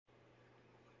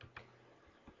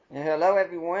Hello,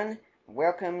 everyone.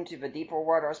 Welcome to the Deeper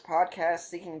Waters podcast,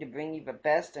 seeking to bring you the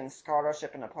best in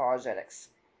scholarship and apologetics.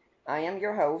 I am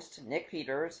your host, Nick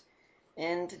Peters,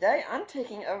 and today I'm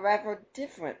taking a rather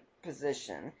different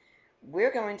position.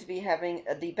 We're going to be having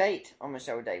a debate on the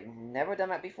show today. We've never done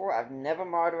that before. I've never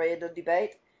moderated a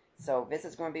debate, so this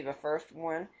is going to be the first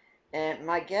one. And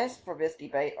my guests for this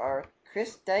debate are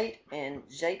Chris Date and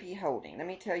JP Holding. Let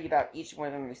me tell you about each one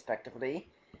of them respectively.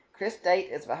 Chris Date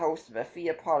is the host of the The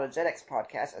Apologetics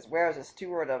podcast, as well as a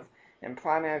steward of and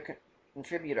primary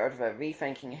contributor to the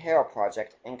Rethinking Hell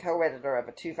project and co-editor of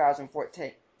the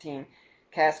 2014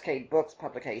 Cascade Books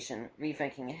publication,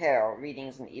 Rethinking Hell,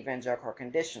 Readings in Evangelical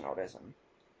Conditionalism.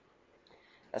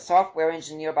 A software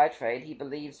engineer by trade, he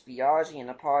believes theology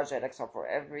and apologetics are for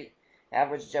every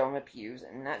average Joe in the pews,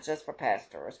 and not just for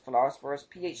pastors, philosophers,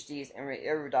 PhDs, and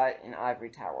erudite in ivory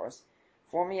towers.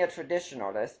 Formerly a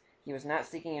traditionalist, he was not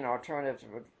seeking an alternative to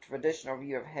the traditional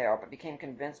view of hell, but became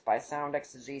convinced by sound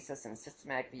exegesis and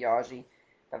systematic theology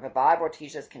that the Bible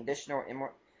teaches conditional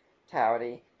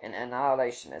immortality and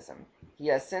annihilationism. He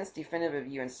has since defended the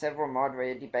view in several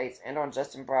moderated debates and on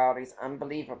Justin Brierly's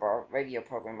Unbelievable radio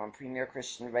program on Premier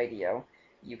Christian Radio,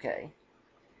 UK.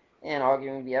 And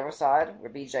arguing the other side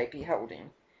would be J.P. Holding.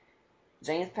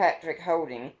 James Patrick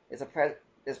Holding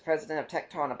is president of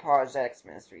Tecton Apologetics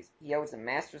Ministries. He holds a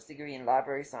master's degree in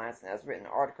library science and has written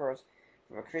articles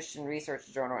for the Christian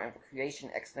Research Journal and for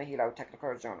Creation Ex Nihilo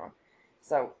Technical Journal.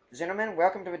 So, gentlemen,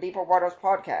 welcome to the Deeper Waters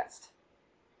podcast.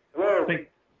 Hello.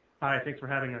 Hi, thanks for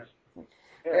having us.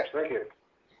 Yes, thank you.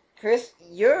 Chris,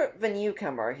 you're the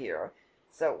newcomer here,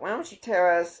 so why don't you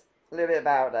tell us a little bit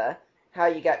about how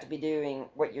you got to be doing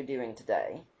what you're doing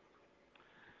today?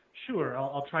 Sure,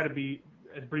 I'll try to be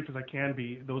as brief as I can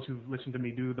be. Those who've listened to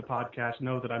me do the podcast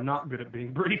know that I'm not good at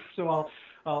being brief, so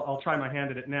I'll try my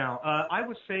hand at it now. I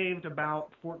was saved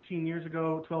about 14 years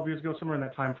ago, 12 years ago, somewhere in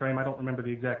that time frame. I don't remember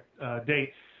the exact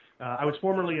date. I was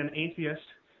formerly an atheist,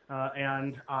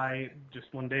 and I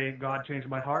just one day God changed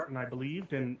my heart, and I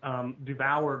believed and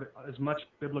devoured as much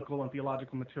biblical and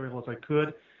theological material as I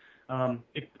could.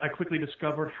 I quickly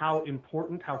discovered how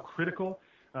important, how critical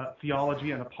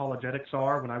theology and apologetics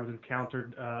are when I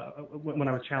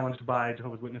was challenged by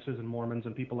Jehovah's Witnesses and Mormons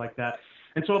and people like that.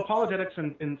 And so apologetics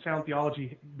and sound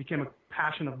theology became a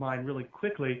passion of mine really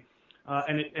quickly,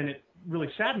 and it really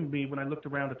saddened me when I looked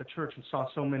around at the church and saw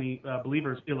so many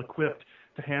believers ill-equipped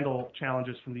to handle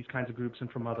challenges from these kinds of groups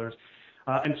and from others.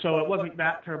 And so it wasn't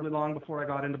that terribly long before I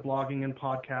got into blogging and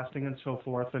podcasting and so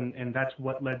forth, and that's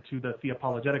what led to the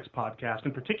Apologetics podcast.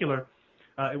 In particular,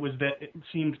 it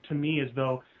seemed to me as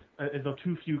though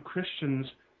too few Christians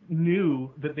knew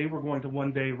that they were going to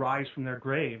one day rise from their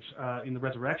graves in the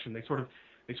resurrection. They sort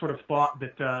of thought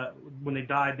that when they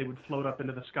died they would float up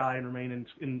into the sky and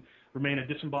remain a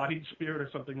disembodied spirit or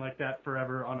something like that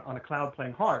forever on a cloud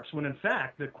playing harps, when in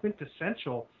fact the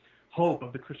quintessential hope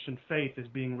of the Christian faith is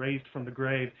being raised from the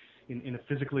grave in a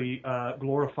physically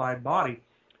glorified body.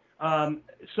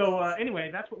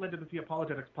 Anyway, that's what led to the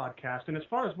Apologetics podcast. And as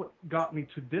far as what got me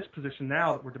to this position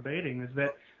now that we're debating is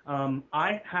that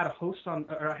I had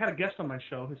a guest on my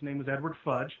show. His name is Edward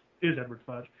Fudge.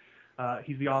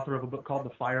 He's the author of a book called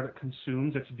The Fire That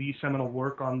Consumes. It's the seminal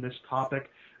work on this topic,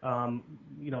 for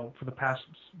the past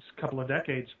couple of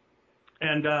decades.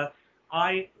 And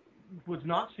I was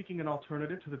not seeking an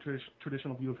alternative to the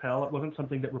traditional view of hell. It wasn't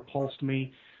something that repulsed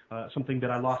me, something that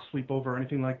I lost sleep over or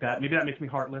anything like that. Maybe that makes me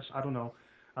heartless. I don't know.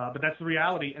 But that's the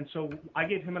reality. And so I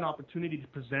gave him an opportunity to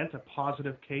present a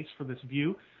positive case for this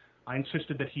view. I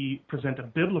insisted that he present a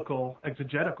biblical,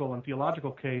 exegetical, and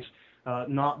theological case,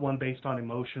 not one based on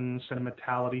emotions,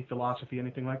 sentimentality, philosophy,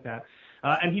 anything like that.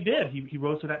 And he did. He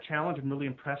rose to that challenge and really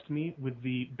impressed me with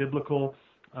the biblical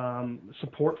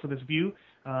support for this view,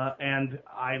 and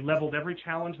I leveled every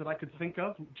challenge that I could think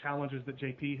of, challenges that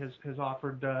JP has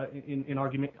offered in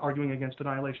arguing against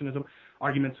annihilationism,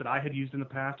 arguments that I had used in the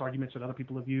past, arguments that other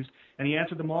people have used, and he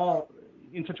answered them all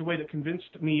in such a way that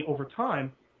convinced me over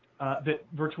time that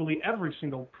virtually every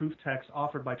single proof text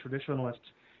offered by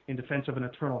traditionalists in defense of an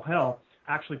eternal hell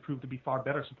actually proved to be far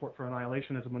better support for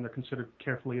annihilationism when they're considered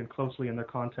carefully and closely in their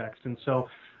context. And so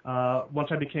once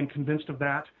I became convinced of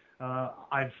that,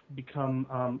 I've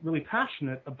become really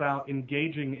passionate about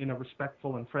engaging in a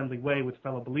respectful and friendly way with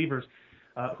fellow believers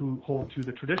who hold to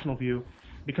the traditional view,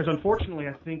 because unfortunately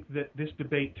I think that this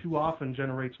debate too often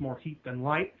generates more heat than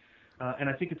light, and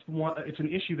I think it's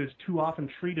an issue that's too often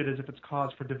treated as if it's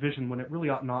cause for division when it really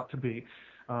ought not to be.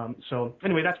 So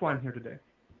anyway, that's why I'm here today.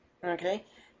 Okay.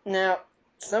 Now,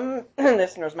 some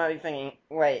listeners might be thinking,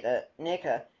 wait, Nick,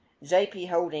 J.P.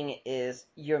 Holding is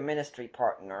your ministry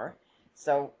partner.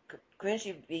 So couldn't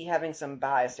you be having some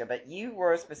bias here? But you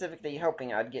were specifically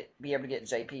hoping I'd be able to get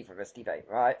JP for this debate,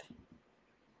 right?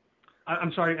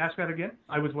 I'm sorry, ask that again.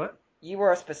 I was what? You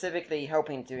were specifically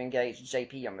hoping to engage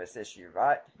JP on this issue,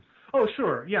 right? Oh,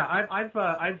 sure. Yeah,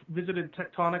 I've visited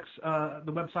Tectonics,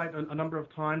 the website, a number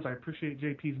of times. I appreciate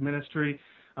JP's ministry.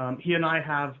 He and I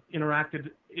have interacted,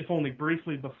 if only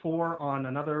briefly, before on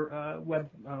another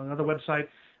website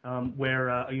where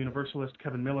a Universalist,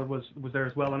 Kevin Miller, was there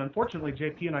as well. And unfortunately,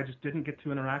 JP and I just didn't get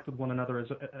to interact with one another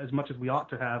as much as we ought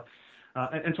to have.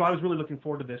 And so I was really looking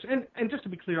forward to this. And just to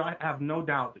be clear, I have no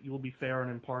doubt that you will be fair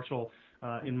and impartial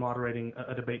in moderating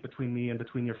a debate between me and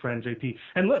between your friend JP.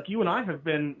 And look, you and I have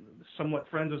been somewhat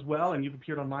friends as well, and you've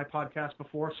appeared on my podcast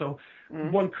before, so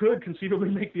one could conceivably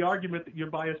make the argument that you're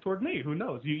biased toward me. Who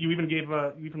knows? You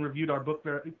even reviewed our book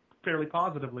fairly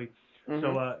positively,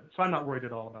 so I'm not worried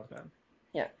at all about that.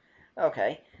 Yeah.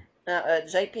 Okay. Now,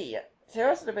 JP,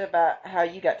 tell us a little bit about how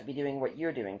you got to be doing what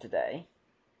you're doing today.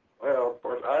 Well, of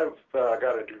course, I've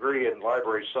got a degree in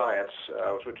library science,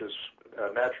 which is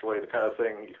naturally the kind of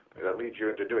thing that leads you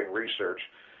into doing research.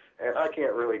 And I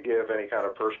can't really give any kind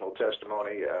of personal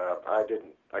testimony.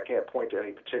 I can't point to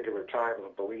any particular time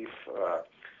of belief.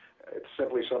 It's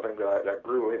simply something that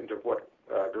grew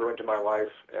into my life,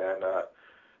 and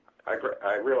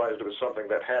I realized it was something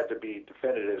that had to be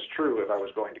defended as true if I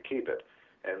was going to keep it.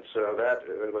 And so that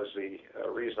was the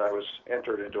reason I was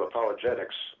entered into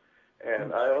apologetics.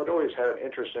 And I had always had an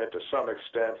interest in it to some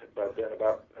extent, but then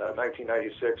about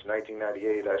 1996,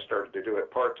 1998, I started to do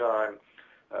it part-time.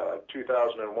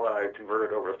 2001, I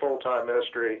converted over to full-time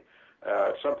ministry.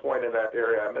 At some point in that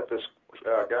area, I met this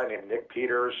guy named Nick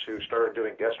Peters who started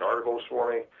doing guest articles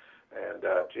for me. And,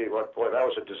 boy, that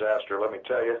was a disaster, let me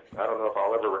tell you. I don't know if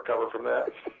I'll ever recover from that.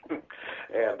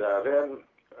 And then,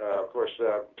 of course,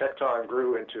 Tecton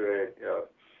grew into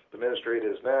the ministry it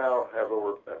is now. I have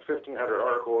over 1,500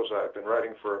 articles. I've been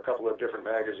writing for a couple of different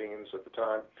magazines at the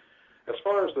time. As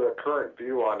far as the current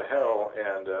view on hell,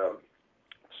 and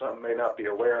some may not be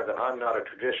aware that I'm not a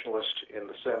traditionalist in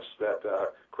the sense that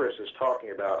Chris is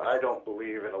talking about. I don't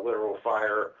believe in a literal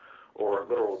fire or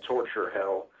literal torture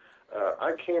hell.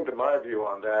 I came to my view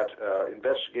on that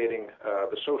investigating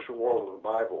the social world of the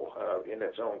Bible in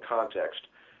its own context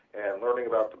and learning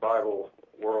about the Bible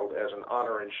world as an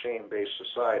honor and shame-based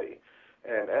society.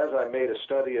 And as I made a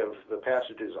study of the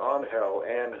passages on hell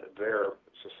and their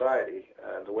society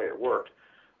and the way it worked,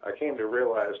 I came to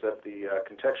realize that the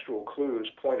contextual clues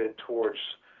pointed towards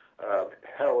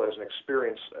hell as an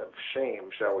experience of shame,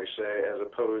 shall we say, as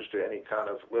opposed to any kind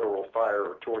of literal fire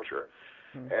or torture,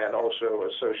 and also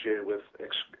associated with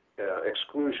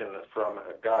exclusion from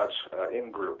God's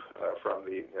in-group,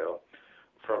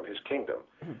 from His kingdom.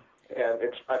 And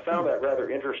I found that rather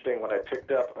interesting when I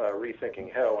picked up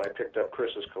Rethinking Hell, and I picked up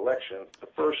Chris's collection. The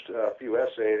first few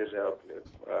essays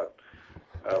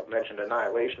mentioned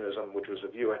annihilationism, which was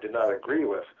a view I did not agree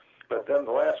with. But then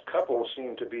the last couple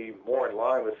seemed to be more in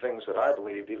line with things that I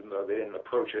believed, even though they didn't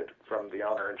approach it from the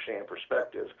honor and shame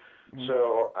perspective.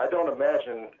 So I don't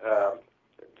imagine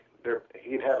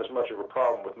he'd have as much of a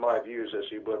problem with my views as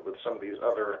he would with some of these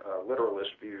other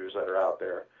literalist views that are out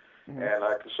there. And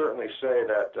I can certainly say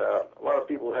that a lot of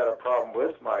people had a problem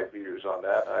with my views on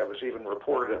that. I was even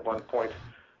reported at one point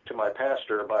to my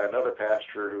pastor by another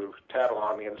pastor who tattled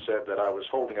on me and said that I was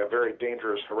holding a very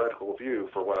dangerous heretical view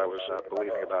for what I was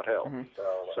believing about hell.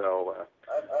 So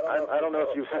I don't know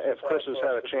if Chris has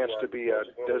had a chance to be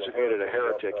designated a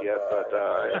heretic yet,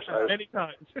 but many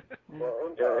times.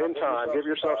 in time, give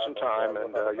yourself some time,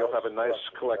 and you'll have a nice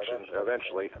collection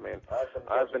eventually. I mean,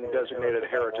 I've been designated a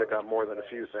heretic on more than a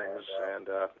few things, and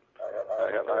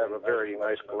I have a very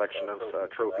nice collection of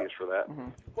trophies for that.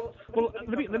 Well,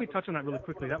 let me touch on that really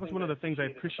quickly. That was one of the things I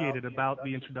appreciated about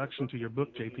the introduction to your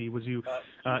book, JP, was you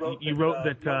wrote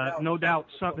that no doubt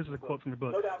some, this is a quote from your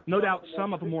book, no doubt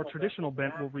some of a more traditional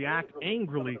bent will react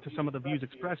angrily to some of the views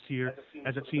expressed here,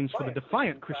 as it seems for the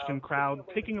defiant Christian crowd,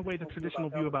 taking away the traditional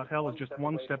view about hell is just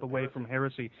one step away from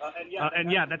heresy.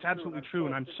 And yeah, that's absolutely true,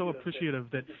 and I'm so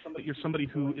appreciative that you're somebody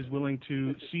who is willing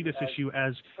to see this issue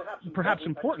as perhaps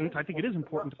important. I think it is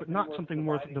important, but not something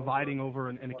worth dividing over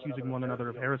and accusing one another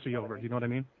of heresy over. Do you know what I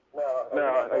mean?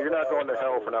 No, you're not going to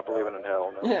hell for not believing in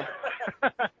hell. No. Yeah.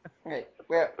 Okay.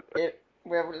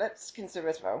 Well, let's consider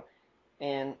this though,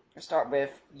 and start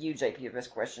with you, JP, with this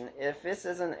question. If this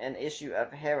isn't an issue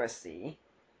of heresy,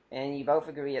 and you both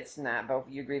agree it's not, both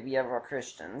of you agree we are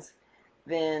Christians,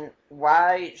 then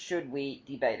why should we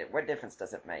debate it? What difference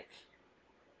does it make?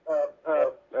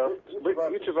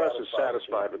 Each of us is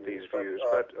satisfied with these views,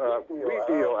 but we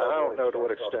feel, and I don't know to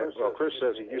what extent, well, Chris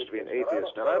says he used to be an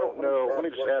atheist, and I don't know, let me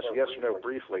just ask yes or no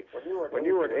briefly. When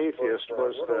you were an atheist,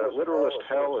 was the literalist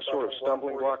hell a sort of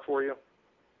stumbling block for you?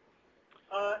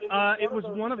 It was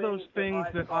one of those things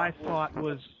that I thought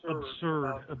was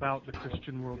absurd about the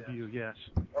Christian worldview, yes.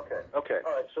 Okay.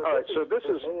 All right. So this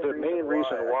is the main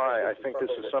reason why I think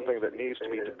this is something that needs to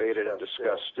be debated and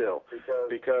discussed still,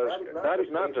 because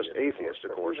not just atheists,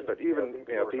 of course, but even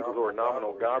people who are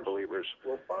nominal God believers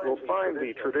will find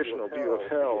the traditional view of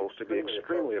hell to be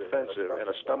extremely offensive and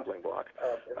a stumbling block.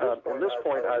 On this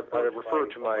point, I refer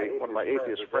to one of my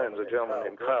atheist friends, a gentleman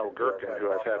named Kyle Gherkin,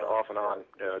 who I've had off and on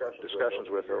discussions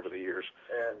with over the years,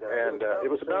 and it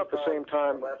was about the same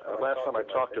time, last time I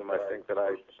talked to him, I think, that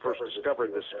I first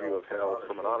discovered this view of hell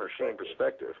from an honor-shame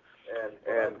perspective.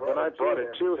 And when I brought it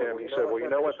to him, he said, well, you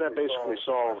know what, that basically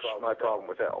solves my problem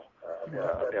with hell.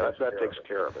 That takes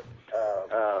care of it.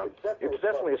 It's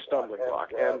definitely a stumbling block.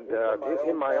 And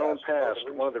in my own past,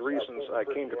 one of the reasons I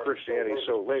came to Christianity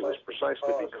so late was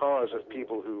precisely because of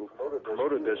people who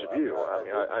promoted this view. I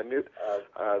mean, I knew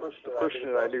the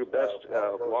Christian I knew best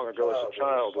long ago as a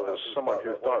child was someone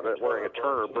who thought that wearing a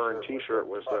Turner Burn T-shirt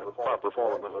was the proper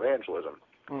form of evangelism.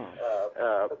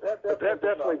 But that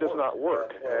definitely does not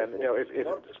work. And if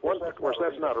it's one, of course,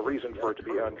 that's not a reason for it to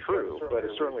be untrue, but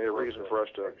it's certainly a reason for us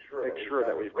to make sure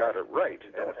that we've got it right.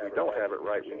 And if we don't have it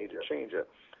right, we need to change it.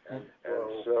 And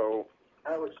so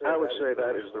I would say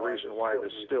that is the reason why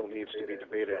this still needs to be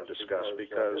debated and discussed,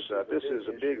 because this is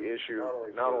a big issue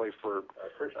not only for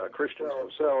Christians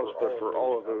themselves, but for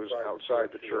all of those outside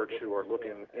the church who are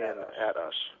looking in at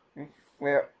us.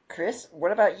 Well, Chris,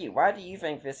 what about you? Why do you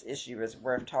think this issue is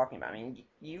worth talking about? I mean,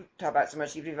 you talk about it so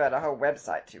much, you've devoted a whole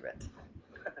website to it.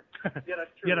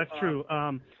 Yeah, that's true.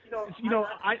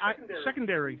 I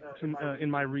secondary to, in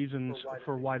my reasons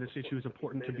for why this issue is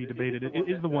important to be debated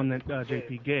is the one that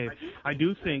JP gave. I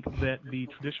do think that the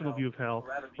traditional view of hell,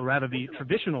 or rather the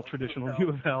traditional view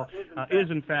of hell, is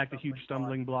in fact a huge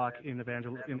stumbling block in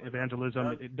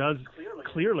evangelism. It does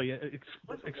clearly,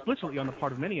 explicitly on the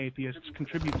part of many atheists,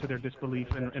 contribute to their disbelief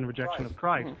and rejection of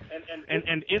Christ.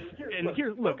 And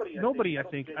here, look, nobody, I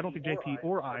don't think JP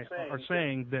or I are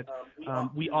saying that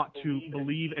we ought to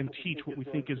believe and teach what we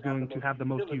think is going to have the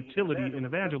most utility in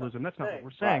evangelism. That's not what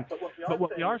we're saying. But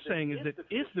what we are saying is that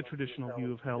if the traditional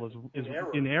view of hell is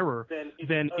in error,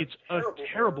 then it's a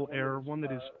terrible error, one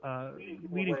that is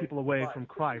leading people away from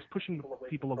Christ, pushing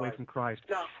people away from Christ.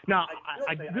 Now,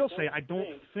 I will say I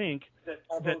don't think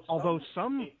that although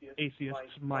some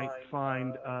atheists might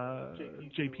find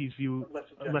JP's view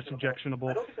less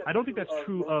objectionable, I don't think that's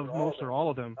true of most or all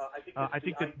of them. I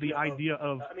think that the idea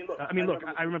of, look,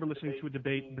 I remember listening to a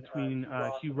debate between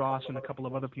Hugh Ross and a couple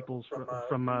of other people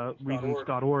from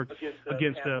Reasons.org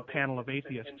against a panel of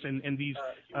atheists, and these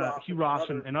Hugh Ross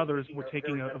and others were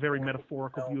taking a very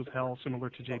metaphorical view of hell, similar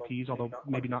to JP's, although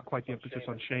maybe not quite the emphasis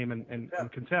on shame and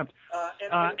contempt.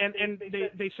 And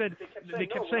they said, they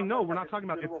kept saying, no, we're not talking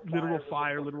about literal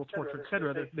fire, literal torture,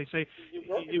 etc. They say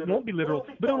it won't be literal,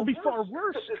 but it'll be far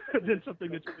worse than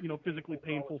something that's physically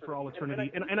painful for all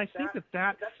eternity. And I think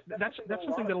that's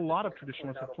something that a lot of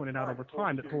traditionalists have pointed out over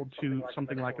time that hold to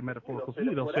something like a metaphorical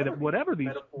view. They'll say that whatever these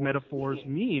metaphors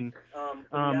mean,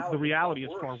 the reality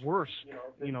is far worse,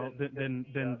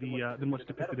 than what's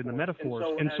depicted in the metaphors.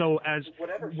 And so, as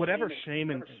whatever shame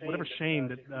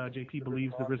that JP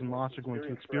believes the risen lost are going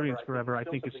to experience forever, I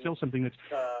think is still something that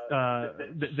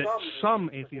some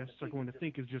atheists are going to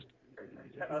think is just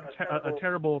a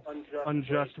terrible,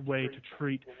 unjust way to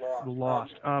treat the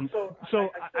lost. So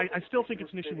I still think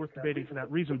it's an issue worth debating for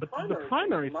that reason. But the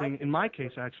primary thing, in my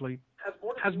case, actually,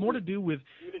 has more to do with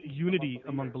unity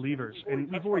among believers.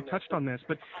 And we've already touched on this,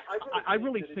 but I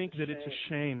really think that it's a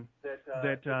shame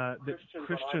that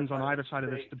Christians on either side of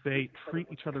this debate treat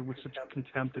each other with such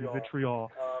contempt and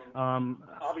vitriol.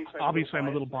 Obviously, I'm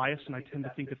a little biased, and I tend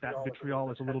to think that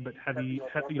vitriol is a little bit heavy,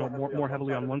 more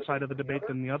heavily on one side of the debate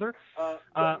than the other.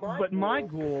 But my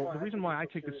goal, the reason why I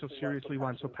take this so seriously, why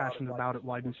I'm so passionate about it,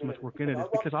 why I do so much work in it, is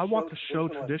because I want to show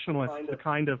traditionalists the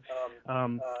kind of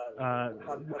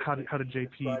how did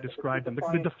JP describe them,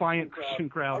 the defiant Christian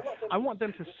crowd. I want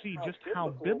them to see just how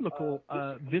biblical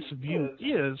this view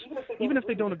is, even if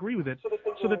they don't agree with it,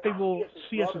 so that they will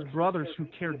see us as brothers who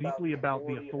care deeply about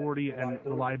the authority and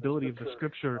reliability of the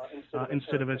Scripture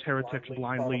instead of as heretics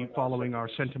blindly following our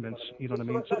sentiments. You know what I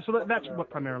mean? So that's what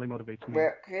primarily motivates me.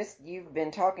 Well, Chris, you've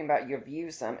been talking about your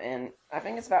views some, and I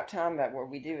think it's about time that what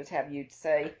we do is have you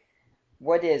say,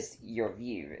 what is your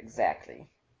view exactly?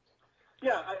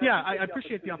 Yeah, I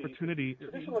appreciate the opportunity.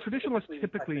 Traditionalists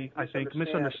typically, I think,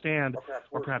 misunderstand,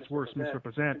 or perhaps worse,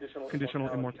 misrepresent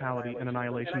conditional immortality and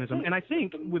annihilationism. And I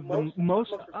think, with the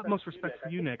utmost respect for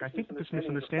you, Nick, I think that this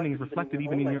misunderstanding is reflected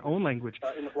even in your own language,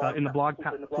 in the blog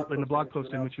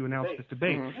post in which you announced this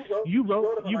debate. You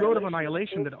wrote of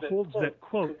annihilation that holds that,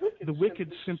 quote, the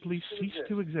wicked simply cease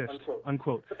to exist,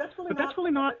 unquote. But that's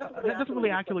really not. That doesn't really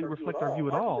accurately reflect our view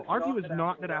at all. Our view is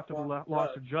not that after the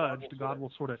lost are judged, God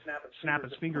will sort of snap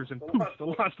his fingers and poof, the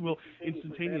lost will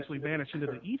instantaneously vanish into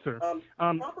the ether.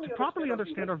 To properly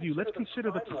understand our view, let's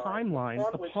consider the timeline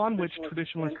upon which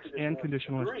traditionalists and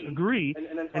conditionalists agree,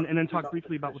 and then talk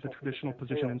briefly about what the traditional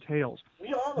position entails.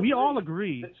 We all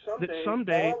agree that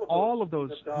someday all of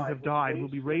those who have died will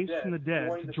be raised from the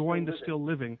dead to join the still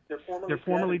living, their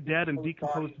formerly dead and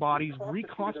decomposed bodies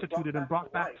reconstituted and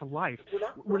brought back to life.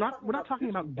 We're not talking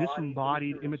about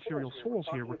disembodied immaterial souls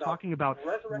here. We're talking about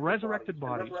resurrected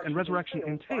bodies, and resurrection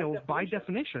entails, by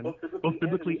definition, both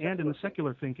biblically and in the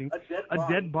secular thinking, a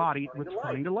dead body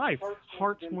returning to life,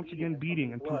 hearts once again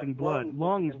beating and pumping blood,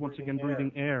 lungs once again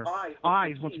breathing air,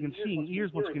 eyes once again seeing,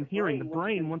 ears once again hearing, the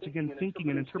brain once again thinking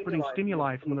and interpreting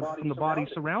stimuli from the body's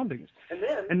surroundings.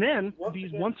 And then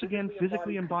these once again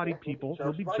physically embodied people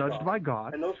will be judged by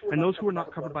God, and those who are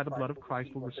not covered by the blood of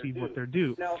Christ will receive what they're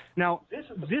due. Now,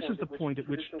 this is the point at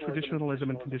which traditionalism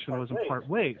and conditionalism part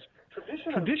ways.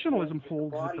 Traditionalism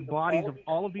holds that the bodies of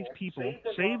all of these people,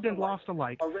 saved and lost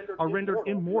alike, are rendered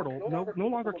immortal, no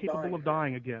longer capable of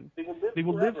dying again. They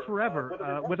will live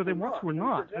forever, whether they want to or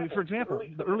not. For example,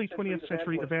 the early 20th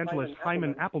century evangelist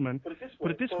Hyman Appleman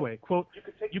put it this way, quote,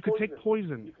 you could take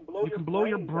poison, you can blow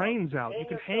your brains out, you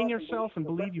can hang yourself and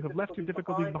believe you have left your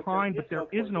difficulties behind, but there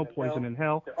is no poison in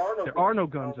hell, there are no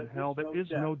guns in hell, there is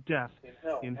no death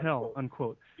in hell,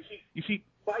 unquote. You see,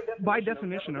 by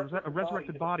definition, a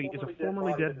resurrected body is a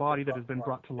formerly dead body that has been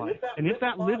brought to life. And if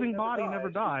that living body never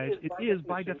dies, it is,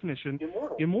 by definition,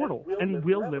 immortal and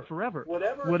will live forever.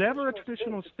 Whatever a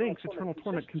traditionalist thinks eternal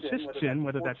torment consists in,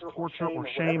 whether that's torture or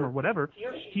shame or whatever,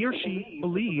 he or she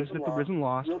believes that the risen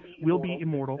lost will be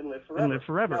immortal and live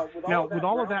forever. Now, with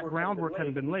all of that groundwork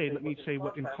having been laid, let me say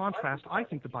what, in contrast, I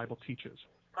think the Bible teaches.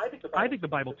 I think the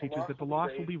Bible teaches that the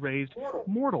lost will be raised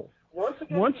mortal,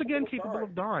 once again capable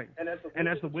of dying. And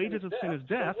as the wages of sin is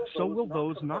death, so will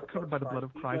those not covered by the blood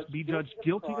of Christ be judged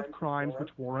guilty of crimes which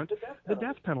warrant the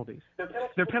death penalty.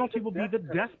 Their penalty will be the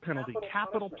death penalty,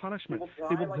 capital punishment.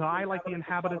 They will die like the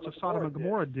inhabitants of Sodom and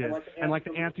Gomorrah did, and like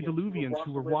the antediluvians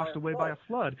who were washed away by a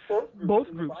flood, both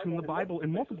groups whom the Bible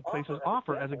in multiple places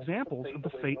offer as examples of the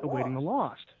fate awaiting the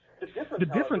lost. The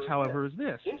difference, however, is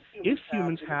this. If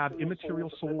humans have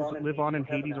immaterial souls that live on in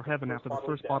Hades or heaven after the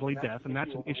first bodily death, and that's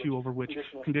an issue over which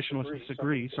conditionalists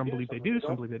disagree, some believe they do,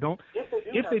 some believe they don't,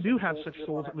 if they do have such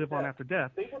souls that live on after death,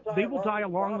 they will die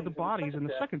along with the bodies in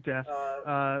the second death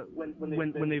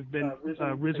when they've been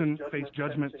risen, face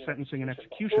judgment, sentencing, and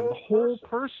execution. The whole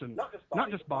person,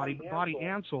 not just body, but body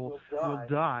and soul, will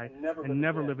die and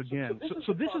never live again.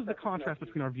 So this is the contrast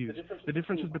between our views. The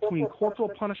difference is between corporal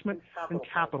punishment and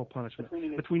capital punishment,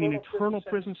 between an eternal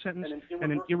prison sentence and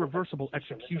an irreversible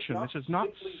execution. This is not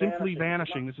simply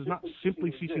vanishing. This is not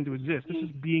simply ceasing to exist. This is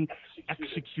being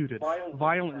executed,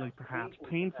 violently perhaps,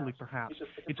 painfully perhaps.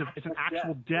 It's an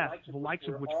actual death, the likes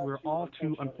of which we're all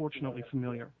too unfortunately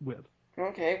familiar with.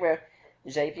 Okay, well,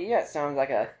 JP, that sounds like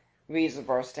a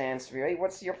reasonable stance, really.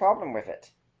 What's your problem with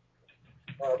it?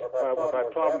 My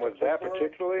problem with that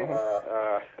particularly,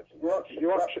 how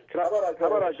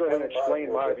about I go ahead and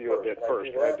explain my view a bit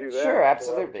first? Can I do that? Sure,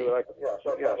 absolutely.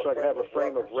 So I can have a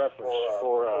frame of reference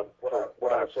for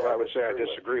what I would say I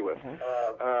disagree with.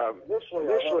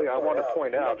 Initially, I want to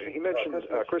point out,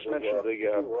 Chris mentioned the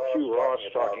Hugh Ross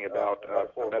talking about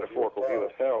a metaphorical view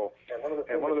of hell,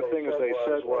 and one of the things they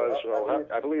said was,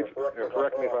 I believe,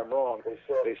 correct me if I'm wrong,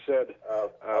 they said,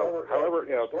 however,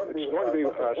 it's going to be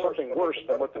something worse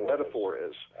than what the metaphor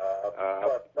is.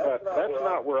 But that's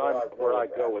not where I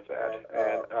go with that.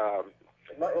 And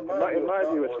in my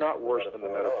view, it's not worse than the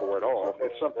metaphor at all.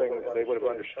 It's something they would have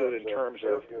understood in terms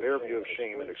of their view of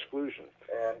shame and exclusion.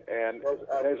 And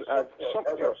as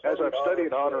I've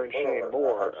studied honor and shame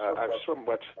more, I've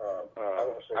somewhat,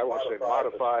 I won't say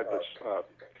modified, but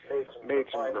made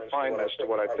some refinements to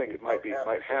what I think might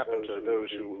happen to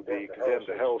those who will be condemned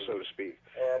to hell, so to speak.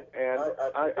 And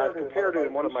I've compared it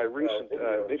in one of my recent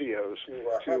videos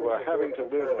to having to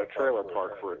live in a trailer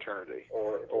park for eternity.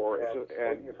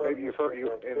 And maybe you've heard in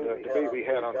the debate we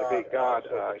had on Debate God,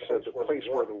 I said the place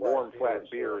where the warm, flat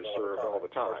beer is served all the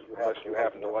time, unless you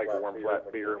happen to like warm,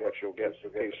 flat beer, in which you'll get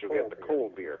the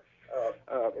cold beer.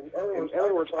 In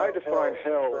other words, I define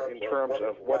hell in terms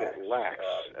of what it lacks,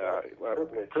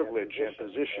 privilege and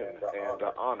position and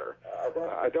honor.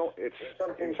 I don't. It's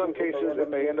in some cases it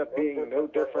may end up being no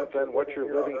different than what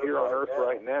you're living here on Earth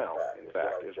right now. In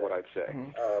fact, is what I'd say.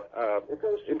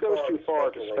 It goes too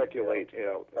far to speculate,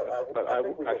 but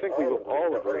I think we will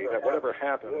all agree that whatever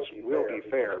happens will be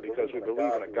fair because we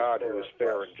believe in a God who is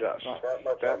fair and just.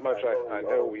 That much I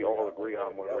know we all agree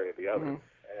on one way or the other.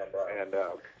 And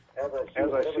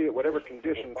as I see it, whatever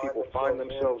condition people find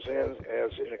themselves in,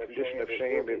 as in a condition of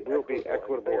shame, it will be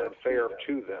equitable and fair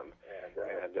to them.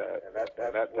 And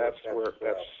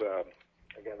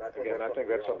Again, I think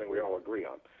that's something we all agree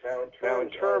on. Now, in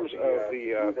terms of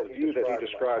the view that he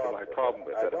described and my problem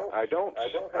with it, I don't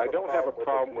have a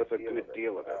problem with a good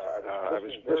deal of it. I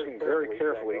was listening very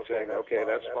carefully, saying, okay,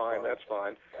 that's fine, that's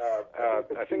fine.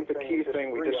 I think the key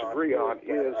thing we disagree on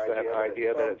is that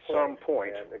idea that at some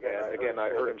point, and again, I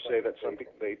heard him say that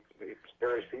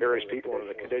various people in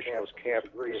the conditionalist camp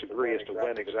disagree as to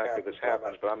when exactly this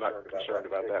happens, but I'm not concerned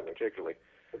about that particularly.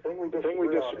 The thing we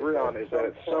disagree on is that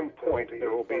at some point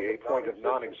there will be a point of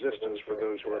non-existence for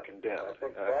those who are condemned.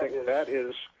 And I think that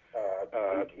is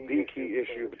the key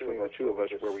issue between the two of us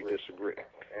where we disagree.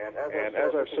 And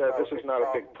as I've said, this is not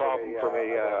a big problem for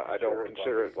me. I don't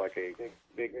consider it like a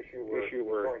big issue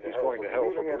where he's going to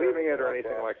hell for believing it or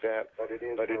anything like that,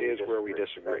 but it is where we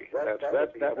disagree.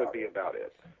 That would be about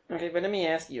it. Okay, but let me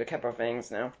ask you a couple of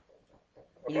things now.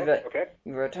 You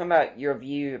were talking about your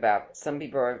view about some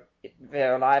people,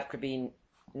 their life could be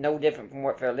no different from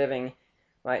what they're living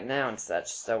right now and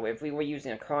such. So if we were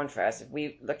using a contrast, if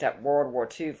we looked at World War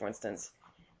II, for instance,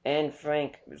 Anne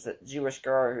Frank was a Jewish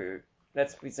girl who,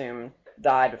 let's presume,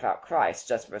 died without Christ,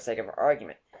 just for the sake of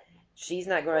argument. She's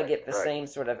not going to get the same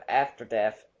sort of after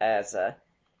death as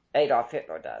Adolf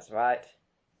Hitler does, right?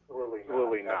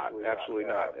 Absolutely not.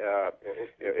 Absolutely not.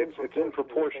 It's in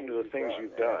proportion to the things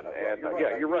you've done. And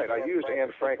yeah, you're right. I used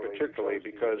Anne Frank particularly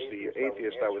because the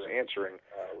atheist I was answering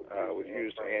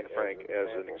used Anne Frank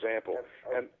as an example.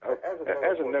 And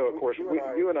as a note, of course,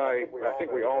 you and I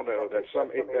think we all know that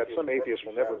some atheists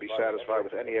will never be satisfied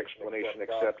with any explanation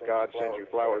except God sends you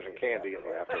flowers and candy in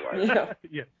the afterlife.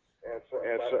 Yeah.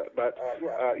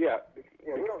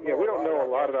 We don't know a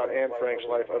lot about Anne Frank's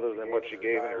life other than what she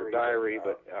gave in her diary,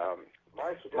 but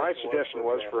my suggestion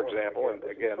was, for example, and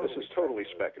again, this is totally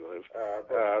speculative,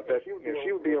 that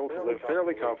she would be able to live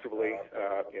fairly comfortably,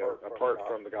 apart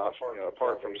from the gospel,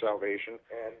 apart from salvation,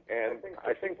 and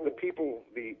I think the people,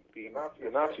 the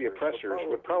Nazi oppressors,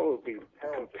 would probably be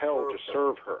compelled to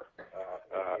serve her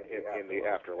in the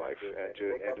afterlife and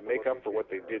to make up for what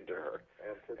they did to her,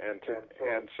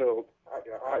 and so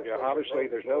obviously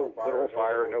there's no literal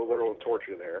fire, no literal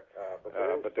torture there,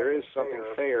 but there is something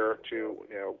fair to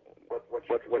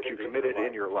what you committed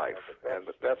in your life, and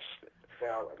that's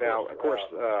now of course.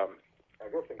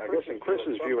 I guess in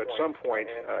Chris's view, at some point,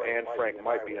 Anne Frank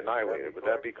might be annihilated. Would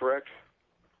that be correct?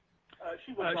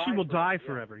 She will die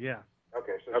forever. Yeah.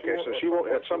 Okay, so she will.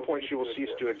 At some point, she will cease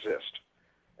to exist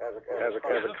as a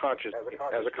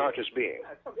conscious being.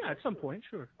 Yeah, at some point,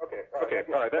 sure. Okay,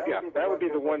 all right. That would be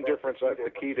the one difference, the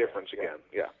key difference again.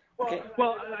 Yeah. Okay.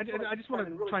 Well, I just want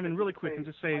to chime in really quick and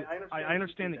just say I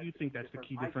understand that you think that's the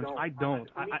key difference. I don't.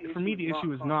 For me, the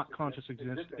issue is not conscious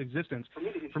existence.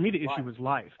 For me, the issue is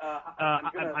life.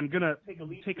 I'm going to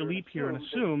take a leap here and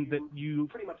assume that you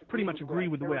pretty much agree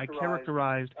with the way I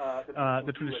characterized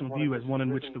the traditional view as one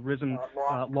in which the risen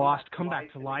lost come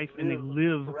back to life and they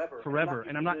live forever.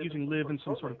 And I'm not using live in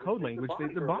some sort of code language.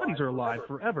 Their bodies are alive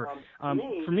forever.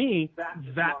 For me,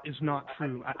 that is not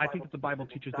true. I think that the Bible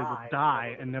teaches they will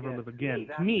die and never live again.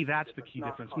 To me, that's the key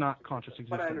difference, not conscious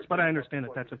existence. But I understand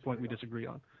that that's a point we disagree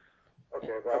on.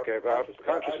 Okay, but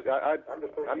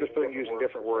I'm just using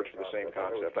different words for the same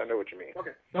concept. I know what you mean.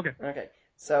 Okay.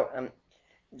 So,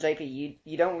 JP,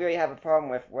 you don't really have a problem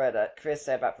with what Chris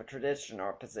said about the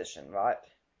traditional position, right?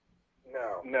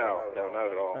 No,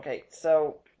 not at all. Okay,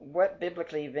 so what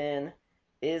biblically then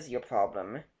is your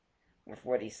problem with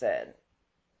what he said?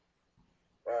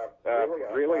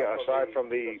 Really, aside from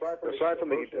the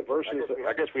verses,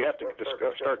 I guess we have to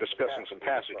start discussing some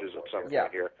passages at some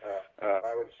point here.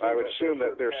 I would assume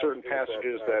that there are certain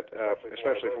passages that,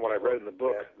 especially from what I read in the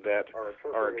book, that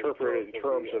are interpreted in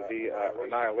terms of the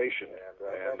annihilation,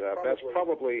 and that's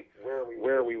probably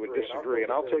where we would disagree.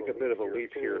 And I'll take a bit of a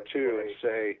leap here too and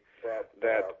say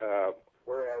that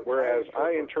whereas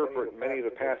I interpret many of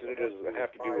the passages that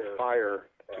have to do with fire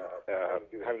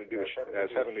having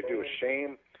to do with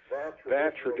shame,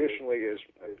 that traditionally is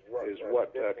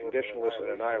what conditionalists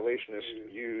and annihilationists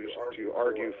use to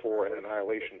argue for an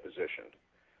annihilation position.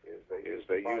 is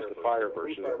they use the fire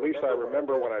verses. At least I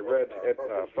remember when I read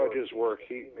Fudge's work,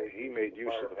 he made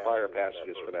use of the fire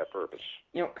passages for that purpose.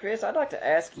 Chris, I'd like to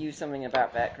ask you something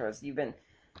about that because we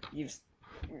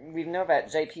know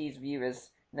that JP's view is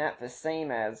not the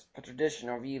same as the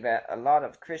traditional view that a lot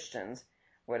of Christians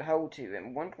would hold to.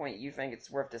 And one point you think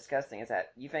it's worth discussing is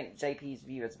that you think JP's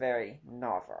view is very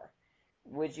novel.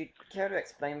 Would you care to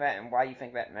explain that and why you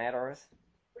think that matters?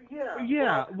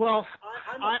 Yeah, well,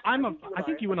 I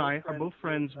think you and I are both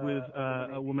friends with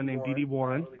a woman named Dee Dee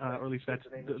Warren, or at least that's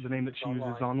the name that she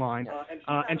uses online.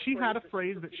 And she had a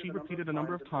phrase that she repeated a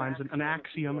number of times, an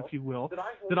axiom, if you will,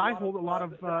 that I hold a lot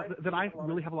of, that I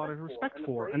really have a lot of respect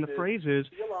for. And the phrase is,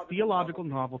 theological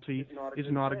novelty is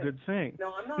not a good thing.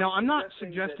 Now, I'm not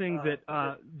suggesting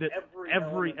that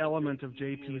every element of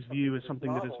JP's view is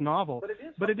something that is novel,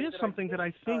 but it is something that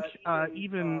I think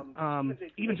even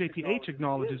JPH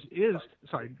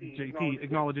JP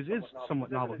acknowledges is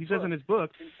somewhat novel. He says in his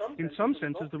book, in some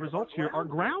senses, the results here are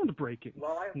groundbreaking.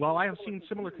 While I have seen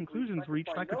similar conclusions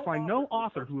reached, I could find no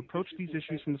author who approached these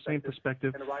issues from the same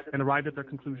perspective and arrived at their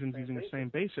conclusions using the same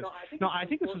basis. Now, I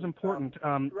think this is important.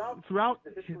 Throughout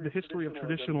the history of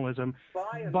traditionalism,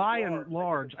 by and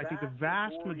large, I think the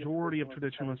vast majority of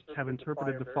traditionalists have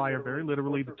interpreted the fire very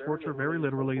literally, the torture very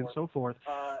literally, and so forth.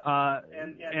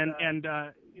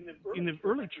 In the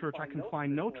early church, I can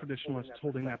find no traditionalists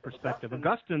holding that perspective.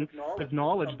 Augustine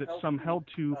acknowledged that some held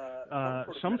to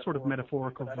some sort of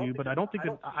metaphorical view, but I don't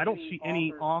see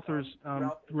any authors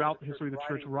throughout the history of the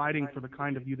church writing for the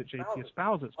kind of view that JP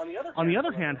espouses. On the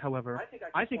other hand, however,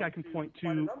 I think I can point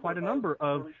to quite a number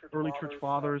of early church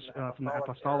fathers from the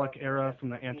apostolic era, from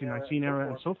the ante-Nicene era,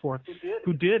 and so forth,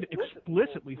 who did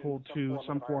explicitly hold to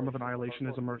some form of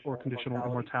annihilationism or conditional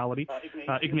immortality.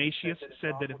 Ignatius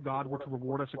said that if God were to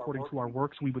reward us according to our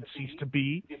works, we would cease to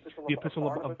be. The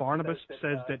Epistle of Barnabas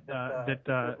says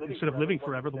that instead of living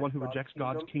forever, the one who rejects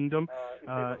God's kingdom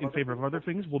in favor of other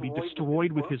things will be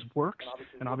destroyed with his works,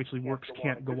 and obviously works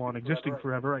can't go on existing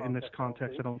forever in this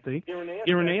context, I don't think.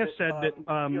 Irenaeus said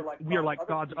that we are like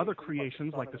God's other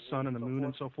creations, like the sun and the moon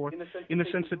and so forth, in the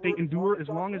sense that they endure as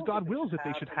long as God wills that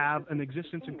they should have an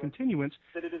existence and continuance,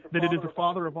 that it is the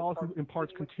Father of all who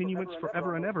imparts continuance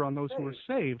forever and ever on those who are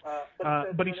saved.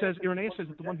 But he says, Irenaeus says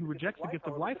that the one who rejects the gift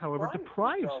of life, however,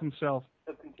 deprives himself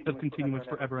of continuance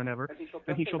forever and ever,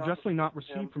 and he shall justly not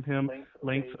receive from him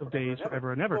length of days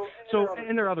forever and ever. So,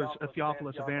 and there are others,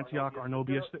 Theophilus of Antioch,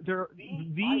 Arnobius.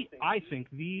 I think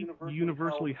the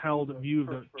universally held view of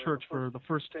the church for the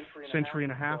first century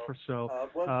and a half or so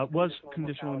was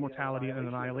conditional immortality and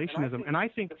annihilationism. And I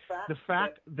think the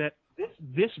fact that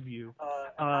this view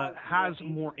has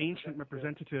more ancient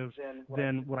representatives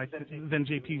than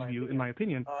JP's view, in my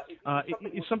opinion,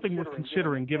 is something worth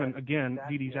considering. Given again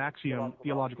Dee Dee's axiom,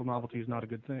 theological novelty is not a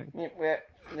good thing. Well,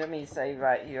 let me say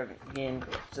right here again,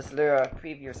 just a little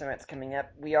preview of something that's coming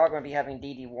up. We are going to be having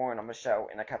Dee Dee Warren on the show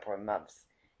in a couple of months.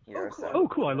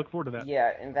 Cool! I look forward to that.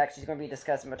 Yeah, in fact, she's going to be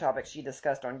discussing the topic she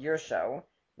discussed on your show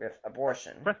with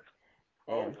abortion.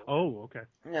 Okay.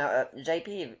 Now,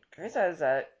 JP, Chris has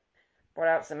brought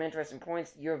out some interesting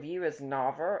points. Your view is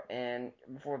novel, and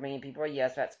for many people,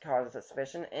 yes, that's causes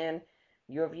suspicion, and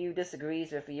your view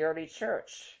disagrees with the early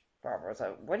church, Barbara.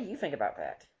 So what do you think about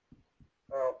that?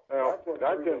 Well,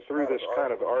 I've been through this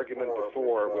kind of argument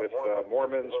before with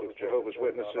Mormons, with Jehovah's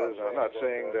Witnesses. I'm not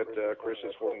saying that Chris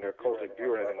is holding a cultic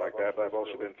view or anything like that, but I've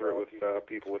also been through it with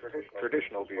people with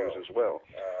traditional views as well.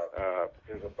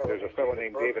 There's a fellow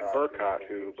named David Burkott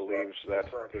who believes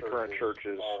that the current church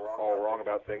is all wrong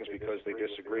about things because they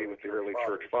disagree with the early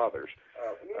church fathers.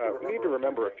 We need to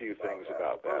remember a few things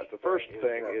about that. The first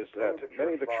thing is that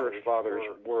many of the church fathers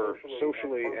were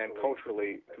socially and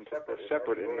culturally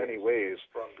separate in many ways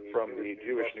from the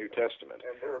Jewish New Testament.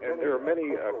 And there are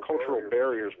many cultural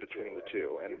barriers between the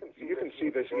two. And you can see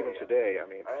this even today. I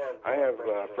mean, I have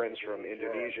friends from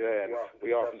Indonesia, and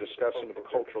we often discuss some of the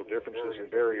cultural differences and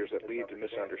barriers that lead to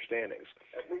misunderstandings.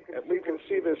 And we can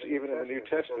see this even in the New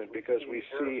Testament because we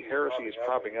see heresies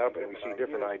popping up and we see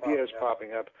different ideas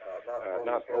popping up.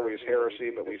 Not always heresy,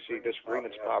 but we see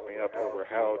disagreements popping up over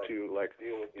how to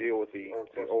deal with the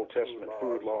Old Testament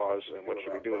food laws and what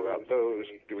should we do about those.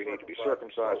 Do we need to be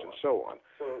circumcised and so on.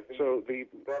 So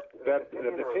that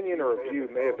an opinion or a view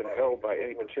may have been held by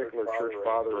any particular church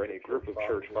father or any group of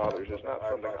church fathers is not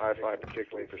something I find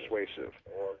particularly persuasive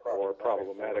or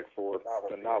problematic for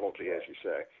the novelty, as you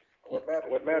say.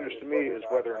 What matters to me is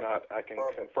whether or not I can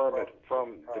confirm it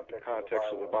from the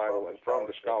context of the Bible and from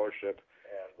the scholarship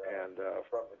and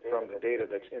from the data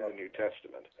that's in the New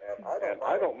Testament. And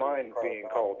I don't mind being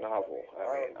called novel.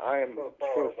 I mean, I am,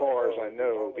 so far as I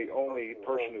know, the only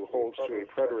person who holds to a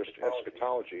preterist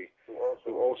eschatology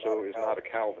who also is not a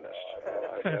Calvinist.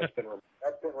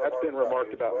 That's been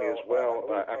remarked about me as well.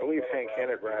 I believe Hank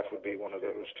Hanegraaff would be one of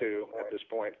those too at this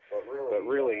point. But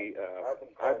really,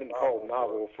 I've been called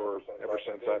novel ever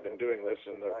since I've been doing this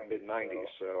in the mid-'90s.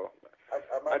 So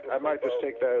I might just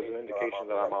take that as an indication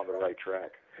that I'm on the right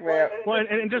track. Well,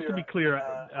 and just to be clear,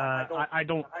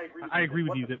 I agree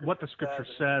with you that what the Scripture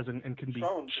says and can be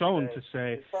shown to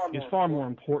say is far more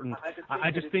important.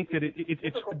 I just think that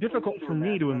it's difficult for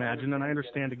me to imagine, and I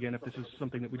understand again if this is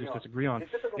something that we just disagree on.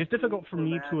 It's difficult for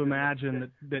me to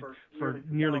imagine that for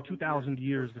nearly 2,000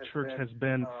 years the Church has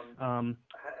been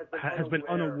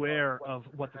unaware of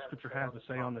what the Scripture has to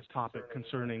say on this topic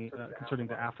concerning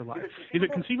the afterlife. Is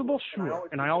it conceivable? Sure.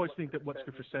 And I always think that what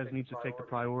Scripture says needs to take the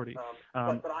priority.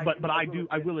 But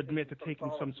I will admit to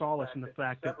taking some solace in the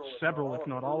fact that several, if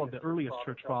not all, of the earliest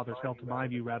church fathers held to my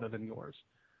view rather than yours.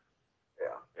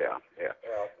 Yeah.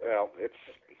 Well,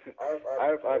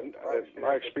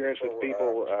 my experience with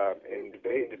people in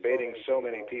debating so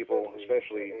many people,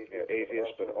 especially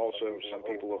atheists, but also some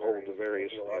people who hold to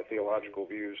various theological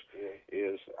views,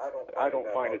 is I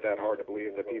don't find it that hard to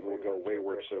believe that people will go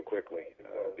wayward so quickly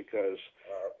because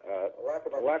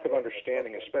a lack of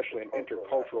understanding, especially an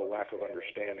intercultural lack of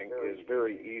understanding, is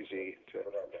very easy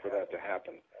for that to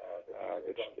happen.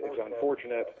 It's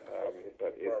unfortunate,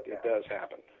 but it does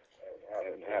happen.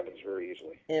 And it happens very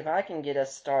easily. If I can get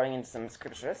us starting in some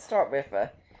scripture, let's start with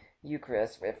you,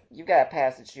 Chris. You've got a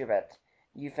passage here that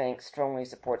you think strongly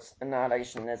supports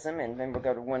annihilationism, and then we'll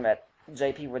go to one that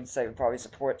JP would say would probably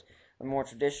support a more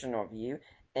traditional view,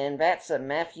 and that's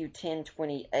Matthew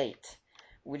 10:28.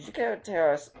 Would you go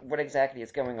tell us what exactly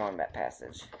is going on in that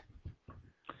passage?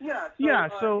 Yeah,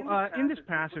 so in this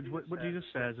passage, what Jesus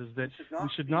says is that we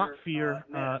should not fear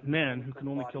men who can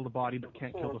only kill the body but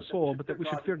can't kill the soul, but that we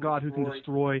should fear God who can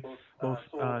destroy both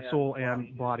soul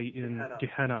and body in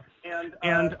Gehenna.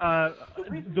 And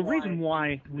the reason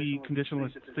why we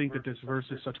conditionalists think that this verse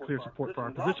is such clear support for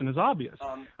our position is obvious.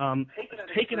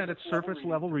 Taken at its surface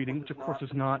level reading, which of course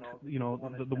is not,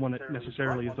 the one that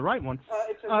necessarily is the right one,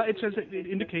 it says it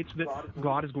indicates that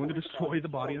God is going to destroy the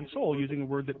body and soul, using a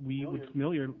word that we'd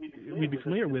be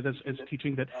familiar with as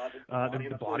teaching that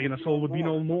the body and the soul would be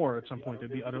no more at some point.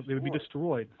 They would be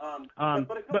destroyed.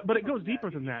 But it goes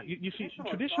deeper than that. You see,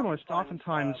 traditionalists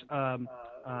oftentimes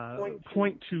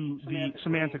point to the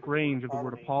semantic range of the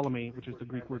word apollumy, which is the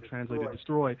Greek word translated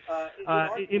destroy,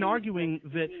 in arguing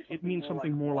that it means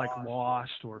something more like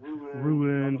lost or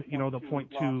ruined. They'll point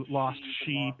to lost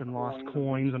sheep and lost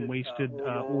coins and wasted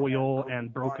oil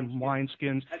and broken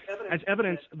wineskins as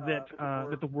evidence that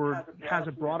the word has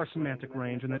a broader semantic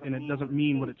range and it doesn't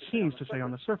mean what it seems to say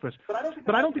on the surface.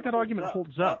 But I don't think that argument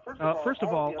holds up. First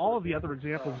of all of the other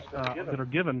examples that are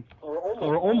given,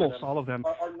 or almost all of them,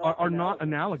 are not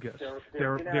analogous.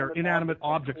 They're inanimate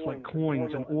objects like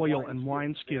coins and oil and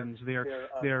wineskins.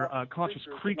 They're conscious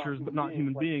creatures but not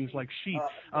human beings like sheep.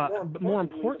 But more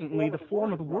importantly, the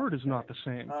form of the word is not the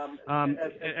same.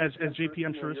 As JP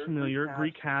I'm sure is familiar,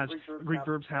 Greek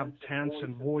verbs have tense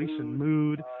and voice and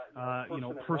mood,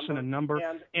 person and number,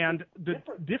 and the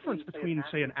difference between,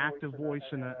 say, an active voice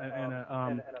and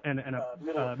a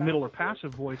middle or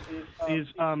passive voice is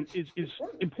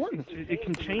important. It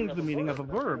can change the meaning of a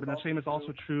verb, and the same is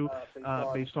also true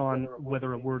based on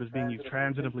whether a word is being used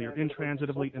transitively or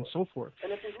intransitively, and so forth.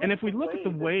 And if we look at the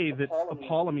way that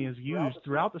apollumy is used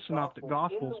throughout the Synoptic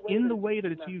Gospels, in the way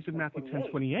that it's used in Matthew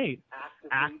 10:28,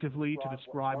 actively to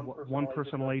describe what one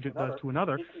personal agent does to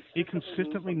another, it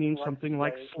consistently means something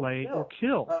like slay or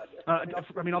kill. I'll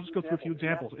just go through a few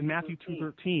examples. In Matthew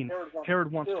 2:13,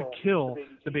 Herod wants to kill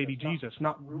the baby Jesus,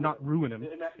 not ruin him.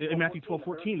 In Matthew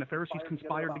 12:14, the Pharisees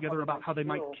conspired together about how they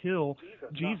might kill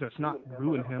Jesus, not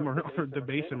ruin him or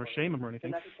debase him or shame him or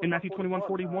anything. In Matthew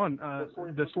 21:41,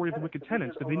 the story of the wicked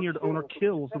tenants, the vineyard owner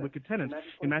kills the wicked tenants.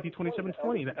 In Matthew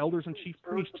 27:20, the elders and chief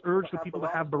priests urge the people to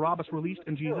have Barabbas released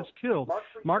and Jesus killed.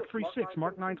 Mark 3:6,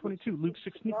 Mark 9:22, Luke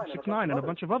 6:9, and a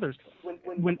bunch of others.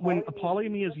 When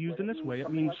apollumy is used in this way, it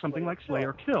means something like slay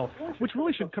or kill, which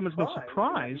really should come as no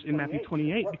surprise in Matthew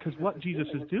 28, because what Jesus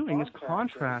is doing is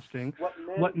contrasting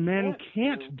what men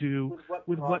can't do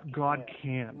with what God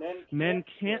can. Men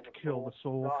can't kill the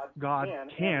soul. God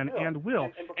can and will.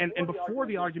 And before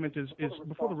the argument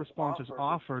before the response is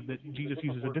offered that Jesus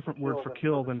uses a different word for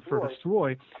kill than for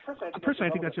destroy, personally,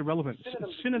 I think that's irrelevant.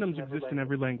 Synonyms exist in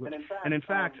every language. And in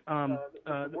fact,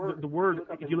 the word,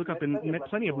 if you look up in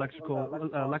plenty of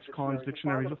lexicons,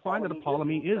 dictionaries, you'll find that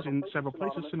apollumi is in several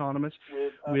places synonymous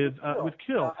with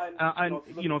kill. And,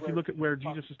 if you look at where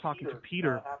Jesus is talking to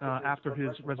Peter after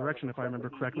his resurrection, if I remember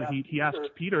correctly, he asks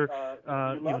Peter,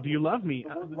 do you love me?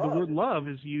 The word love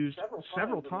is used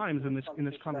several times in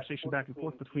this conversation back and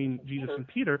forth between Jesus and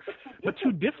Peter, but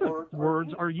two different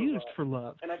words are used for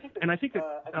love. And I think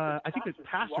that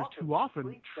pastors too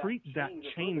often treat that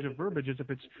change of verbiage as if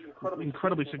it's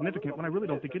incredibly significant, when I really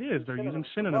don't think it is. They're using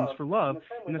synonyms for love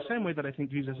in the same way that I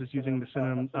think Jesus is using the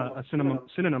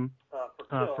synonym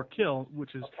for kill,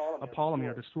 which is apollumi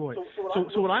or destroy.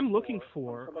 So what I'm looking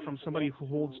for from somebody who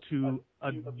holds to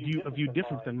a view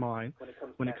different than mine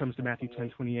when it comes to Matthew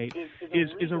 10:28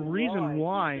 is a reason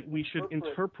why we should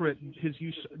interpret Jesus'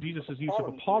 use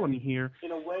of apollumi here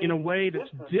in a way that's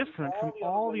different from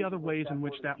all the other ways in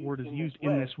which that word is used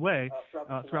in this way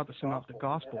throughout the Synoptic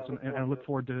Gospels, and I look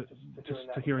forward to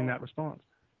hearing that response.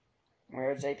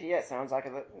 Well, JP, it sounds like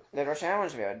a little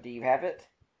challenge there. Do you have it?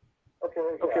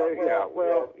 Okay, yeah.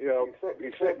 Well,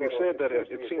 you said that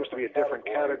it seems to be a different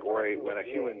category when a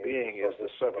human being is the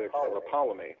subject of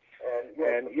apollumi.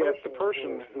 And yet the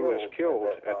person who is killed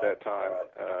at that time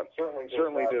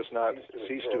certainly does not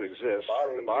cease to exist.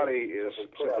 The body is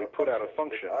simply put out of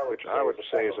function, which I would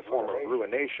say is a form of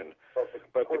ruination.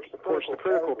 But, of course, the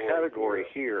critical category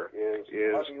here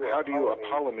is how do you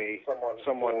apollumi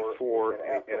someone for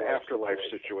an afterlife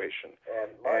situation?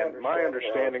 And my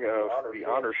understanding of the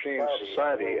honor-shame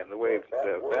society and the way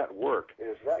that worked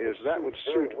is that would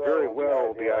suit very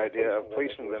well the idea of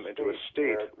placing them into a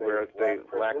state where they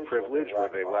lack privilege, where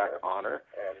they lack honor,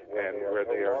 and where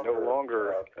they are no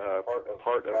longer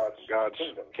part of God's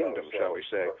kingdom, shall we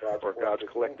say, or God's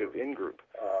collective in-group.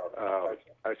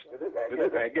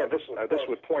 Again, this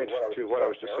would point to what I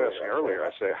was discussing earlier.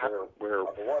 I say where,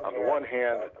 on the one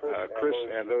hand, Chris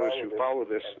and those who follow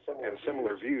this and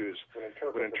similar views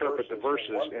would interpret the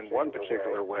verses in one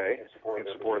particular way in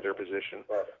support of their position,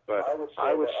 but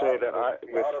I would say that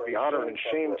with the honor and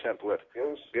shame template,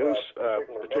 those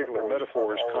particular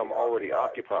metaphors come already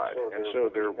occupied, and so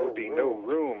there would be no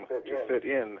room to fit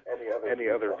in any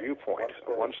other viewpoint.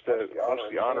 Once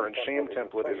the honor and shame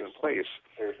template is in place,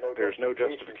 there's no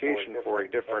justification for a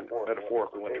different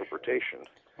metaphorical interpretation.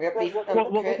 Let me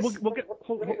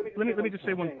just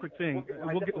say one quick thing.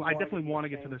 I definitely want to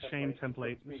get to the shame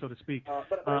template, so to speak.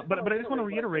 But I just want to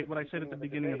reiterate what I said at the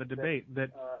beginning of the debate, that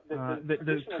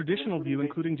the traditional view,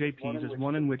 including JP's, is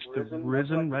one in which the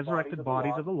resurrected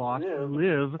bodies of the lost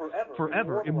live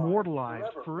forever,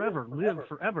 immortalized forever, live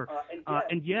forever.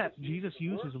 And yet, Jesus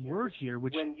uses a word here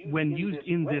which, when used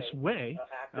in this way,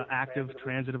 active,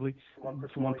 transitively,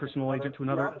 from one personal agent to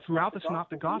another, throughout the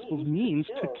Synoptic Gospels, means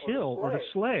to kill or to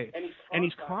slay. And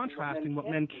he's contrasting what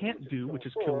men can't do, which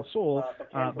is kill the soul,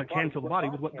 but can kill the body,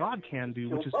 with what God can do,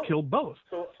 which is kill both.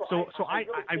 So I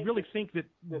really think that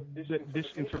this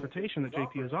interpretation that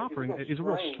JP is offering is a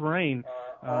real strain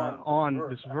on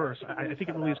this verse. I think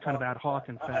it really is kind of ad hoc,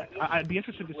 in fact. I'd be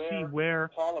interested to see where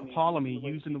apollumi,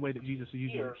 used in the way that Jesus is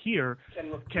using it here,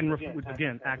 can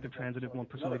again, active, transitive, one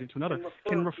personal agent to another,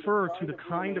 can refer to the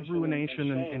kind of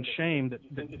ruination and shame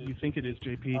that you think it is,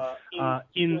 JP,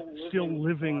 in still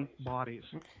living bodies.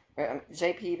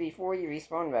 JP, before you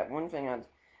respond to that, one thing I'd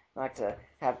like to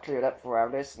have cleared up for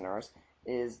our listeners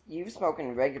is you've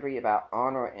spoken regularly about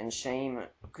honor and shame.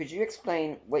 Could you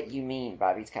explain what you mean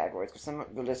by these categories? Because some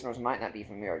of the listeners might not be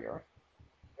familiar.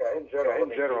 In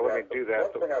general, let me do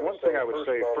that. The one thing I would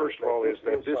say, first of all, is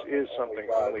that this is something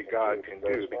only God can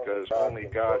do, because only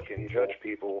God can judge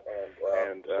people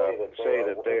and say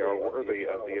that they are worthy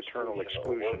of the eternal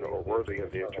exclusion or worthy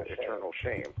of the eternal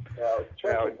shame.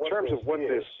 Now, in terms of what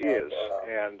this is,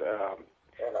 and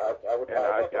I would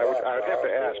have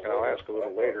to ask, and I'll ask a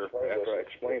little later after I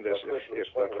explain this, if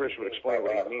Chris would explain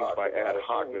what he means by ad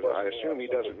hoc, because I assume he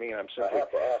doesn't mean I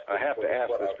have to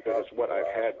ask this because it's what I've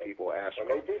had people ask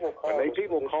me. When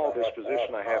people call this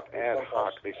position I have ad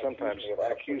hoc, they sometimes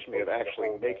accuse me of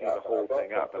actually making the whole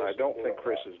thing up, and I don't think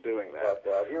Chris is doing that.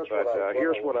 But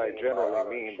here's what I generally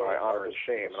mean by honor and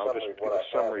shame, and I'll just give a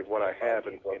summary of what I have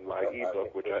in my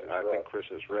ebook, which I think Chris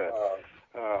has read.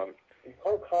 The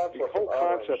whole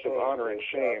concept of honor and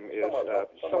shame is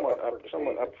somewhat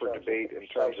up for debate in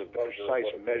terms of the precise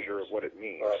measure of what it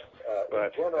means.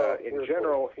 But in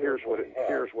general, here's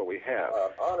what we have.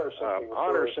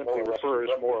 Honor simply refers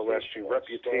more or less to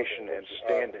reputation and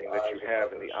standing that you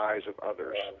have in the eyes of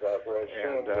others,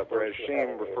 and whereas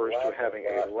shame refers to having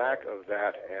a lack of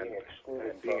that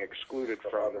and being excluded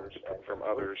from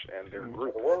others and their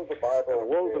group. The world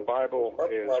of the Bible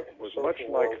was much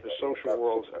like the social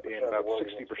world in about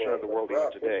 60% of the world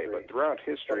even today, but throughout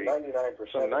history,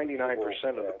 some 99%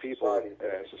 of the people and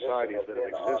societies that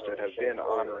have existed have been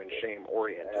honor and shame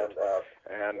oriented.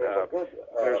 And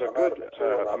there's a good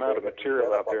amount of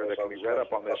material out there that can be read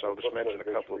up on this. I'll just mention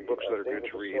a couple of books that are good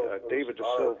to read. David De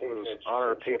Silva's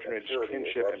Honor, Patronage,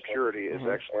 Kinship, and Purity is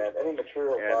excellent. And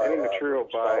any material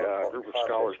by a group of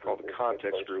scholars called the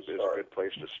Context Group is a good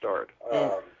place to start.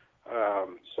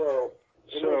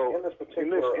 So, in this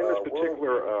particular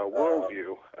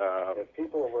worldview, if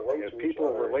people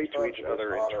relate to each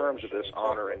other in terms of this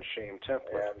honor and shame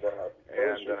template,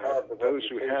 and those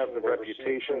who have the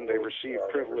reputation, they receive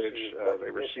privilege, they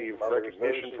receive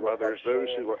recognition from others. Those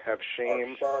who have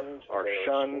shame are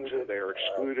shunned, they are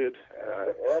excluded,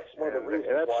 and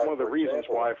that's one of the reasons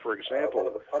why, for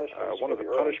example, one of the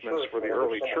punishments for the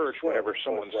early church whenever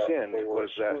someone sinned was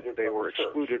that they were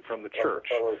excluded from the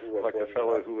church, like the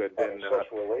fellow who had been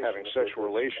having sexual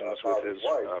relations with his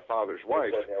father's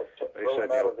wife. They said,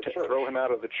 throw him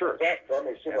out of the church. And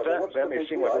that may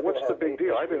seem like, well, what's the big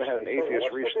deal? I even had an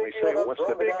atheist recently say, well, what's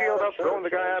the big deal about throwing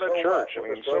the guy out of church? I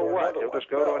mean, so what? He'll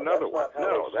just go to another one.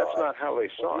 No, that's not how they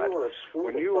saw it.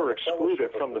 When you were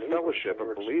excluded from the fellowship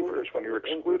of believers, when you were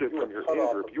excluded from your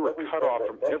in-group, you were cut off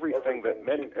from everything that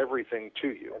meant everything to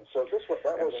you. And so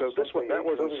that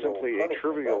wasn't simply a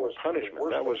trivial punishment.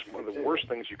 That was one of the worst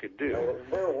things you could do.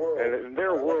 And in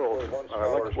their world, I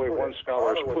like the way one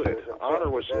scholar has put it, honor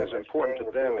was as important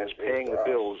to them as paying the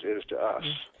bills is to us.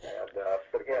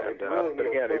 But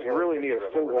again, if you really need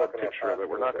a full-blown picture of it,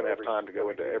 we're not going to have time to go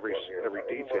into every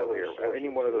detail here. Any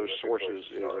one of those sources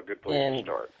is a good place to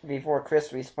start. Before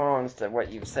Chris responds to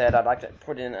what you've said, I'd like to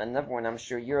put in another one. I'm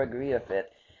sure you'll agree with it.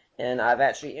 And I've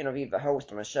actually interviewed the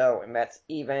host of my show, and that's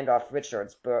E. Randolph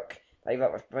Richards' book that he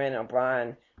wrote with Brandon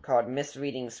O'Brien called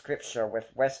Misreading Scripture with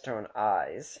Western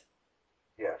Eyes.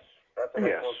 Yes,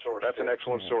 that's an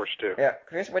excellent source too. Yeah,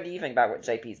 Chris, what do you think about what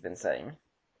JP's been saying?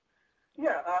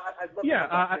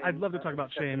 I'd love to talk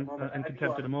about shame and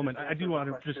contempt in a moment. I do want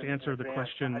to just answer the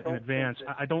question in advance.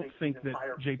 I don't think that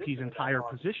JP's entire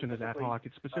position is ad hoc.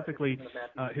 It's specifically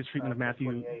his treatment of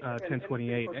Matthew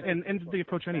 10:28, and the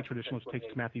approach any traditionalist takes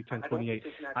to Matthew 10:28.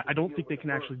 I don't think they can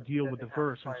actually deal with the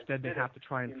verse. Instead, they have to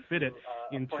try and fit it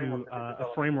into a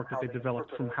framework that they've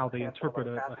developed from how they interpret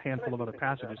a handful of other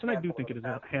passages. And I do think it is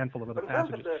a handful of other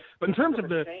passages. But in terms of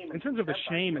the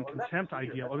shame and contempt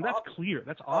idea, well, that's clear.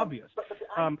 That's obvious.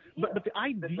 But the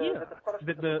idea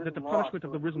that the punishment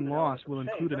of the risen lost will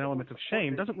include an element of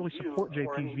shame doesn't really support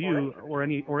JP's view or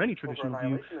any traditional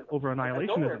view over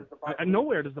annihilationism.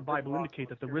 Nowhere does the Bible indicate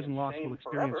that the risen lost will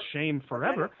experience shame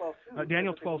forever.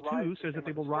 Daniel 12:2 says that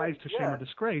they will rise to shame or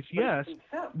disgrace, yes,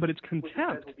 but it's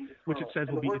contempt, which it says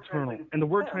will be eternal. And the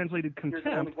word translated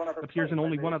contempt appears in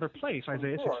only one other place,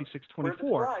 Isaiah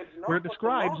 66:24, where it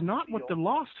describes not what the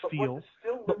lost feel,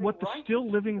 but what the still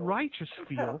living righteous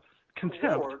feel,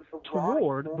 contempt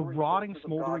toward the rotting,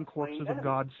 smoldering corpses of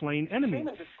God's slain enemies.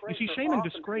 You see, shame and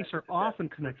disgrace are often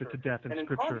connected to death in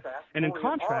Scripture, and in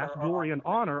contrast, glory and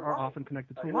honor are often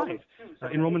connected to life.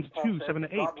 In Romans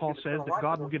 2:7-8, Paul says that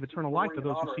God will give eternal life to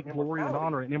those who seek glory and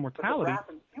honor and immortality,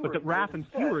 but that wrath and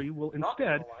fury will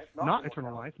instead, not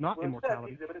eternal life, not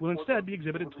immortality, will instead be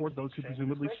exhibited toward those who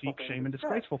presumably seek shame and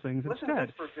disgraceful things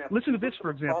instead. Listen to this,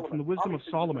 for example, from the Wisdom of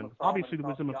Solomon. Obviously, the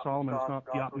Wisdom of Solomon is not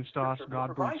the Apneustos,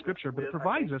 God-breathed Scripture, but it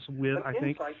provides us with, I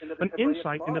think, an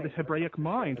insight into the Hebraic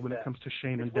mind when it comes to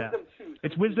shame and death.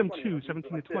 It's Wisdom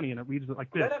 2:17-20, and it reads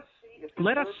like this.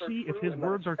 Let us see if his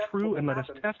words are true, and let us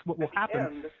test what will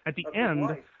happen at the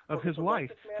end of his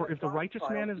life. For if the righteous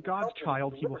man is God's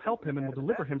child, he will help him and will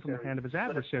deliver him from the hand of his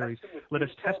adversaries. Let us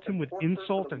test him with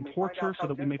insult and torture, so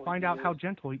that we may find out how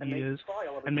gentle he is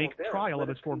and make trial of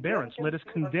his forbearance. Let us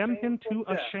condemn him to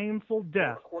a shameful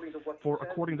death, for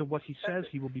according to what he says,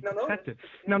 he will be protected.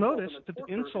 Now notice that the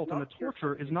insult and the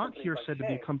torture is not here said to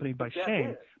be accompanied by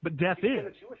shame, but death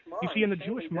is. You see, in the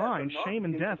Jewish mind, shame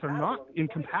and death are not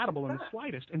incompatible in the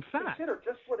slightest. In fact,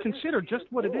 consider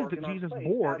just what it is that Jesus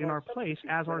bore in our place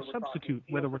as our a substitute,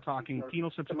 whether we're talking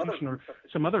penal substitution or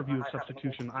some other view of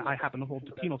substitution. I happen to hold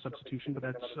to penal substitution, but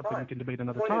that's something we can debate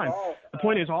another time. The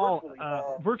point is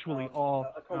virtually all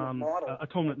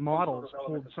atonement models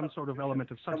hold some sort of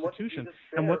element of substitution.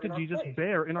 And what did Jesus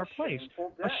bear in our place?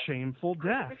 A shameful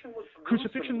death.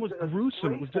 Crucifixion was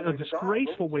gruesome. It was a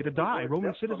disgraceful way to die.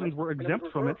 Roman citizens were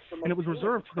exempt from it, and it was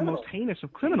reserved for the most heinous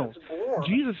of criminals.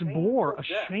 Jesus bore a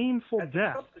shameful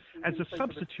death as a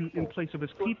substitute in place of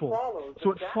his people.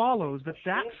 So it follows that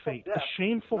fate, a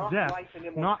shameful death,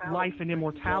 not life and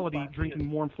immortality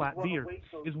drinking warm flat beer,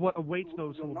 is what awaits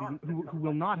those who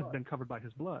will not have been covered by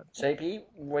his blood. JP,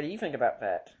 what do you think about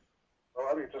that?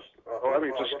 First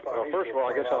of all,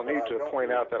 I guess I'll need to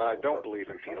point out that I don't believe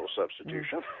in penal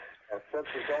substitution.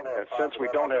 And since we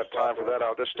don't have time for that,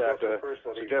 I'll just have to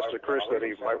suggest to Chris that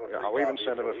I'll even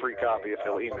send him a free copy if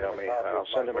he'll email me. I'll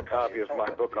send him a copy of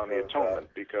my book on the atonement,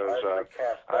 because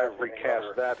I've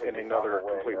recast that in another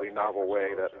completely novel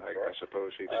way that I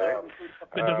suppose he'd say.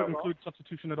 That doesn't include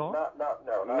substitution at all?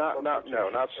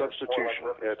 Not substitution.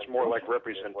 It's more like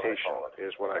representation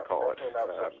is what I call it.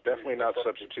 Definitely not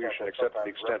substitution, except to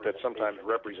the extent that sometimes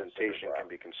representation can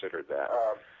be considered that.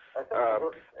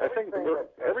 I think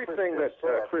everything that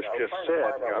Chris just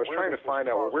said, I was trying to find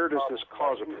out, well, where does this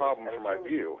cause a problem for my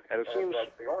view? And it seems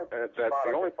that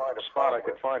the only spot I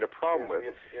could find a problem with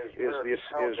is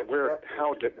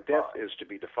how death is to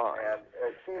be defined.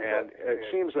 And it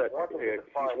seems that he's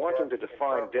wanting to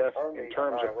define death in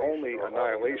terms of only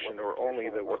annihilation or only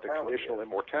what the conditional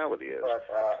immortality is.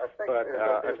 But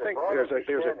I think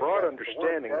there's a broad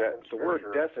understanding that the word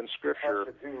death in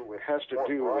Scripture has to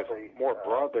do with more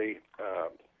broadly. It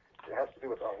has to do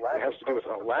with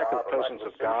a lack of presence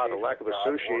of God, a lack of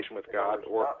association with God,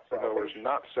 or in other words,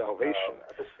 not salvation.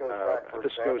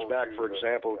 This goes back, for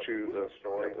example, to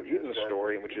the Eden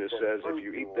story, in which it says, if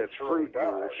you eat that fruit, you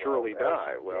will surely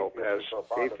die. Well, as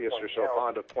atheists are so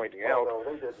fond of pointing out,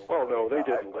 well, no, they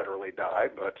didn't literally die,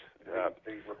 but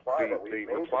the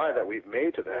reply that we've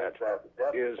made to that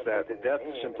is that death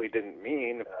simply didn't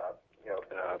mean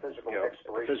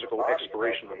physical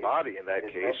expiration of the body. In that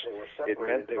case, it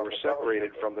meant they were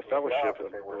separated from the fellowship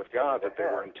with God that they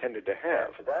were intended to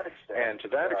have. And to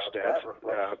that extent,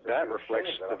 that reflects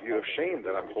the view of shame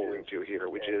that I'm holding to here,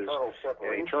 which is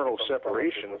an eternal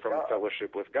separation from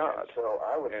fellowship with God.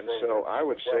 And so I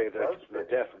would say that the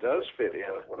death does fit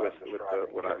in with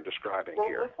what I'm describing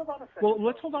here. Well,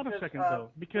 let's hold on a second, though,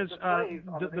 because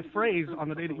the phrase, on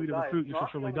the day that you eat of the fruit, you shall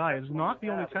surely die, is not the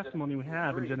only testimony we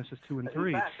have in Genesis 2 and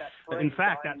 3. In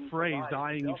fact, that phrase,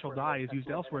 dying you shall die, is used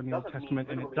elsewhere in the Old Testament,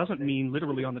 and it doesn't mean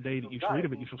literally on the day that you shall eat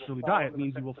of it, you shall surely die. It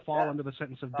means you will fall under the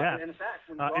sentence of death.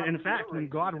 And in fact, when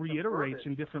God reiterates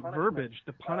in different verbiage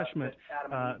the punishment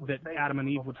that Adam and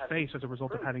Eve would face as a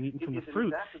result of having eaten from the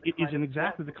fruit, it is in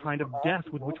exactly the kind of death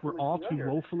with which we're all too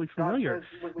woefully familiar.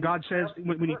 God says,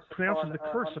 when he pronounces the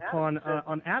curse upon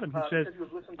Adam, he says,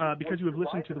 because you have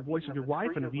listened to the voice of your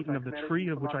wife and have eaten of the tree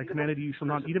of which I commanded you, you shall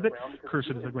not eat of it. Cursed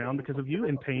is the ground because of you.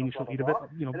 In pain you shall eat of it,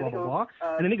 blah, blah, blah.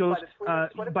 And then he goes,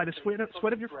 by the sweat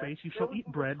of your face you shall eat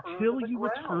bread till you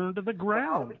return to the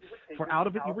ground. For out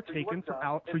of it you were taken,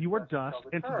 for you are dust,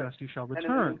 and to dust you shall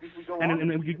return.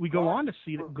 And we go on to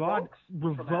see that God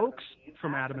revokes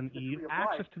from Adam and Eve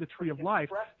access to the tree of life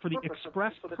for the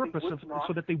express purpose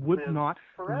so that they would not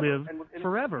live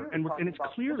forever. And it's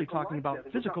clearly talking about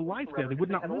physical life there. They would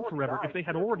not live forever. If they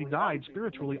had already died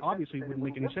spiritually, obviously it wouldn't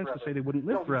make any sense to say they wouldn't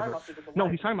live forever. No,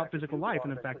 he's talking about physical life,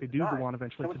 and in fact they do go on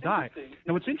eventually to die.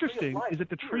 Now what's interesting is that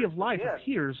the tree of life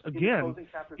appears again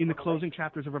in the closing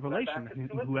chapters of Revelation. And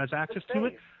who has access to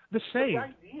it? The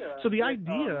saved. So the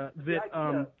idea that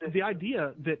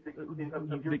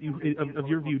you, of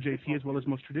your view, JP, as well as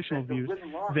most traditional views,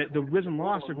 that the risen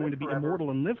lost are going to be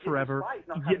immortal and live forever,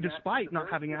 yet despite not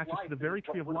having access to the very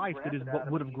tree of life that is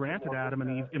what would have granted Adam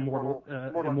and Eve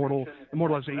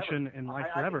immortalization and life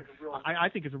forever, I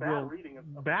think is a real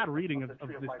bad reading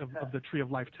of the tree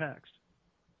of life text.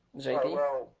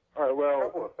 JP? All right, well,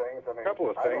 a couple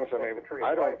of things. I mean,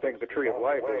 I don't think the tree of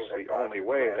life is the only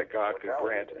way that God could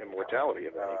grant immortality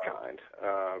of any kind.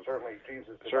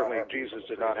 Certainly, Jesus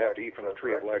did not have to eat from the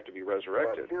tree of life to be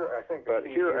resurrected. But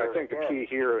here, I think the key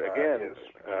here, again,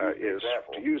 is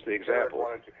to use the example,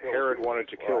 Herod wanted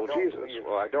to kill Jesus.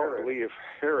 Well, I don't believe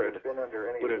Herod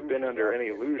would have been under any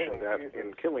illusion that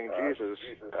in killing Jesus,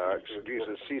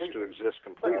 Jesus ceased to exist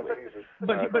completely.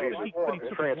 But he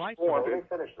took his life. Well,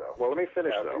 let me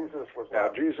finish, though. Now,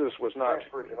 Jesus was not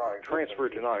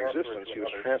transferred to non-existence. He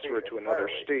was transferred to another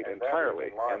state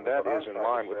entirely, and that is in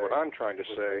line with what I'm trying to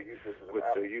say with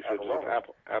the usage of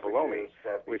apolomy,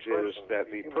 which is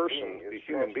that the person, the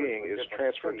human being, is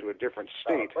transferred to a different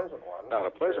state, not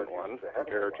a pleasant one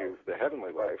compared to the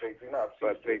heavenly life,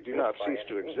 but they do not cease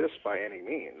to exist by any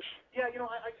means. I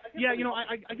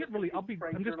get really.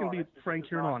 I'm just going to be frank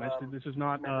here and honest. This is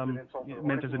not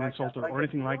meant as an insult or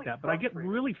anything like that. But I get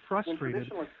really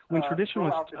frustrated when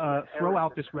traditionalists throw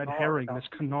out this red herring, this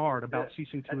canard about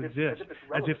ceasing to exist,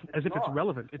 as if it's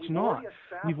relevant. It's not.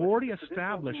 We've already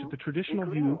established that the traditional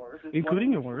view,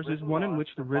 including yours, is one in which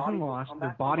the risen lost,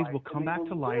 their bodies will come back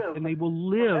to life, and they will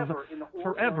live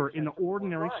forever in the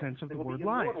ordinary sense of the word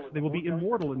life. They will be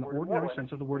immortal in the ordinary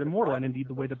sense of the word immortal, and indeed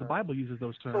the way that the Bible uses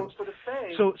those terms.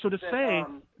 So to say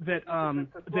that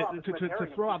to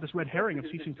throw out this red herring of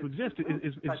ceasing to exist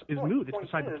is moot. It's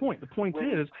beside the point. The point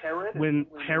is when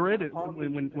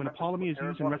Apollomy is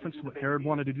used in reference to what Herod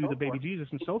wanted to do to the baby Jesus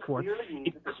and so forth,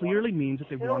 it clearly means that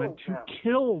they wanted to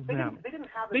kill them.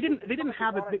 They didn't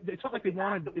have it. It's not like they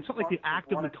wanted. It's not like they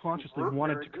actively, consciously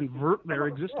wanted to convert their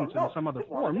existence into some other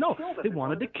form. No, they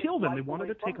wanted to kill them. They wanted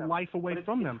to take life away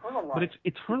from them. But it's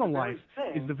eternal life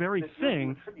is the very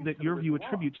thing that your view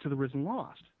attributes to the risen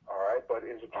lost. All right,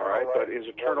 but is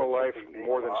eternal life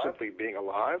more than simply being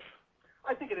alive?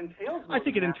 I think it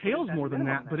entails more than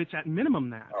that, but it's at minimum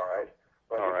that.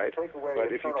 All right, but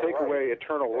if you take away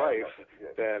eternal life,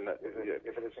 then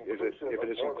if it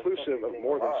is inclusive of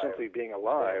more than simply being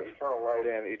alive,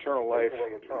 then eternal life,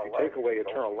 if you take away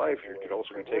eternal life, you could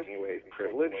also be taking away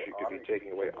privilege, you could be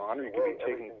taking away honor, you could be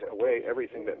taking away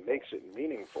everything that makes it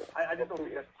meaningful. I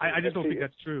just don't think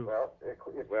that's true.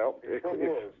 Well,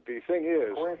 the thing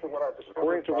is,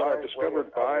 according to what I've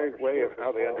discovered by way of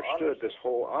how they understood this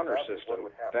whole honor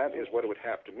system, that is what it would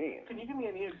have to mean. Can you give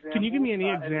me any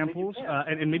examples?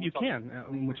 And maybe you can,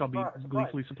 which I'll be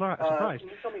gleefully surprised.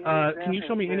 Can you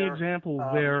show me any example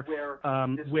where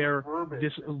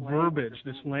this verbiage,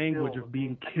 this language of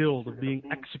being killed, of being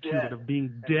executed, of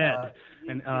being dead,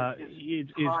 and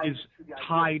is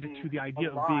tied to the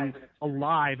idea of being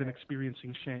alive and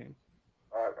experiencing shame?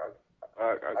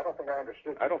 I don't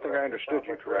think I understood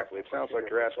you correctly. It sounds like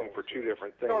you're asking for two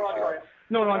different things here.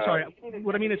 No, I'm sorry.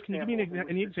 What I mean is, can you give me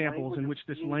any examples in which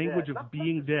this language of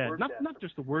being dead, not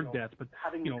just the word death, but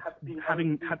being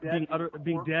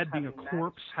dead, being a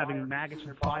corpse, having maggots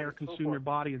and fire consume your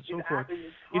body, and so forth,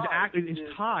 is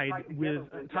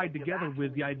tied together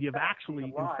with the idea of actually,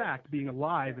 in fact, being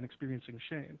alive and experiencing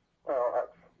shame.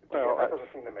 Well,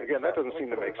 again, that doesn't seem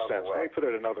to make sense. Let me put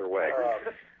it another way.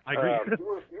 I agree.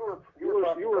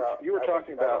 You were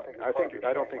talking about. I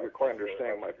don't think you're quite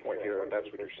understanding my point here. If that's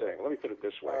what you're saying. Let me put it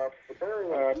this way: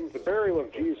 the burial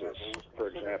of Jesus, for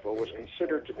example, was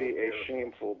considered to be a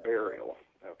shameful burial.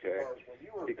 Okay,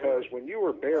 because when you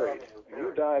were buried,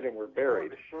 you died and were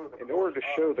buried, in order to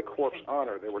show the corpse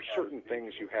honor, there were certain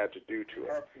things you had to do to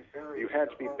it. You had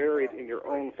to be buried in your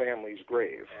own family's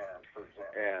grave,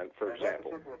 and for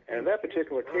example, and in that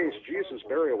particular case, Jesus'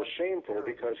 burial was shameful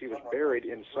because he was buried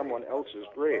in someone else's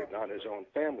grave, not his own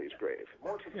family's grave.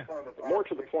 Yeah. More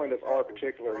to the point of our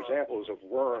particular examples of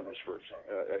worms,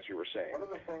 as you were saying.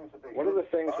 One of the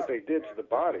things that they did to the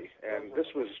body, and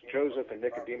this was Joseph and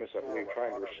Nicodemus, I believe,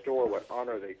 trying to restore what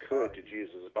honor they could to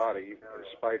Jesus' body in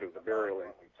spite of the burial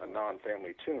in a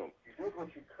non-family tomb.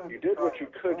 You did what you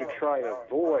could to try and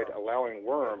avoid allowing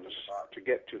worms to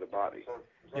get to the body.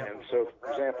 And so,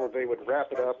 for example, they would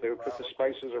wrap it up, they would put the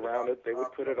spices around it, they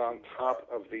would put it on top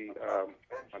of the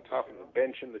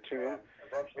bench in the tomb,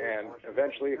 and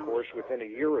eventually, of course, within a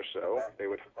year or so, they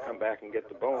would come back and get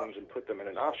the bones and put them in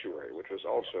an ossuary, which was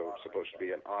also supposed to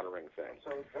be an honoring thing.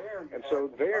 And so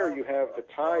there you have the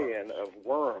tie-in of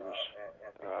worms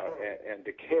and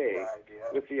decay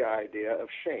with the idea of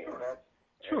shame.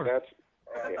 Sure. But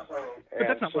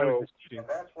that's not what I was disputing.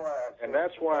 And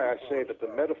that's why I say that the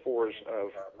metaphors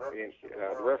of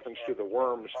the reference to the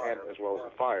worms and as well as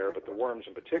the fire, but the worms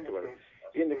in particular,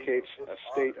 indicates a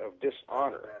state of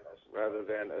dishonor rather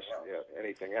than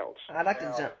anything else. I'd like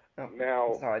to jump.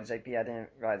 Now, sorry, JP, I didn't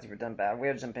realize you were done, but I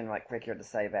will jump in right quick here to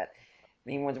say that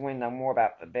anyone who want to know more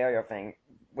about the burial thing,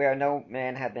 where no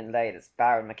man had been laid, it's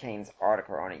Byron McCain's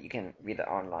article on it. You can read it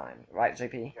online, right,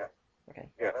 JP? Yeah. Okay.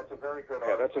 Yeah,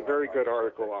 that's a very good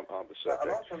article on the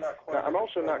subject. Now, I'm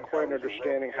also not quite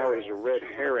understanding how it is a red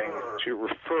herring to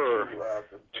refer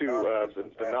to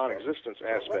the non-existence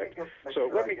aspect. So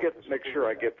let me make sure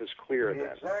I get this clear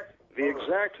then. The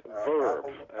exact verb,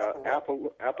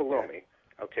 apolomy,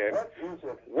 Okay,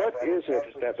 what is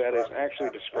it that is actually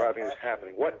describing as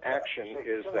happening? What action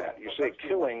is that? You say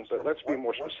killing, but let's be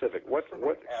more specific. What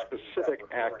specific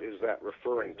act is that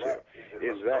referring to?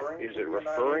 Is it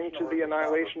referring to the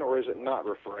annihilation, or is it not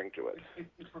referring to it?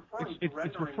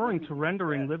 It's referring to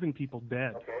rendering living people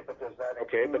dead.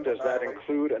 Okay, but does that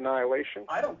include annihilation?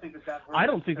 I don't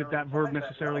think that verb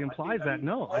necessarily implies that.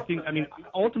 No,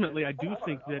 ultimately, I do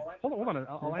think that. Hold on.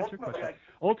 I'll answer your question.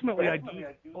 Ultimately,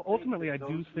 I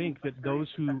do think that those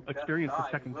who experience the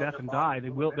second death and die,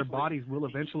 their bodies will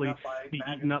eventually be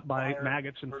eaten up by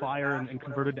maggots and fire and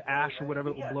converted to ash or whatever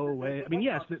that will blow away.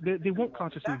 Yes, they won't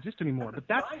consciously exist anymore, but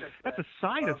that's a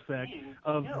side effect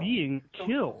of being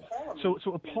killed. So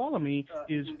apollumi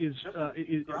is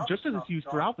just as it's used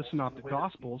throughout the Synoptic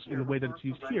Gospels in the way that it's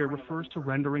used here, refers to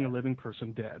rendering a living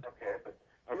person dead.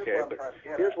 Okay, but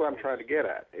here's what I'm trying to get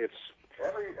at. It's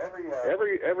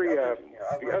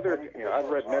the other, I've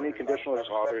read many conditionalist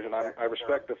authors, and I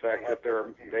respect the fact that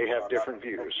they have different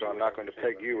views, so I'm not going to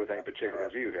peg you with any particular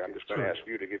view here. I'm just going to ask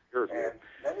you to give your view.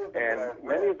 And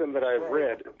many of them that I've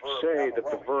read say that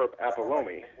the verb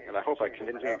apollomi, and I hope I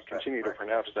continue to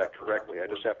pronounce that correctly. I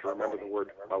just have to remember the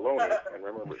word baloney and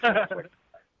remember it correctly.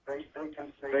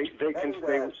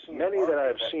 Many that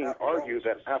I've seen argue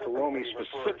that apollomi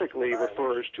specifically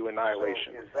refers to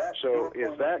annihilation. So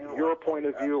is that your point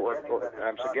of view, or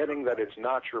I'm forgetting that it's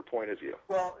not your point of view?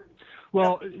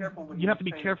 Well, you have to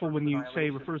be careful when you say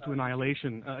refers to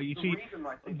annihilation. You see,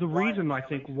 the reason I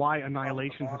think why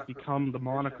annihilation has become the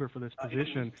moniker for this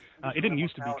position, it didn't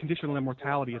used to be. Conditional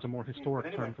immortality is a more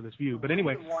historic term for this view. But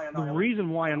anyway, the reason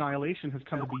why annihilation has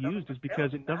come to be used is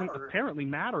because it doesn't apparently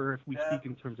matter if we speak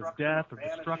in terms of death or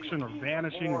destruction or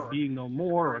vanishing or being no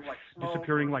more or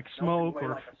disappearing like smoke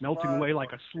or melting away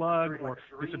like a slug or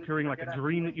disappearing like a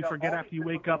dream that you forget after you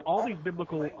wake up. All this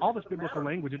biblical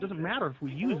language, it doesn't matter if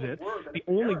we use it. The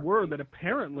only word that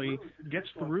apparently gets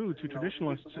through to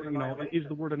traditionalists, is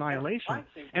the word annihilation.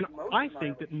 And I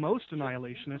think that most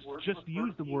annihilationists just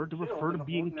use the word to refer to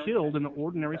being killed in the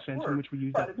ordinary sense in which we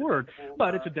use that word.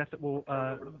 But it's a death that will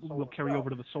carry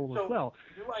over to the soul as well.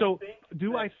 So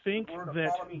do I think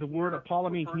that the word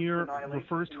apollomy here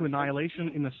refers to annihilation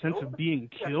in the sense of being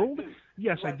killed?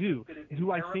 Yes, I do.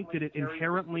 Do I think that it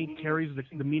inherently carries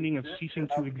the meaning of ceasing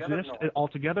to exist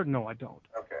altogether? No, I don't.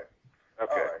 Okay.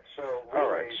 All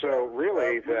right. So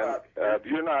really, then,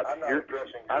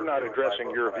 I'm not addressing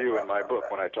your view in my book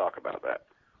when I talk about that.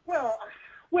 Well,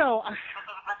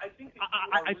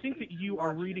 I think that you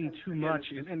are reading too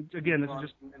much, and again, this is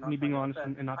just me being honest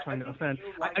and not trying to offend.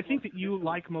 I think that you,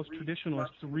 like most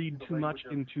traditionalists, read too much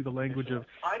into the language of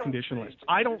conditionalists.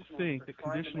 I don't think that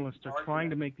conditionalists are trying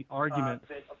to make the argument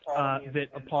that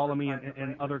apollomy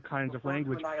and other kinds of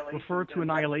language refer to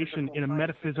annihilation in a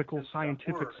metaphysical,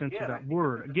 scientific sense of that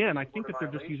word. Again, I think that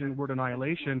they're just using the word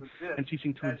annihilation and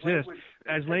ceasing to exist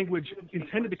as language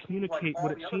intended to communicate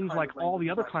what it seems like all the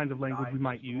other kinds of language we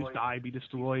might use, die, be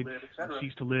destroyed,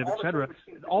 cease to live, etc.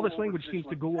 All this language seems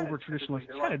to go over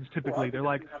traditionalists' heads typically. They're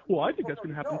like, well, I think that's going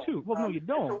to happen too. Well, no, you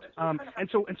don't. And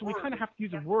so we kind of have to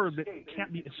use a word that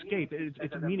can't be escaped.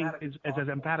 Its meaning is as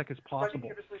emphatic as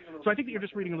possible. So I think that you're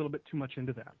just reading a little bit too much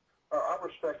into that. I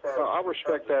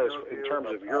respect that in terms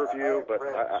of your view, but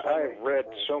I've read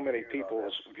so many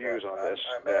people's views on this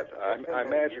that I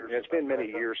imagine it's been many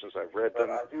years since I've read them,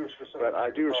 but I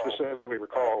do specifically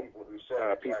recall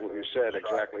people who said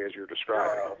exactly as you're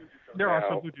describing. There are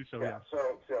some who do so, yeah.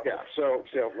 So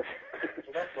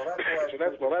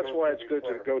that's why it's good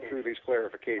to go through these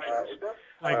clarifications.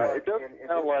 It doesn't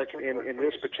sound like in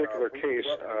this particular case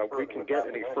we can get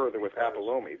any further with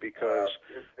apollomy because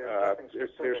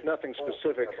there's nothing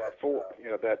specific for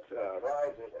that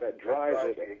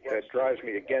drives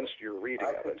me against your reading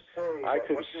of it. I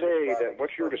could say that what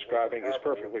you're describing is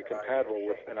perfectly compatible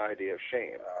with an idea of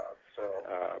shame.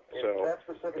 So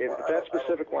that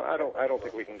specific one, I don't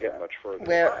think we can get much further.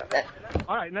 Well,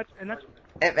 all right, and that's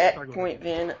at that point,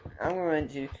 then I'm going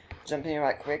to jump in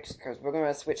right quick because we're going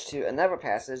to switch to another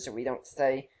passage so we don't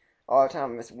stay all the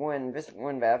time with this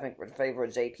one. But I think would favor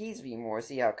JP's view more.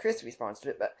 See how Chris responds to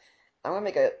it. But I'm going to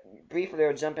make a brief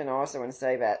little jump in also and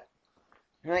say that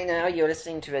right now you're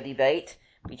listening to a debate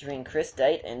between Chris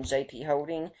Date and JP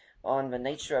Holding on the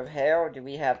nature of hell. Do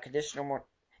we have conditional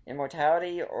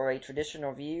immortality or a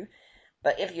traditional view?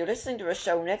 But if you're listening to a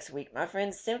show next week, my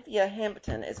friend Cynthia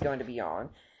Hampton is going to be on,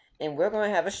 and we're going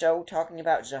to have a show talking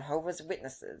about Jehovah's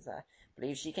Witnesses. I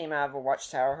believe she came out of a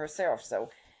watchtower herself, so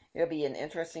it'll be an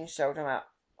interesting show talking about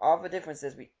all the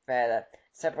differences that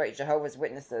separate Jehovah's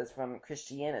Witnesses from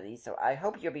Christianity. So I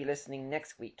hope you'll be listening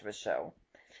next week to the show.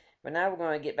 But now we're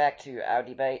going to get back to our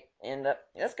debate, and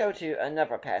let's go to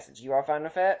another passage. You all fine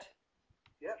with that?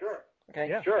 Yeah, sure. Okay.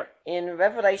 Yeah. Sure. In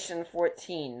Revelation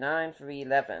 14:9 through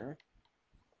 11,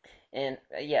 and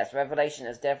yes, Revelation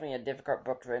is definitely a difficult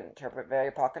book to interpret, very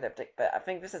apocalyptic, but I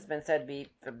think this has been said to be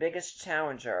the biggest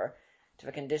challenger to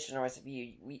the conditionalist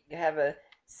view. We have a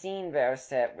scene there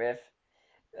set with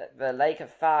the lake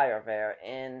of fire there,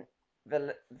 and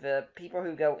the people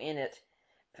who go in it,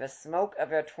 the smoke of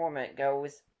their torment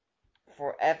goes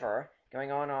forever,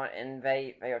 going on, and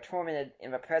they are tormented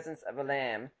in the presence of the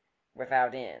Lamb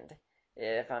without end,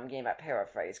 if I'm getting that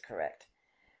paraphrase correct.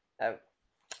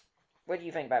 What do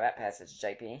you think about that passage,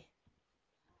 JP?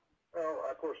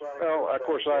 Well, of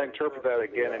course, I interpret that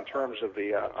again in terms of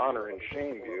the honor and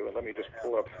shame view. And let me just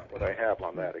pull up what I have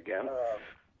on that again.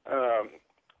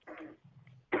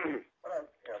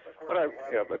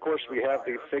 Of course, we have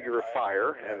the figure of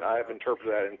fire, and I've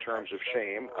interpreted that in terms of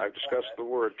shame. I've discussed the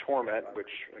word torment, which,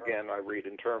 again, I read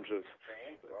in terms of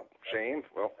shame.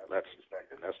 Well, that's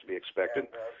to be expected.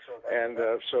 And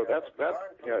so that's that.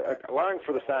 Allowing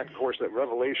for the fact, of course, that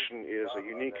Revelation is a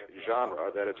unique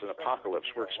genre, that it's an apocalypse.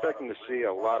 We're expecting to see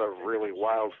a lot of really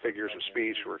wild figures of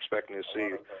speech. We're expecting to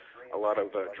see a lot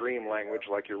of dream language,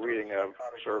 like you're reading a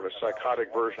sort of a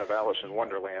psychotic version of Alice in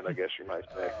Wonderland, I guess you might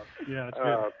say. Yeah, that's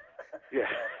good. Yeah,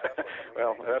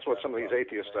 well, that's what some of these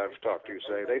atheists I've talked to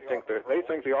say. They think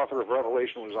the author of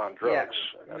Revelation was on drugs.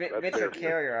 Yeah. Richard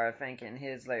Carrier, I think, in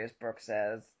his latest book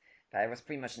says that it was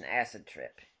pretty much an acid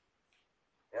trip.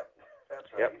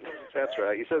 Yep, that's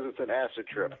right. He says it's an acid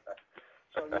trip.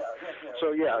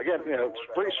 So yeah, again, it's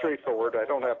pretty straightforward. I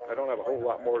don't have a whole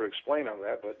lot more to explain on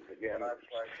that. But again,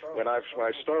 when I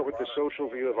start with the social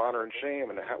view of honor and shame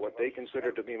and what they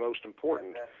consider to be most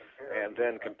important, and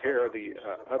then compare the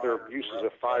other uses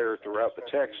of fire throughout the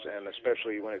text, and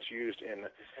especially when it's used in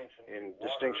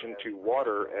distinction to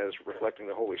water as reflecting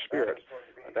the Holy Spirit,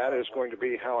 that is going to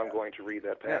be how I'm going to read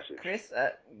that passage. Chris,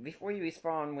 before you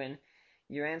respond when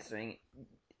you're answering,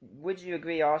 would you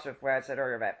agree also with what I said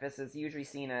earlier that this is usually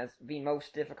seen as the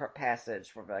most difficult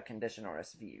passage for the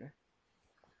conditionalist view?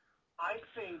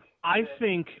 I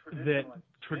think that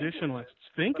traditionalists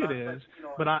think it is,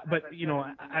 but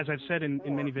as I've said in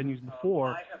many venues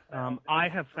before, I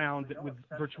have found that with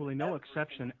virtually no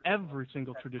exception, every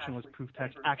single traditionalist proof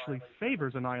text actually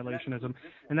favors annihilationism,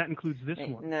 and that includes this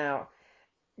one. Now,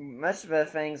 much of the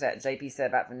things that JP said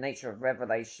about the nature of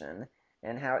Revelation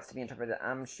and how it's to be interpreted,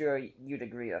 I'm sure you'd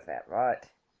agree with that, right?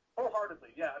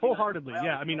 Wholeheartedly,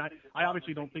 yeah. I mean, I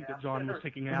obviously don't think that John was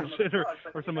taking acid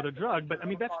or some other drug, but I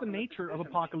mean, that's the nature of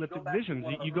apocalyptic visions.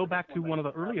 You go back to one of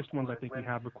the earliest ones I think we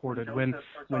have recorded when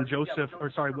Joseph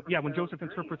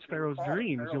interprets Pharaoh's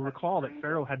dreams. You'll recall that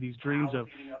Pharaoh had these dreams of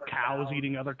cows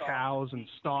eating other cows and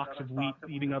stalks of wheat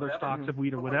eating other stalks of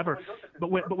wheat or whatever. But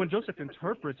when Joseph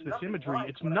interprets this imagery,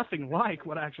 it's nothing like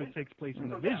what actually takes place in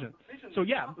the vision. So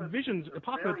yeah,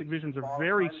 apocalyptic visions are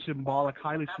very symbolic,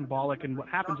 highly symbolic, and what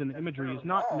happens in the imagery is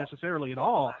not necessarily at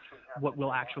all what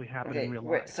will actually happen in real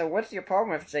life. So what's your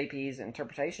problem with JP's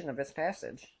interpretation of this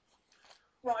passage?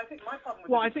 Well,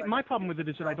 I think my problem with it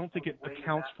is that I don't think it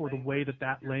accounts for the way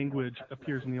that language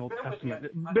appears in the Old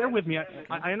Testament. Bear with me.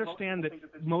 I understand that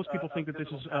most people think that this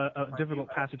is a difficult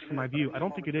passage from my view. I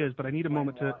don't think it is, but I need a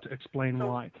moment to explain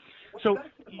why. So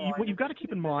what you've got to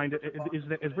keep in mind is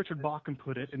that, as Richard Bauckham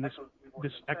put it, and this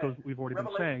echoes what we've already been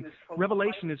saying,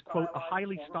 Revelation is, quote, a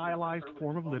highly stylized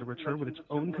form of literature with its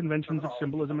own conventions of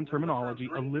symbolism and terminology,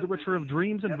 a literature of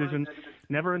dreams and visions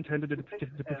never intended to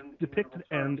depict an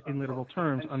end in literal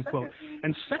terms, unquote.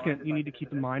 And second, you need to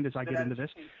keep in mind, as I get into this,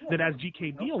 that as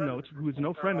G.K. Beale notes, who is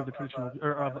no friend of the traditional,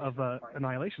 of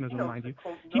annihilationism, mind you,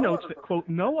 he notes that, quote,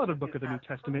 no other book of the New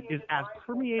Testament is as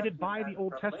permeated by the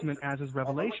Old Testament as is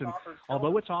Revelation.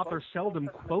 Although its author seldom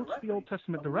quotes the Old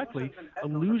Testament directly,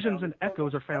 allusions and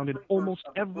echoes are found in almost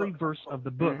every verse of the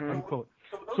book, unquote.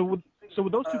 So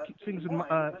with those two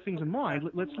things in mind,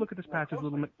 let's look at this passage a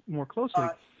little bit more closely.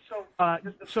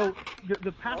 So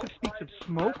the passage speaks of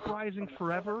smoke rising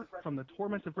forever from the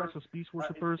torment of restless beast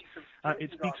worshippers. It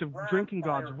speaks of drinking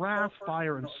God's wrath,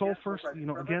 fire and sulfur.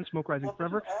 Again, smoke rising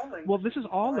forever. Well, this is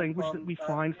all language that we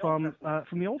find from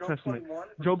the Old Testament.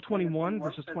 Job 21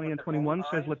 verses 20 and 21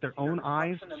 says, "Let their own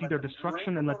eyes see their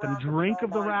destruction, and let them drink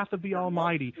of the wrath of the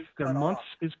Almighty. Their months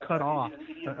is cut off."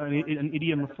 An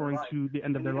idiom referring to the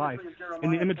end of their life.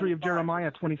 In the imagery of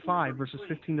Jeremiah 25 verses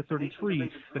 15 to 33,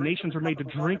 the nations are made to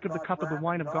drink of the cup of the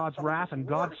wine of God's wrath, and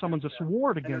God summons a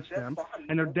sword against them,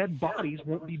 and their dead bodies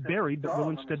won't be buried, but will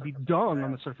instead be dung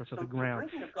on the surface of the ground.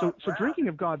 So drinking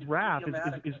of God's wrath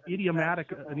is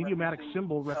idiomatic, an idiomatic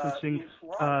symbol referencing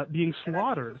being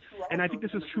slaughtered. And I think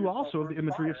this is true also of the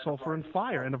imagery of sulfur and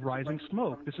fire and of rising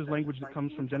smoke. This is language that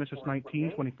comes from Genesis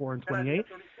 19, 24 and 28,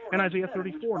 and Isaiah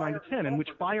 34, 9 to 10, in which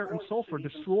fire and sulfur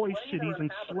destroy cities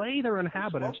and slay their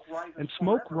inhabitants, and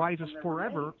smoke rises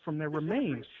forever from their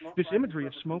remains. This imagery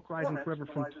of smoke rising forever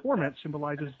from torment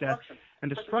symbolizes death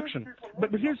and destruction.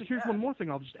 But here's one more thing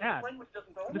I'll just add.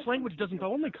 This language doesn't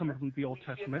only come from the Old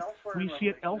Testament. We see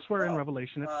it elsewhere in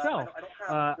Revelation itself.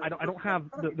 I don't have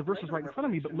the verses right in front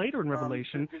of me, but later in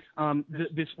Revelation,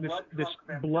 this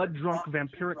blood-drunk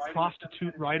vampiric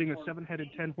prostitute riding a seven-headed,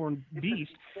 ten-horned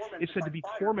beast is said to be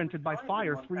tormented by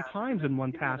fire 3 times in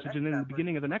one passage. And then in the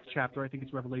beginning of the next chapter, I think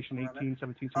it's Revelation 18,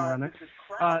 17, somewhere around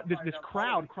there, this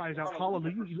crowd cries out,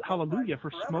 hallelujah, hallelujah,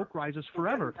 for smoke rises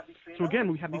forever. So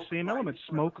again, we have these same elements,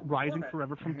 smoke rising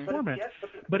forever from torment.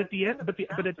 But at the end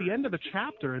of the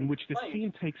chapter in which this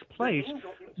scene takes place,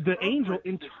 the angel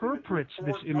interprets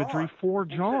this imagery for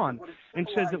John and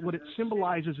says that what it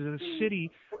symbolizes is a city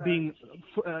being,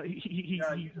 he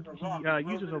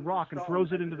uses a rock and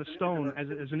throws it into the stone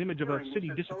as an image of a city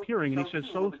disappearing, and he says,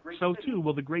 so too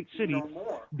will the great city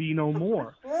be no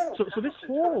more. So this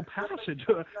whole passage,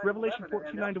 Revelation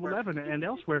 14, 9 to 11, and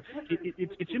elsewhere,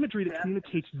 it's imagery that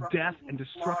communicates death and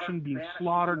destruction, being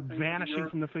slaughtered, vanishing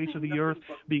from the face of the earth,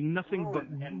 being nothing but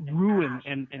ruin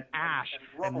and ash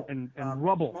and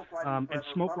rubble, and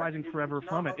smoke rising forever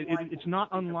from it. It's not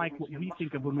unlike what we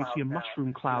think of when we see a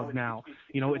mushroom cloud now.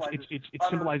 You know, it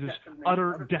symbolizes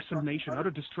utter decimation, utter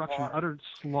destruction, utter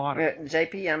slaughter.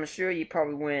 JP, I'm sure you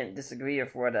probably wouldn't disagree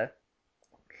with what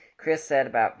Chris said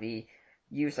about the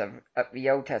use of the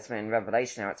Old Testament and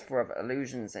Revelation, how it's full of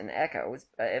allusions and echoes.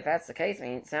 If that's the case, I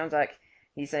mean, it sounds like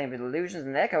he's saying that allusions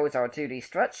and echoes are to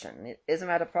destruction. Isn't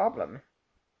that a problem?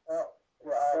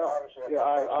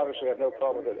 I obviously have no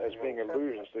problem with it as being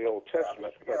allusions to the Old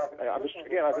Testament, but I've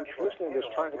been listening to this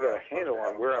trying to get a handle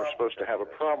on where I'm supposed to have a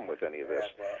problem with any of this.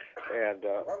 And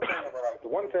the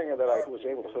one thing that I was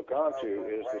able to hook onto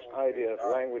is this idea of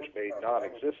language made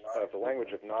non-existent, of the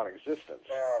language of non-existence.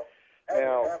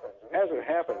 Now, as it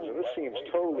happens, and this seems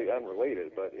totally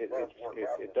unrelated, but it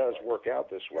does work out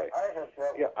this way.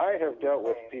 Yeah, I have dealt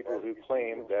with people who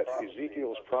claim that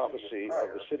Ezekiel's prophecy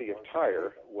of the city of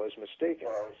Tyre was mistaken,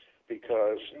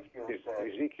 because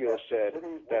Ezekiel said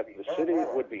that the city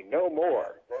would be no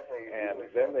more. And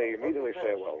then they immediately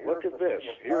say, well, look at this.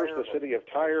 Here's the city of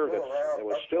Tyre that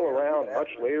was still around much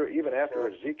later, even after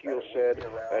Ezekiel said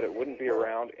that it wouldn't be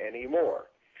around anymore.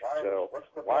 So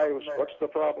what's the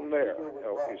problem there?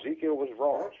 Ezekiel was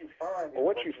wrong. Well,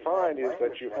 what you find is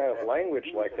that you have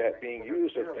language like that being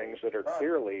used of things that are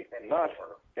clearly not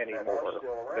anymore,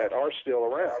 that are still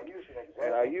around.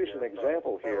 And I use an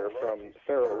example here from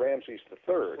Pharaoh Ramses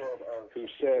III, who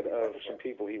said of some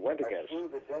people he went against,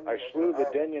 I slew the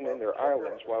Denyen in their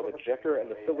islands, while the Jeker and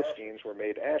the Philistines were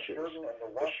made ashes.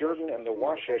 The Shurden and the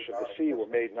Washesh of the sea were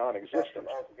made non-existent,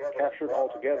 captured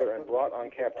altogether and brought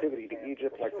on captivity to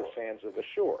Egypt like the sands of the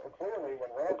shore.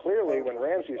 Well, clearly, when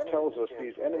Ramses tells us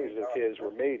these enemies of his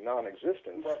were made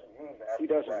non-existent, he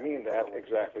doesn't mean that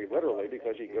exactly literally,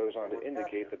 because he goes on to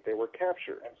indicate that they were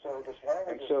captured.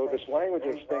 And so this language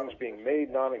of things being made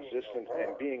non-existent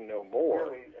and being no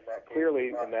more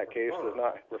clearly in that case does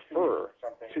not refer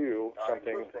to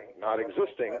something not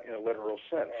existing in a literal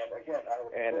sense.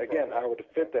 And again, I would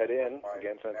fit that in,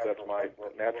 again, since that's my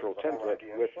natural template,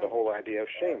 with the whole idea of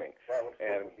shaming.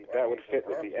 And that would fit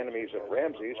with the enemies of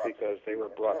Ramses, because they were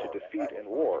brought to defeat in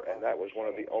war, and that was one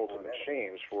of the ultimate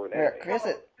shames for an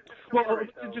enemy. Well,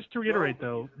 just to reiterate,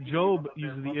 though, Job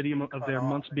uses the idiom of their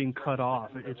months being cut off.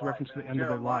 It's reference to the end of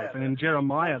their life. And in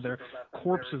Jeremiah, their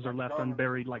corpses are left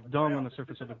unburied like dung on the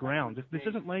surface of the ground. This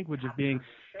isn't language of being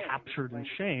captured and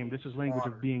shamed. This is language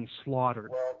of being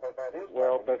slaughtered.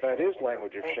 Well, but that is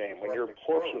language of shame. When your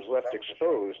corpse was left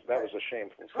exposed, that was a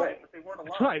shameful thing.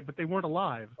 That's right, but they weren't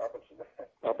alive.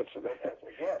 But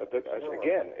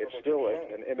again, it's still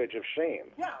an image of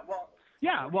shame.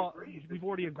 Yeah, well, we've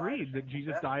already agreed that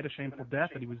Jesus died a shameful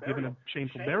death, that he was given a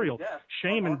shameful burial.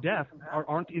 Shame and death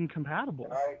aren't incompatible.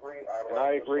 And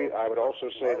I agree. I would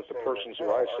also say that the persons who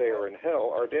I say are in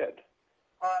hell are dead.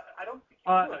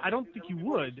 I don't think you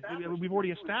would. We've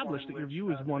already established that your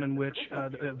view is one in which,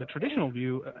 the traditional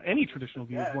view, any traditional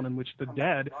view, is one in which the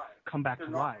dead come back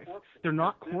to life. They're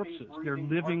not corpses. They're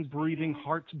living, breathing,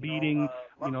 hearts beating,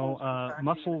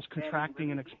 muscles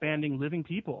contracting and expanding, living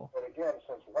people.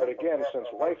 But again, since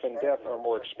life and death are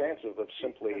more expansive of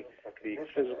simply the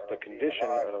condition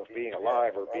of being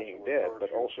alive or being dead,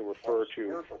 but also refer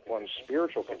to one's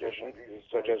spiritual condition,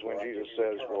 such as when Jesus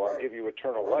says, well, I'll give you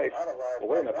eternal life. Well,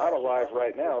 wait a minute, I'm alive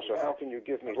right now, so how can you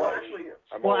give me life?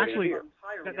 I'm already here.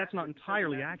 That's not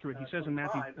entirely accurate. He says in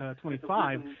Matthew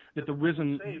 25 that the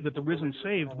risen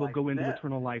saved will go into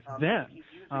eternal life then.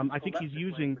 I think he's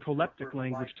using proleptic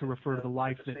language to refer to the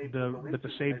life that the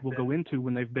saved will go into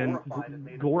when they've been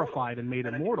glorified and made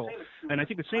immortal. And I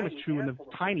think the same is true in the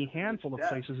tiny handful of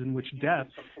places in which death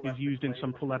is used in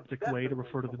some proleptic way to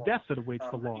refer to the death that awaits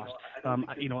the lost.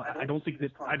 I don't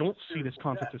see this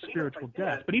concept of spiritual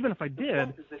death. But even if I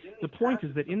did, the point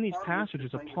is that in these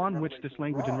passages upon which this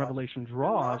language in Revelation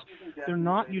draws, they're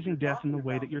not using death in the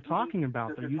way that you're talking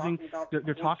about.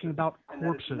 They're talking about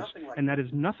corpses, and that is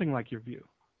nothing like your view.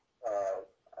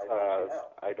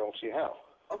 I don't see how.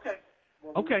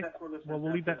 Okay. Well,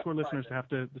 we'll leave that to our listeners to have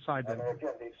to decide then.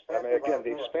 I mean, again,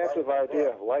 the expansive idea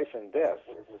of life and death.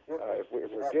 If we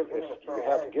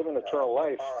have given eternal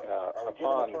life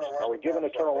are we given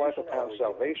eternal life upon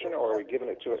salvation, or are we given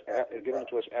it to us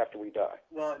after we die?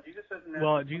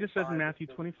 Well, Jesus says in Matthew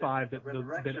 25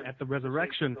 that at the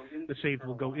resurrection the saved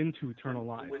will go into eternal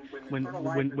life.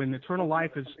 When eternal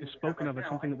life is spoken of as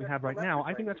something that we have right now,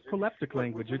 I think that's proleptic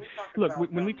language. Look,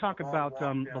 when we talk about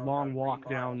the long walk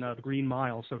down the Green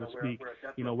Mile, so to speak,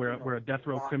 where a death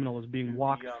row criminal is being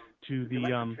walked to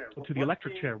the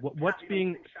electric chair. What's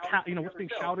being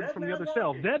shouted from the other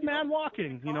cell? Dead man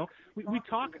walking. We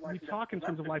talk in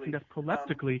terms of life and death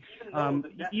proleptically,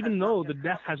 even though the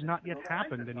death has not yet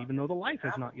happened, and even though the life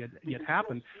has not yet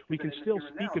happened, we can still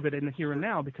speak of it in the here and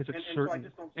now because it's certain.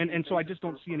 And so I just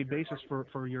don't see any basis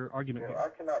for your argument here.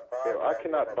 I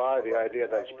cannot buy the idea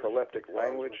that it's proleptic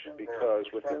language, because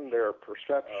within their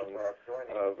perception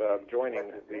of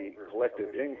joining the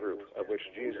collective in-group of which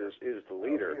Jesus is the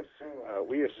leader,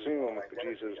 we assume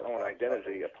Jesus' own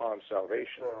identity upon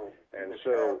salvation. And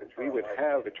so we would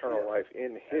have eternal life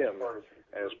in him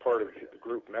as part of the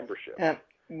group membership.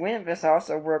 Wouldn't this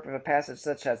also work with a passage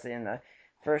such as in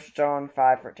 1 John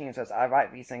 5:14 says, I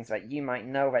write these things that you might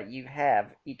know that you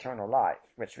have eternal life,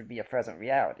 which would be a present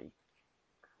reality?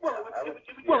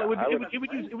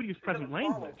 It would use present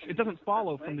language. It doesn't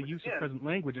follow from the use of present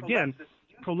language. Again,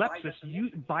 prolepsis,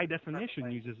 by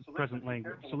definition, uses present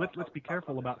language. So let's be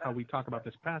careful about how we talk about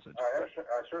this passage.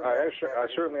 I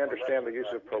certainly understand the use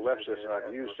of prolepsis, and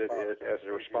I've used it as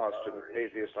a response to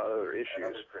atheists on other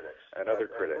issues and other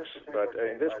critics. But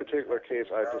in this particular case,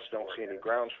 I just don't see any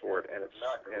grounds for it, and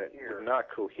it would not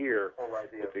cohere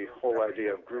with the whole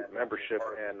idea of group membership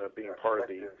and being part of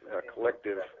the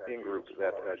collective in-group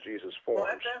that Jesus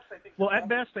forms. Well, at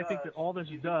best, I think that all this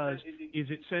does is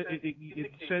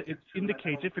it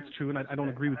indicates, if it's true, and I don't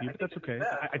agree with you, but that's okay.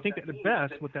 I think that at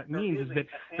best what that means is that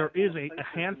there is a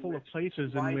handful of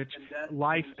places in which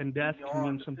life and death can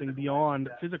mean something beyond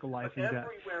physical life and death.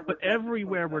 But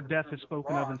everywhere where death is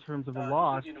spoken of in terms of the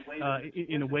lost,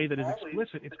 in a way that is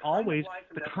explicit, it's always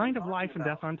the kind of life and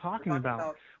death I'm talking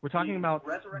about. We're talking about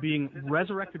being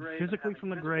resurrected physically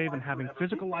from the grave and having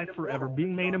physical life forever,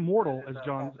 being made immortal, as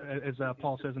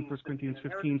Paul says in 1 Corinthians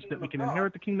 15, so that we can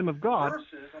inherit the kingdom of God,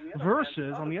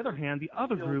 versus, on the other hand, the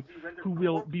other group who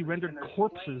will be rendered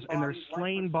corpses, and their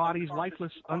slain bodies,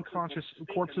 lifeless, unconscious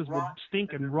corpses, will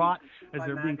stink and rot as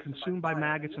they're being consumed by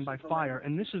maggots and by fire.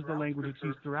 And this is the language that's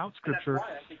used throughout Scripture,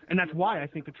 and that's why I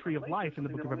think the tree of life in the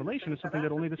book of Revelation is something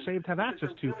that only the saved have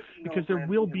access to, because there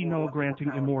will be no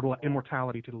granting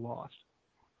immortality to the lost.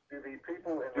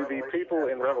 Do the people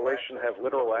in Revelation have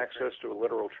literal access to a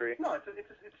literal tree?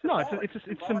 No,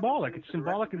 it's symbolic. It's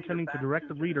symbolic, intending to direct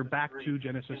the reader back to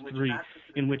Genesis 3,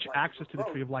 in which access to the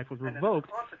tree of life was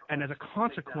revoked, and as a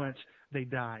consequence, they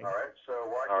died.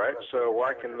 All right, so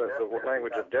why can the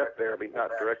language of death there be not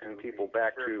directing people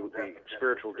back to the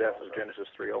spiritual death of Genesis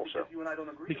 3 also?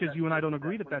 Because you and I don't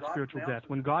agree that that's spiritual death.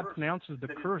 When God pronounces the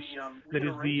curse that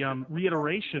is the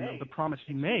reiteration of the promise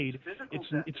he made,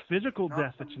 it's physical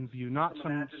death that's in view, not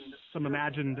some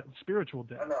imagined spiritual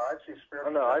death.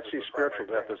 No, I see spiritual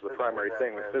death as the primary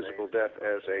thing, with physical death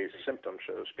as a symptom,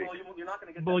 so to speak.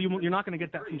 Well, you're not going to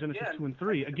get that from Genesis 2 and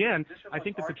 3. Again, I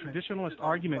think that the traditionalist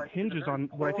argument hinges on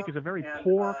what I think is a very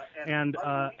poor poor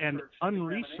and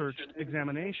unresearched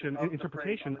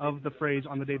interpretation of the phrase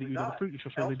 "on the day that you eat of the fruit, you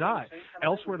shall surely die."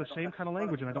 Elsewhere, the same kind of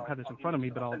language, and I don't have this in front of me,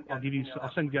 but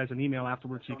I'll send you guys an email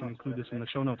afterwards so you can include this in the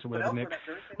show notes or whatever, Nick.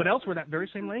 But elsewhere, that very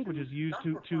same language is used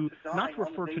to not to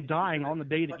refer to dying on the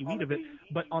day that you eat of it,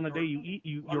 but on the day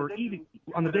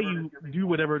on the day you do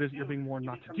whatever it is that you're being warned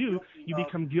not to do, you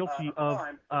become guilty of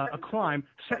a crime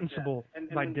sentenciable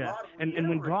by death. And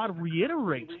when God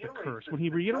reiterates the curse, when he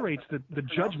reiterates the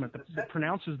judgment that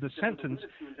pronounces the sentence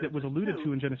that was alluded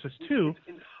to in Genesis 2,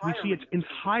 we see it's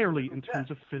entirely in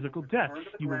terms of physical death.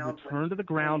 You will return to the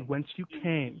ground whence you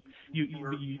came.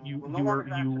 You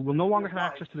will no longer have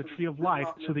access to the tree of life,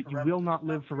 so that you will not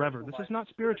live forever. This is not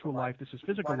spiritual life. This is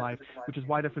physical life, which is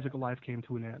why the physical life came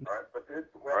to an end.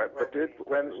 Right, but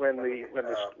when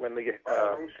the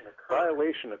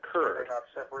violation occurred,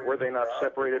 were they not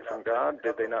separated from God?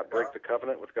 Did they not break the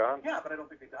covenant with God? Yeah, but I don't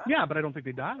think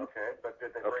they died.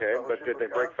 Okay, but did they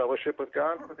break fellowship with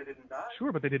God?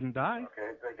 Sure, but they didn't die.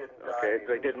 Okay,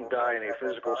 they didn't die in a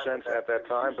physical sense at that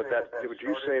time, but would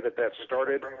you say that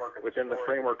started within the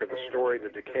framework of the story, the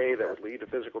decay that would lead to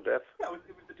physical death?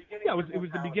 Yeah, it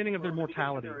was the beginning of their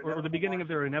mortality, or the beginning of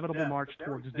their inevitable march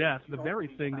towards death, the very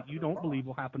thing that you don't believe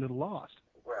will happen to the lost.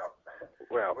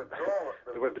 Well,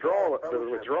 the withdrawal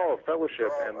of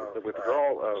fellowship and the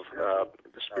withdrawal of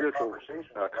the spiritual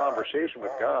conversation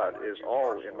with God is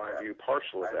all, in my view,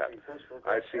 partial of that.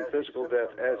 I see physical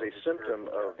death as a symptom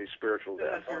of the spiritual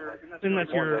death. Unless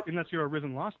you're a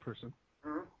risen lost person.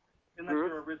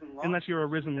 Unless you're a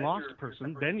risen lost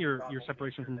person, then your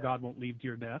separation from God won't lead to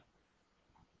your death.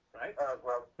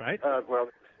 Right? Well,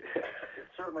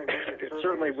 it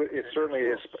certainly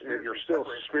is. You're still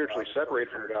spiritually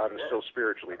separated from God and still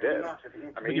spiritually dead.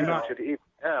 I mean, even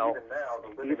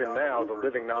now, the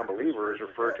living non-believer is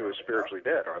referred to as spiritually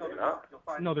dead, are they not?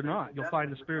 No, they're not. You'll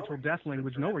find the spiritual death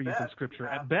language nowhere used in Scripture.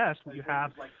 At best, what you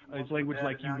have is language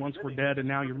like "you once were dead and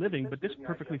now you're living," but this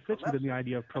perfectly fits within the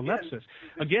idea of prolepsis.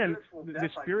 Again, the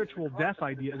spiritual death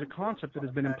idea is a concept that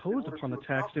has been imposed upon the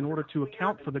text in order to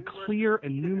account for the clear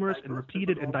and numerous and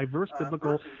repeated and diverse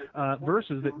biblical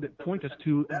verses that point us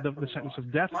to the sentence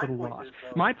of death for the lost.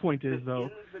 My point is, though,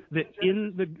 that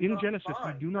in Genesis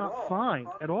we do not find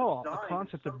at all a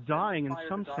concept of dying in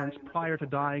some sense prior to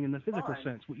dying in the physical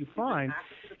sense. What you find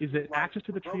is that access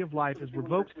to the tree of life is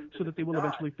revoked so that they will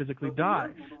eventually physically die.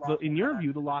 In your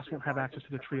view, the lost won't have access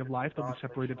to the tree of life. They'll be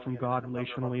separated from God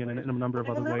relationally and in a number of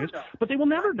other ways, but they will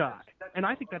never die. And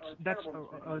I think that's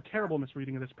a terrible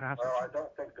misreading of this passage.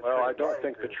 Well, I don't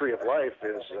think the tree of life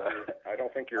is, I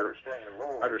don't think you're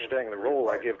understanding the role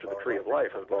I give to the tree of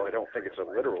life, although I don't think it's a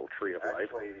literal tree of life.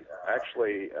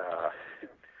 Actually,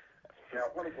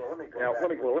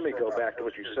 let me go back to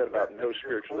what you said about no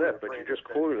spiritual death, but you just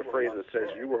quoted a phrase that says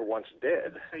you were once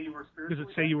dead. Does it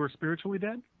say you were spiritually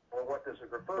dead? Well,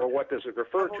 what does it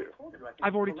refer to?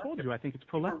 I've already told you. I think it's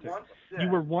proleptic. You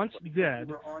were once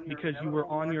dead because you were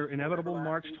on your inevitable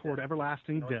march toward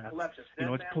everlasting death. You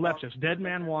know, it's prolepsis, dead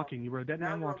man walking. You were a dead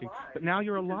man walking. But now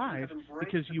you're alive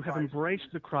because you have embraced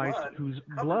the Christ whose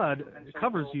blood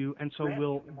covers you and so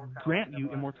will grant you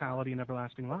immortality and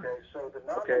everlasting life.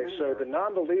 Okay, so the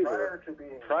non-believer,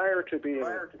 prior to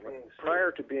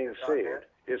being saved,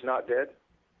 is not dead?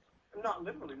 Not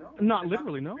literally,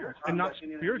 no. And not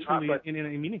spiritually in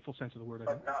a meaningful sense of the word, I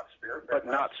think. But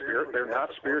not spirit. They're not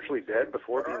spiritually dead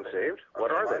before being saved?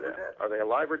 What are they then? Are they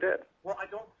alive or dead?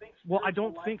 Well, I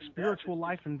don't think spiritual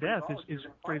life and death is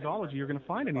phraseology you're going to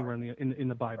find anywhere in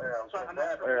the Bible.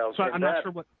 So I'm not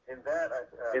sure what.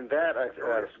 In that,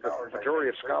 the majority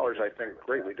of scholars, I think,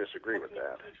 greatly disagree with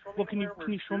that. Well, can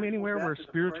you show me anywhere where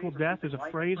spiritual death is a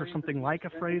phrase or something like a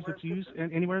phrase that's used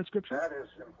anywhere in Scripture?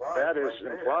 That is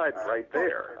implied right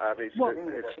there. I mean,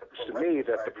 it seems to me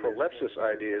that the prolepsis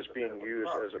idea is being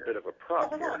used as a bit of a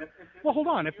prop here. Well, hold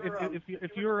on. If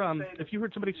you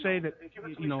heard somebody say that,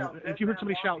 if you heard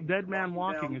somebody shout "dead man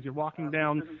walking" as you're walking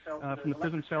down from the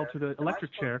prison cell to the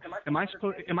electric chair, am I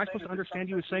supposed to understand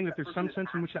you as saying that there's some sense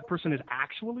in which that person is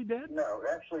actually dead? No,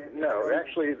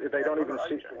 actually, they don't even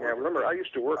see. Yeah, remember, I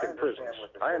used to work in prisons.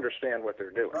 I understand what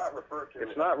they're doing.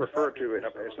 It's not referred to.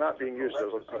 It's not being used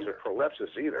as a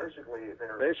prolepsis either.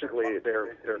 Basically,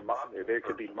 they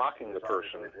could be mocking the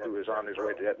person who is on his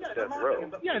way to death row.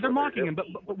 Yeah, they're mocking him,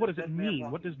 but what does it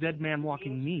mean? What does dead man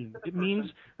walking mean? It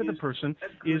means that the person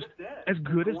is as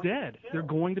good as dead. They're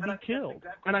going to be killed.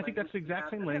 And I think that's the exact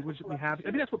same language that we have. I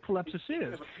think that's what prolepsis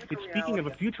is. It's speaking of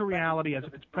a future reality as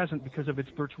if it's present because of its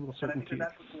virtual certainty.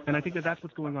 And I think that's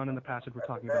what's going on in the passage we're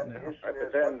talking about now.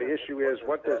 But then the issue is,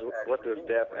 what does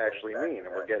death actually mean?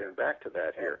 And we're getting back to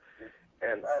that here.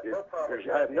 And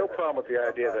I have no problem with the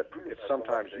idea that it's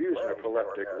sometimes used in a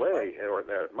proleptic way, or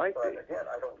that it might be.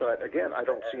 But again, I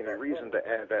don't see any reason to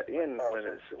add that in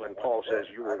when Paul says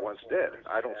you were once dead.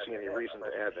 I don't see any reason to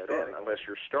add that in unless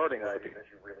you're starting with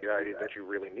the idea that you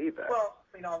really need that.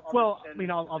 Well, I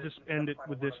mean, I'll just end it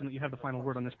with this, and that you have the final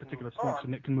word on this particular point, so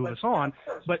Nick can move us on.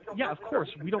 But yeah, of course,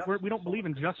 we don't believe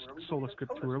in just sola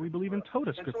scriptura. We believe in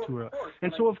tota scriptura.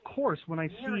 And so, of course, when I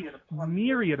see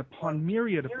myriad upon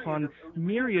myriad upon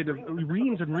myriad of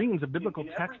reams and reams of biblical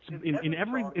texts in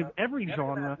every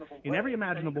genre, in every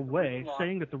imaginable way,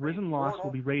 saying that the risen lost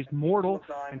will be raised mortal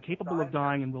and capable of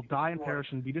dying and will die and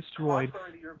perish and be destroyed,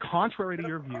 contrary to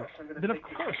your view, then of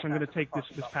course I'm going to take this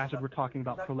passage we're talking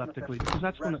about proleptically, because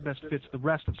that's one that best fits the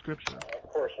rest of Scripture.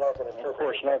 Of course,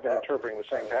 and I've been interpreting the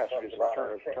same passages in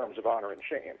terms of honor and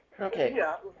shame. Okay.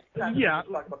 Yeah,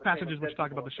 passages which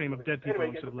talk about the shame of dead people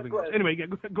instead of living ones. Anyway,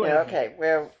 go ahead. Okay,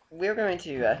 well, we're going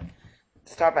to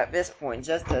stop at this point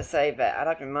just to say that I'd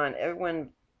like to remind everyone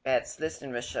that's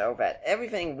listening to the show that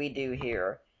everything we do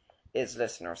here is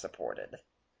listener supported.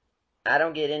 I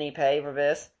don't get any pay for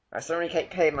this. I certainly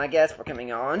can't pay my guests for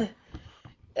coming on.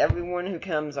 Everyone who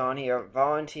comes on here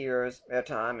volunteers their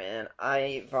time, and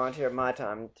I volunteer my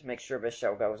time to make sure this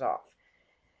show goes off.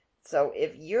 So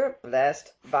if you're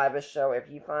blessed by this show, if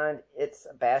you find it's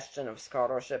a bastion of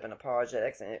scholarship and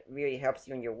apologetics and it really helps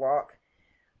you in your walk,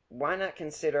 why not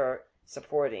consider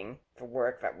supporting the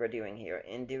work that we're doing here,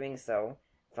 and doing so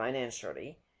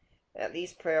financially, at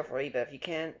least prayerfully, but if you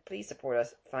can, please support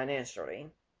us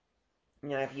financially.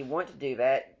 Now, if you want to do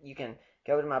that, you can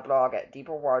go to my blog at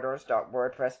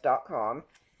deeperwaters.wordpress.com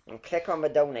and click on the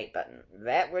donate button.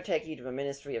 That will take you to the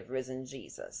ministry of Risen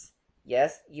Jesus.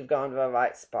 Yes, you've gone to the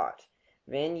right spot.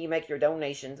 Then you make your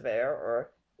donations there, or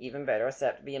even better,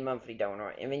 set up to be a monthly donor,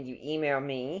 and then you email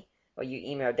me, or you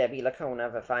email Debbie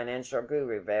Lacona, the financial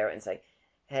guru there, and say,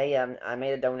 hey, I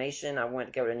made a donation. I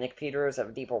want to go to Nick Peters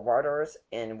of Deeper Waters,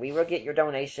 and we will get your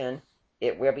donation.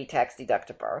 It will be tax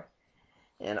deductible.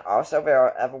 And also, there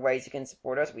are other ways you can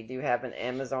support us. We do have an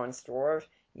Amazon store.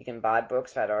 You can buy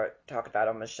books that are talked about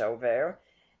on the show there.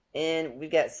 And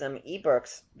we've got some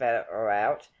ebooks that are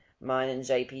out. Mine and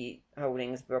JP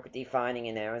Holdings' book, Defining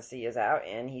Inerrancy, is out.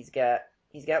 And he's got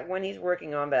one he's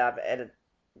working on, but I've edited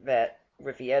that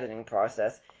with the editing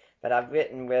process, that I've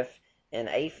written with an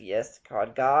atheist,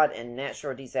 called God and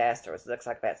Natural Disasters. Looks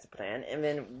like that's the plan. And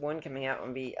then one coming out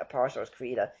on the Apostles'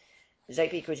 Creed.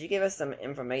 JP, could you give us some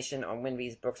information on when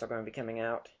these books are going to be coming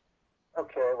out?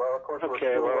 Okay, well, of course,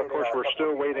 we're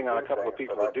still waiting on a couple of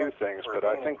people to do things, but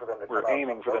I think we're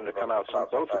aiming for them to come out,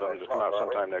 both of them to come out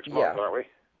sometime next month, aren't we?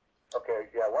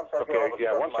 Once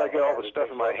I get all the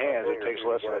stuff in my hands, it takes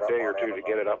less than a day or two to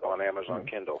get it up on Amazon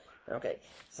Kindle. Okay,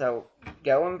 so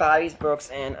go and buy these books,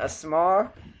 and a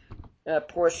small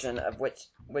portion of which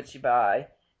you buy,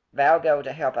 that'll go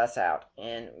to help us out,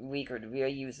 and we could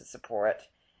really use the support.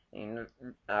 And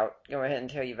I'll go ahead and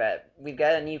tell you that we've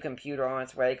got a new computer on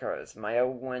its way, because my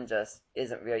old one just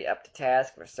isn't really up to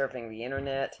task for surfing the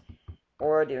internet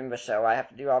or doing the show. I have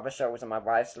to do all the shows on my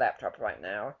wife's laptop right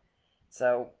now.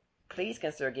 So please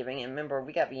consider giving. And remember,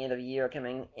 we got the end of the year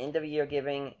coming. End of the year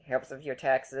giving helps with your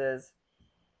taxes.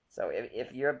 So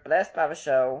if you're blessed by the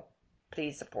show,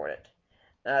 please support it.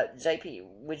 JP,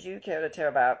 would you care to tell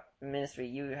about the ministry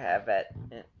you have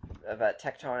about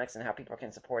Tectonics and how people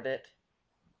can support it?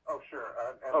 Oh,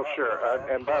 sure.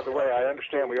 And by the way, I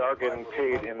understand we are getting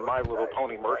paid in My Little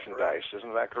Pony merchandise.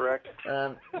 Isn't that correct?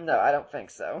 No, I don't think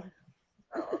so.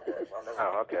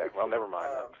 Okay. Well, never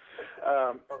mind then.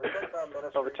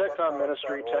 So the Tecton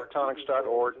Ministry,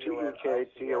 tectonics.org,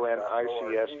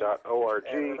 TEKTONICS.org.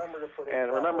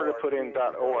 And remember to put in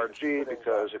 .org,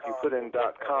 because if you put in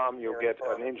 .com, you'll get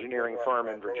an engineering firm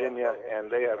in Virginia,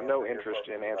 and they have no interest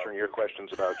in answering your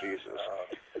questions about Jesus.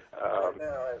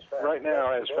 Right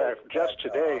now, just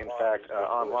today, in fact,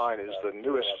 online is the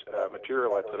newest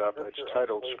material I put up, and it's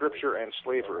titled Scripture and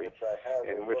Slavery,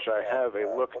 in which I have a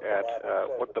look at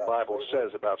what the Bible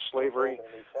says about slavery,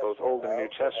 both Old and New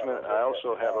Testament. I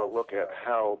also have a look at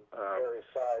how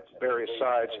various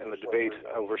sides in the debate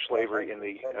over slavery in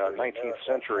the 19th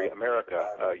century America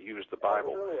used the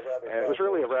Bible. And it was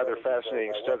really a rather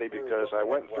fascinating study, because I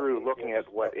went through looking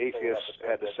at what atheists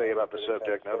had to say about the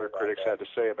subject and other critics had to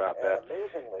say about that.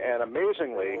 And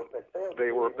amazingly,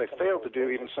 they failed to do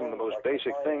even some of the most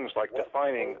basic things, like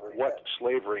defining what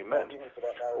slavery meant.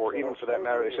 Or even for that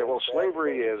matter, they say, well,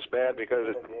 slavery is bad because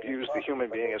it views the human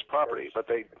being as property. But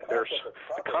the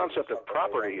concept of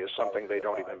property is something they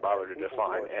don't even bother to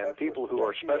define. And people who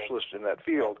are specialists in that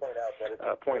field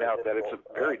point out that it's a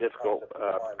very difficult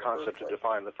concept to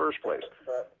define in the first place.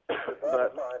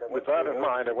 But with that in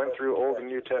mind, I went through Old and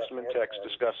New Testament texts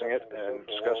discussing it and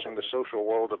discussing the social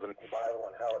world of the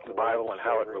Bible and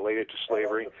how it related to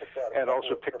slavery, and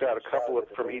also picked out a couple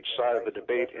from each side of the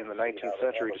debate in the 19th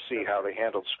century to see how they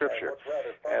handled Scripture.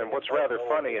 And what's rather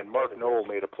funny, and Mark Noll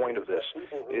made a point of this,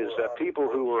 is that people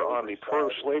who were on the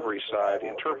pro-slavery side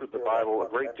interpret the Bible a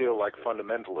great deal like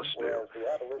fundamentalists do,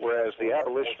 whereas the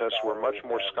abolitionists were much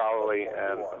more scholarly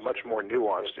and much more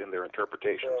nuanced in their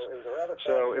interpretations.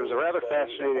 So it was a rather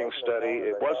fascinating study.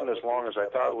 It wasn't as long as I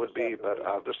thought it would be, but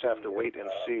I'll just have to wait and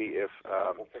see if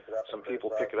some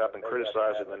people pick it up and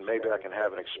criticize it, and then maybe I can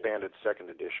have an expanded second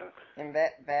edition. And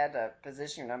that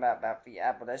position about the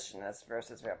abolitionists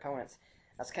versus their opponents,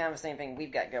 that's kind of the same thing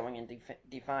we've got going in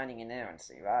defining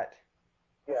inerrancy, right?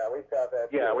 Yeah, we've got that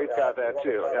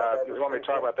too. You want me to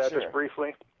talk about that just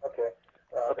briefly? Okay.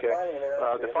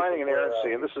 Defining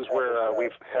inerrancy, and this is where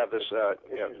we've had this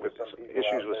with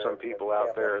issues with some people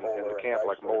out there in the camp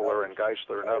like Mohler and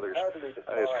Geisler and others,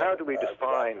 is how do we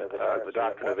define the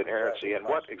doctrine of inerrancy and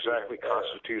what exactly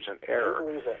constitutes an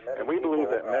error? And we believe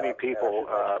that many people,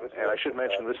 and I should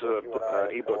mention this is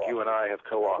an ebook you and I have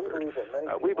co-authored,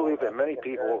 we believe that many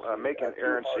people make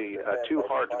inerrancy too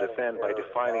hard to defend by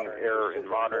defining an error in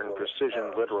modern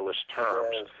precision literalist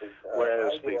terms,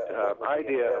 whereas the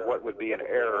idea of what would be an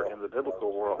error in the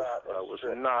biblical world was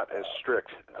not as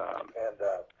strict.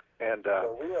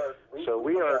 So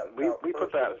we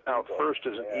put that out first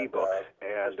as an ebook,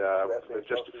 and with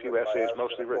just a few essays,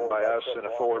 mostly written by us, and a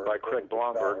foreword by Craig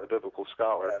Blomberg, the biblical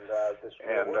scholar.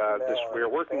 And we are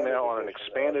working now on an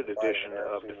expanded edition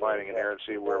of Defining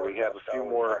Inerrancy, where we have a few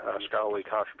more scholarly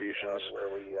contributions,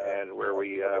 and where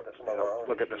we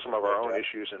look at some of our own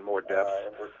issues in more depth.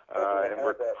 And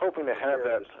we're hoping to have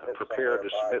that prepared to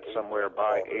submit somewhere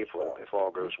by April, if all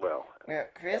goes well. Yeah,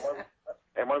 Chris.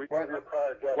 And one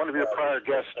of your prior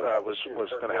guests was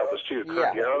going to help us too,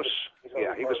 Kurt Yaros.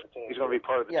 Yeah, he's going to be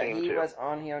part of the team too. Yeah, he was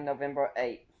on here November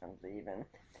 8th, I believe, and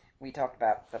we talked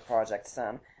about the project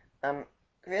some.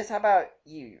 Chris, how about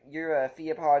you? You're Fee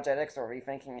Apologetics or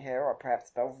Rethinking Hell, or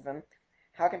perhaps both of them.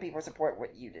 How can people support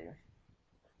what you do?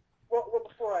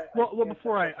 Well,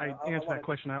 before I answer that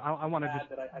question, I want to just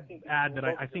add that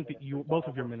I think that both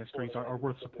of your ministries are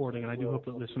worth supporting, and I do hope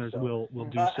that listeners will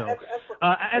do so.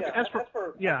 As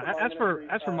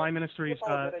for my ministries,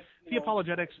 Fee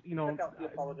Apologetics,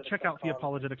 check out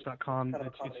feeapologetics.com.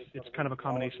 It's kind of a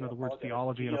combination of the words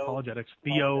theology and apologetics.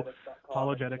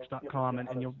 Theoapologetics.com,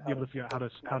 and you'll be able to figure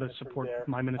out how to support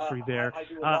my ministry there.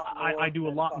 I do a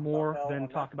lot more than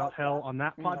talk about hell on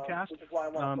that podcast,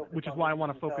 which is why I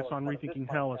want to focus on Rethinking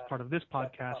Hell as part of this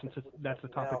podcast, since that's the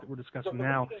topic that we're discussing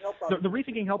now. The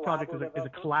Rethinking Hell project is a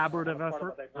collaborative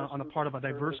effort on the part of a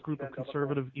diverse group of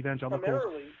conservative evangelicals,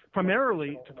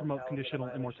 primarily to promote conditional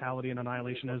immortality and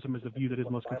annihilationism as the view that is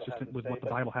most consistent with what the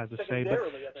Bible has to say, but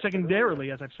secondarily,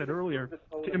 as I've said earlier,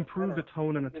 to improve the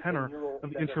tone and the tenor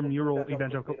of the intramural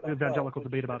evangelical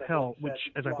debate about hell, which,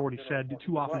 as I've already said,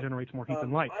 too often generates more heat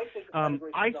than light.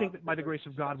 I think that by the grace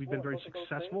of God, we've been very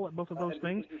successful at both of those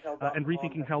things, and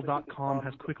rethinkinghell.com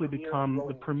has quickly become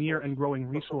the premier and growing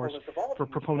resource for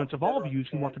proponents of all views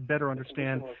who want to better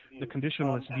understand the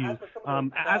conditionalist view.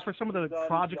 As for some of the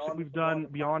projects that we've done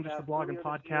beyond just the blog and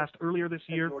podcast, earlier this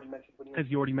year, as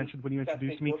you already mentioned when you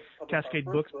introduced me, Cascade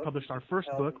Books published our first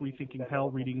book, Rethinking Hell,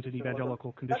 Readings in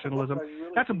Evangelical Conditionalism.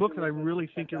 That's a book that I really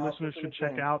think your listeners should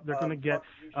check out. They're going to get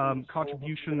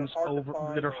contributions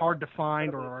that are hard to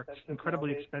find or are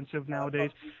incredibly expensive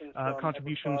nowadays.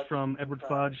 Contributions from Edward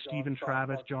Fudge, Stephen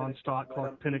Travis, John Stott,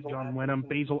 Clark Pinnock, John Wenham,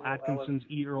 Basil Atkinson,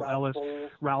 E. Earl Ellis,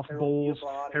 Ralph Bowles,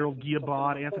 Harold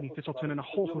Guillemot, Anthony Thistleton, and a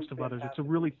whole host of others. It's a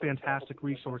really fantastic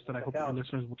resource that I hope your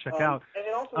listeners will check out.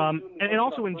 And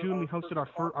also in June, we hosted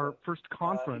our first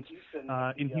conference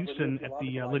in Houston at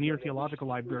the Lanier Theological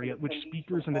Library, at which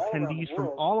speakers and attendees from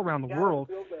all around the world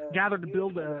gathered to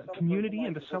build a community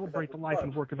and to celebrate the life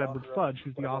and work of Edward Fudge,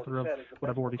 who's the author of what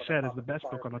I've already said is the best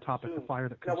book on the topic, The Fire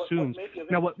That Consumes.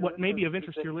 Now, what may be of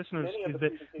interest to your listeners is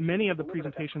that many of the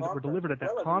presentations that were delivered at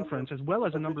that conference, as well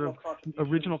as a number of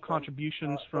original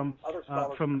contributions from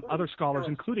other scholars,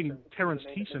 including Terence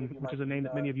Thiessen, which is a name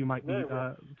that many of you might be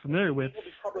familiar with,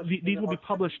 these will be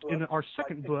published in our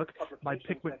second book by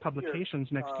Pickwick Publications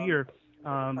next year.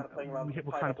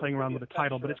 We're kind of playing around with the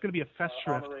title, but it's going to be a fest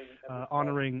shrift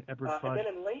honoring Edward Fudge.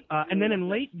 And then in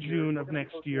late June of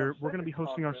next year, we're going to be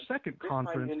hosting our second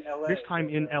conference, this time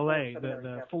in L.A.,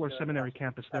 the Fuller Seminary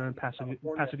campus there in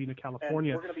Pasadena,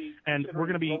 California. And we're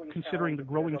going to be considering the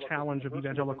growing challenge of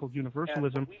evangelical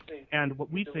universalism and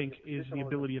what we think is the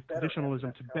ability of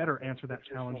traditionalism to better answer that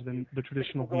challenge than the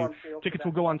traditional view. Tickets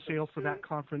will go on sale for that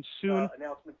conference soon.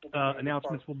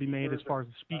 Announcements will be made as far as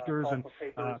the speakers and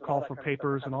call for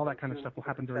papers and all that kind of stuff will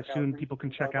happen very soon. People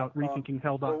can check out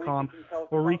rethinkinghell.com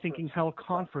or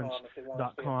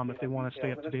rethinkinghellconference.com if they want to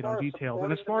stay up to date on details.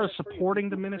 And as far as supporting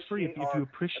the ministry, if you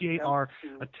appreciate our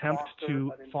attempt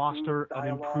to foster an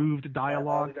improved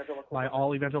dialogue by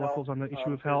all evangelicals on the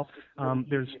issue of hell,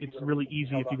 it's really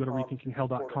easy if you go to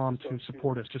rethinkinghell.com to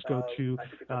support us. Just go to,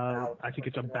 I think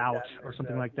it's About or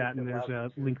something like that, and there's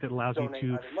a link that allows you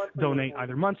to donate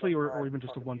either monthly or even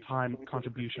just a one-time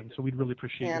contribution. So we'd really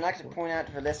appreciate it. And I'd like to point out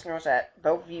to the listeners that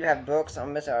both of you have books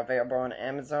on this are available on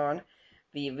Amazon.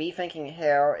 The Rethinking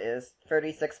Hell is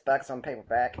 $36 on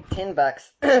paperback,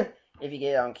 $10 if you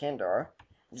get it on Kindle.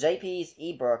 JP's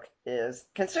ebook is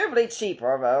considerably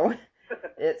cheaper, though.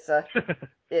 It's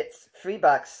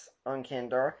 $3 on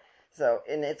Kindle.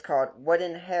 And it's called What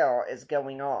in Hell is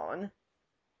Going On?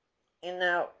 And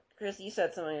now, Chris, you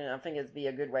said something I think it'd be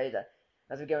a good way to,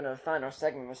 as we go into the final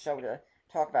segment of the show, to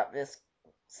talk about this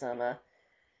some. I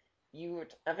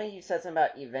think you said something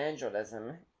about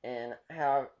evangelism and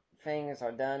how things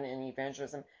are done in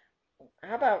evangelism.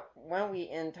 How about, why don't we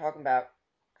end talking about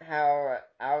how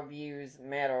our views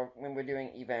matter when we're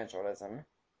doing evangelism?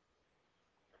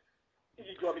 Do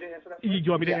you want me to answer that first? Do you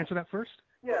want me to answer that first?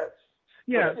 Yes.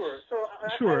 Yeah,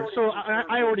 sure. So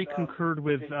I already concurred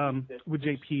with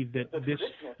JP that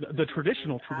the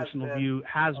traditional view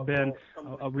has been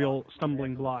a real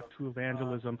stumbling block to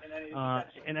evangelism,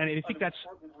 and I think that's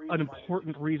an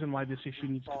important reason why this issue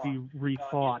needs to be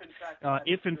rethought.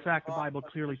 If in fact the Bible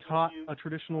clearly taught a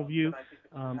traditional view,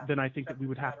 then I think that we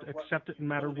would have to accept it no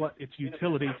matter what its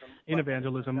utility in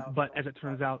evangelism. But as it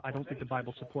turns out, I don't think the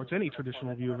Bible supports any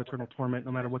traditional view of eternal torment,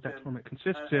 no matter what that torment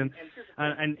consists in.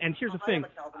 And here's the thing.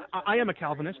 I am a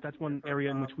Calvinist. That's one area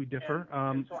in which we differ.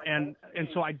 And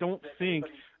so I don't think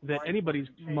that anybody's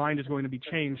mind is going to be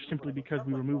changed simply because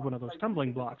we remove one of those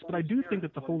stumbling blocks. But I do think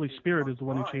that the Holy Spirit is the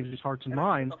one who changes hearts and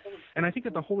minds. And I think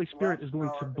that the Holy Spirit is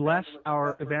going to bless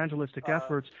our evangelistic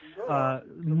efforts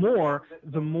more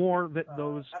the more that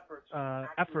those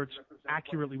efforts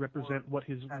accurately represent what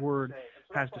His Word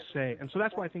has to say. And so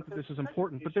that's why I think that this is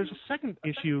important. But there's a second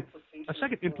issue, a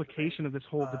second implication of this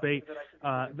whole debate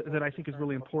that I think is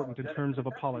really important in terms of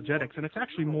apologetics. And it's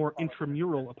actually more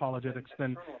intramural apologetics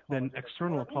than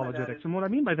external apologetics. And what I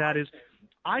mean by that is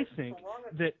I think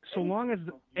that so long as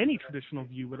any traditional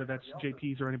view, whether that's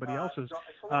JP's or anybody else's,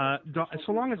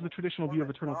 so long as the traditional view of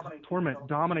eternal torment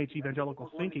dominates evangelical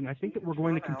thinking, I think that we're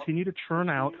going to continue to churn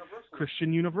out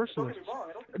Christian universalists.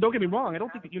 Don't get me wrong, I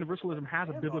don't think that universalism has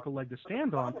a biblical leg to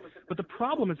stand on, but the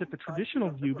problem is that the traditional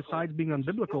view, besides being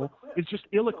unbiblical, is just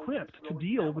ill-equipped to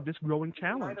deal with this growing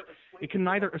challenge. It can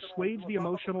neither assuage the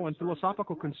emotional and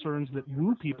philosophical concerns that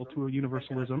woo people to a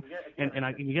universalism, and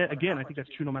again, I think that's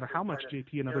true no matter how much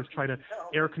JP and others try to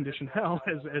air-condition hell,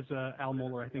 as Al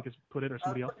Mohler, I think, has put it, or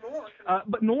somebody else.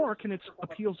 But nor can its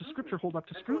appeals to Scripture hold up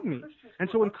to scrutiny. And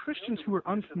so when Christians who are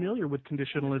unfamiliar with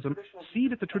conditionalism see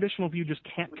that the traditional view just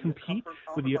can't compete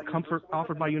with the comfort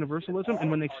offered by universalism,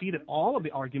 and when they see that all of the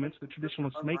arguments that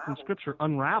traditionalists make from Scripture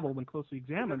unravel when closely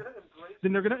examined,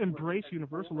 then they're going to embrace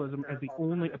universalism as the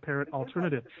only apparent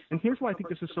alternative. And here's why I think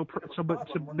this is so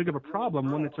big of a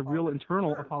problem when it's a real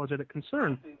internal apologetic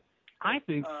concern. I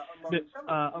think that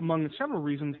among several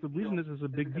reasons, the reason this is a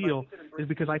big deal is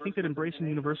because I think that embracing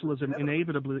universalism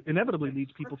inevitably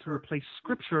leads people to replace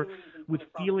Scripture with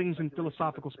feelings and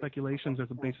philosophical speculations as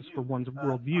a basis for one's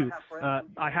worldview.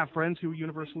 I have friends who are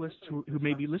universalists who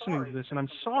may be listening to this, and I'm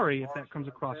sorry if that comes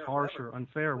across harsh or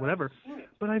unfair or whatever,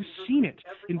 but I've seen it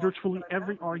in virtually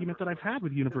every argument that I've had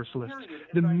with universalists.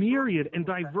 The myriad and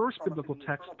diverse biblical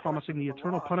texts promising the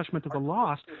eternal punishment of the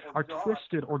lost are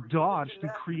twisted or dodged through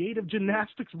creative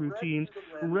gymnastics routines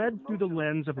read through the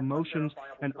lens of emotions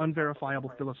and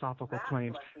unverifiable philosophical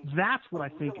claims. That's what I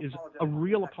think is a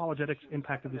real apologetics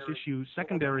impact of this issue,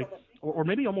 secondary or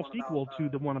maybe almost equal to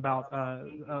the one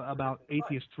about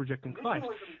atheists rejecting Christ.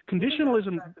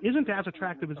 Conditionalism isn't as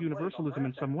attractive as universalism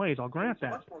in some ways, I'll grant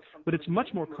that, but it's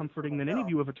much more comforting than any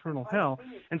view of eternal hell,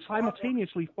 and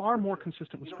simultaneously far more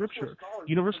consistent with Scripture.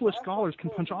 Universalist scholars can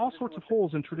punch all sorts of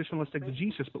holes in traditionalist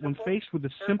exegesis, but when faced with the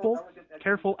simple,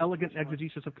 careful, elegant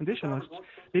exegesis of conditionalists,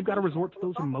 they've got to resort to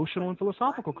those emotional and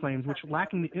philosophical claims, which,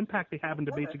 lacking the impact they have in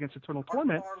debates against eternal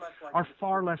torment, are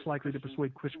far less likely to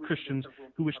persuade Christians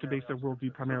who wish to base their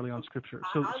worldview primarily on Scripture.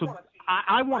 So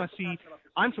I want to see,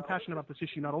 I'm so passionate about this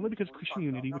issue not only because of Christian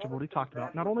unity, which I've already talked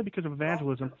about, not only because of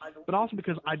evangelism, but also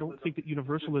because I don't think that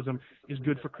universalism is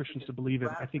good for Christians to believe in.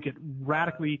 I think it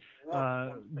radically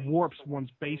warps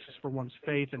one's basis for one's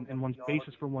faith and one's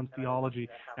basis for one's theology,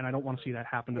 and I don't want to see that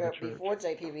happen to the church. Before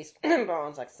JP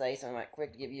responds, I'd say something like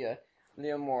quick to give you a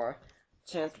little more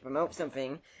chance to promote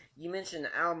something. You mentioned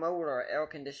Al Mohler, air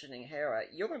conditioning Hera.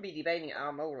 You're going to be debating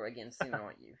Al Mohler again soon,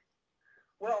 aren't you?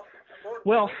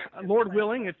 Well, Lord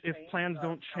willing, if plans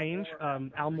don't change,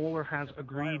 Al Mohler has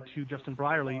agreed to Justin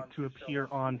Brierley to appear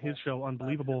on his show,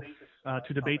 Unbelievable,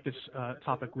 to debate this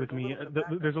topic with me.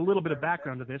 There's a little bit of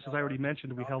background to this. As I already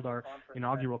mentioned, we held our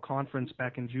inaugural conference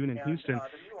back in June in Houston,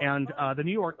 and the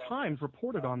New York Times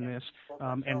reported on this,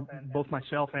 and both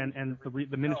myself and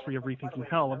the Ministry of Rethinking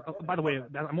Hell. By the way,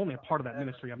 I'm only a part of that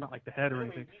ministry. I'm not like the head or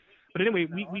anything. But anyway,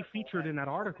 we featured in that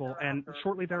article, and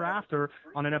shortly thereafter,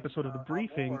 on an episode of The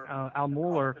Briefing, Al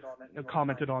Mohler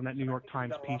commented on that New York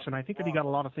Times piece, and I think that he got a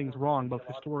lot of things wrong, both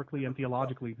historically and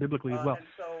theologically, biblically as well.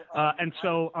 And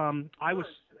so I was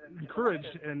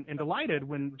encouraged and delighted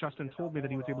when Justin told me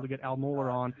that he was able to get Al Mohler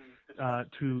on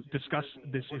to discuss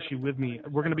this issue with me.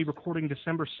 We're going to be recording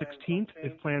December 16th,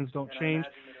 if plans don't change,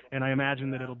 and I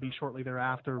imagine that it'll be shortly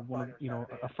thereafter,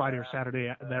 a Friday or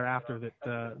Saturday thereafter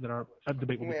that our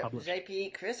debate will be published.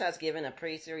 JP, Chris has given a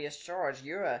pretty serious charge.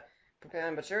 You're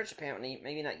preparing the church, apparently,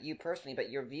 maybe not you personally, but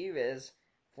your view is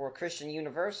for Christian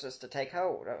universalists to take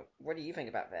hold. What do you think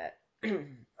about that?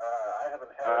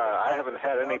 I haven't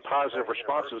had any positive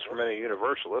responses from any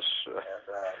universalists,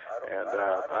 and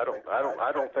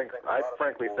I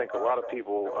frankly think a lot of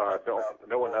people don't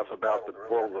know enough about the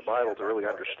world of the Bible to really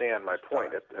understand my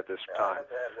point at this time.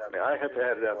 I mean, I have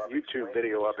had a YouTube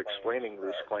video up explaining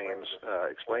these claims,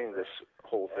 explaining this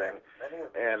whole thing,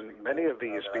 and many of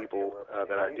these people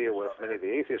that I deal with, many of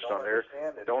the atheists on there,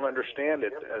 don't understand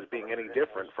it as being any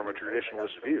different from a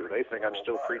traditionalist view. They think I'm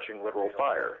still preaching literal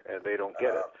fire, and they don't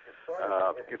get it.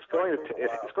 It's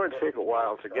going to take a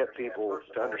while to get people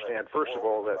to understand, first of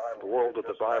all, that the world of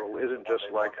the Bible isn't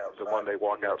just like the one they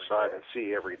walk outside and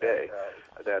see every day.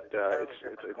 That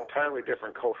it's an entirely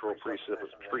different cultural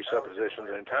presuppositions,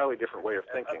 an entirely different way of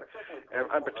thinking. And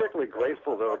I'm particularly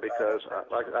grateful, though, because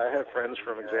I have friends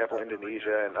from, example,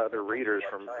 Indonesia and other readers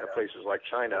from places like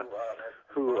China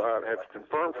who have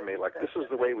confirmed to me, like, this is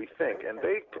the way we think, and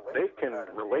they can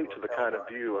relate to the kind of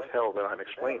view of hell that I'm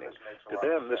explaining. To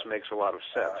them, this makes a lot of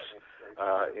sense.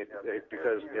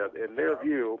 Because in their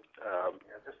view,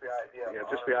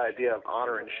 just the idea of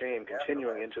honor and shame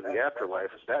continuing into the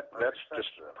afterlife, that's just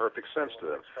perfect sense to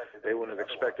them. They wouldn't have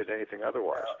expected anything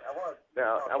otherwise.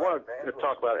 Now, I want to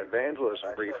talk about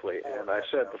evangelism briefly, and I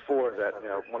said before that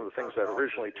one of the things that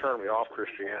originally turned me off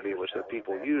Christianity was that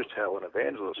people used hell in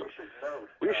evangelism.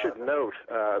 We should note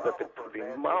that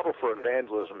the model for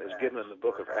evangelism is given in the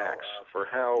book of Acts for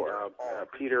how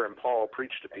Peter and Paul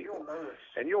preached to people.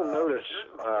 And you'll notice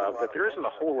that there isn't a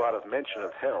whole lot of mention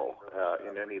of hell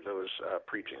in any of those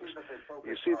preachings.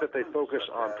 You see that they focus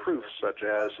on proofs such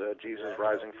as Jesus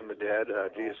rising from the dead,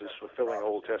 Jesus fulfilling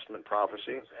Old Testament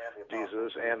prophecy,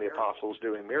 Jesus and the apostles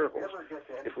doing miracles.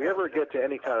 If we ever get to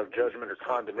any kind of judgment or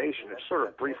condemnation, it's sort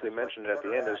of briefly mentioned at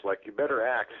the end as like, you better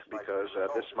act because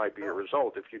this might be a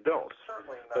result if you don't.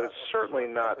 But it's certainly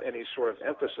not any sort of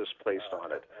emphasis placed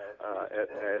on it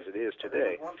as it is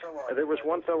today. There was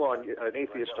one fellow, an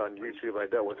atheist on YouTube I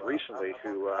dealt with recently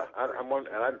who,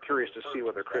 I'm curious to see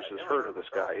whether Chris has heard of this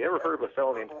guy. You ever heard of a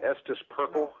fellow named Estes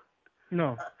Perkel?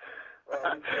 No.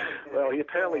 Well, he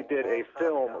apparently did a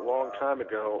film a long time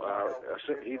ago.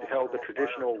 He held the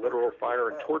traditional literal fire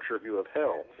and torture view of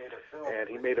hell, and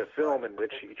he made a film in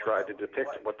which he tried to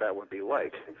depict what that would be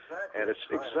like. And it's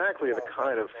exactly the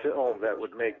kind of film that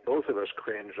would make both of us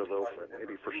cringe, although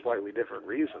maybe for slightly different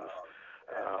reasons.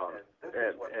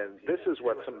 And this is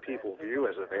what some people view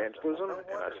as evangelism.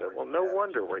 And I said, well, no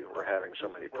wonder we're having so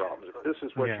many problems. If this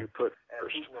is what you put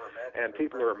first, and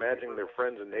people are imagining their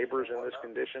friends and neighbors in this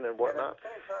condition and whatnot.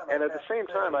 And at the same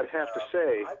time, I'd have to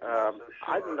say,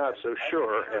 I'm not so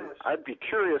sure, and I'd be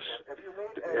curious,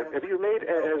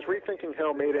 has Rethinking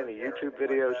Hell made any YouTube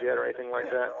videos yet or anything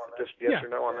like that? Just yes or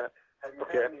no on that?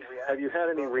 Okay. Have you had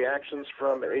any reactions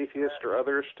from atheists or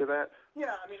others to that?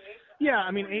 Yeah,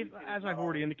 I mean, as I've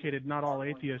already indicated, not all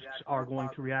atheists are going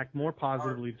to react more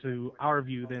positively to our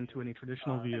view than to any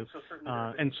traditional view.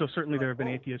 And so certainly there have been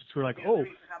atheists who are like, oh,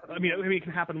 I mean, it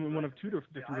can happen in one of two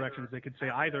different directions. They could say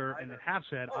either, and they have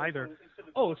said either,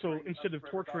 oh, so instead of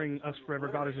torturing us forever,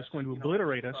 God is just going to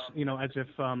obliterate us, you know, as if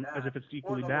it's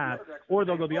equally bad. Or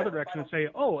they'll go the other direction and say,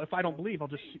 oh, if I don't believe, I'll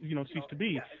just, you know, cease to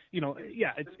be. You know,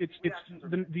 yeah, it's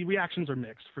the reactions are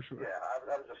mixed for sure.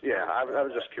 Yeah, I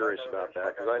was just curious about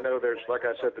that because I know there's, like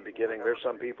I said at the beginning, there's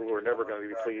some people who are never going to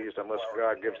be pleased unless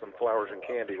God gives them flowers and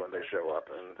candy when they show up,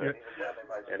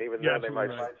 and even then they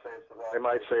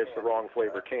might say it's the wrong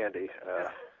flavor candy.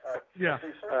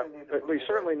 But we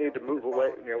certainly need to move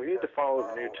away. You know, we need to follow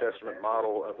the New Testament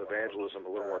model of evangelism a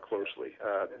little more closely.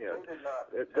 You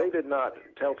know, they did not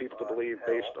tell people to believe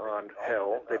based on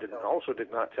hell. They also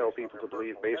did not tell people to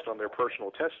believe based on their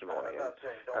personal testimony. And,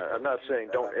 I'm not saying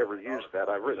don't ever use that.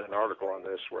 I've written an article on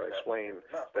this where I explain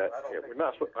that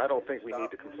I don't think we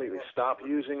need to completely stop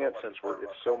using it since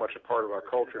it's so much a part of our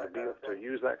culture to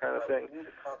use that kind of thing.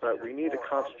 But we need to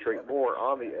concentrate more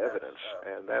on the evidence,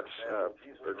 and that's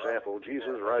for example,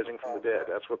 Jesus rising from the dead.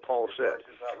 That's what Paul said.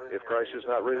 If Christ is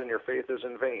not risen, your faith is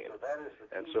in vain.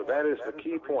 And so that is the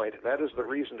key point. That is the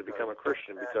reason to become a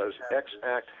Christian, because X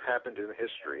act happened in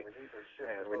history.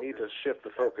 And we need to shift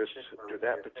the focus to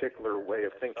that particular way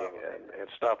of thinking and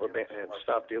stop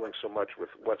dealing so much with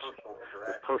with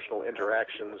personal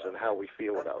interactions and how we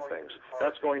feel about things.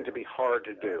 That's going to be hard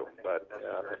to do, but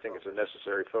I think it's a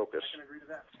necessary focus.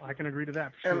 I can agree to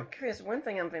that. Sure. Chris, one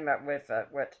thing I'm thinking about with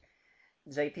what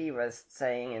JP was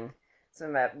saying, and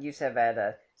you said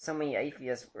that so many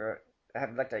atheists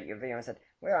have looked at your video and said,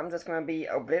 well, I'm just going to be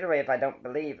obliterated if I don't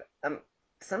believe.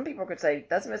 Some people could say,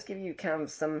 doesn't this give you kind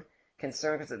of some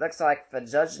concern, because it looks like the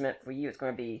judgment for you is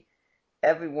going to be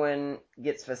everyone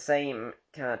gets the same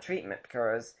kind of treatment,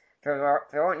 because there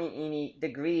aren't any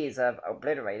degrees of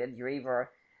obliterated. You're either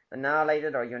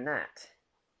annihilated or you're not.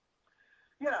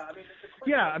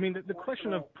 Yeah, I mean, the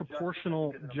question of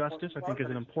proportional justice, I think, is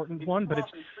an important one, but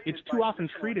it's too often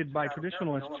treated by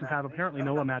traditionalists who have apparently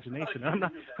no imagination. I'm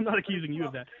not accusing you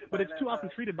of that, but it's too often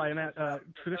treated by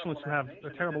traditionalists who have a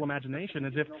terrible imagination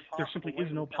as if there simply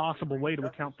is no possible way to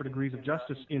account for degrees of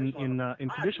justice in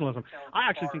traditionalism. I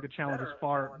actually think the challenge is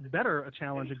far better a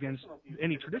challenge against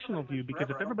any traditional view, because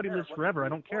if everybody lives forever, I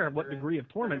don't care what degree of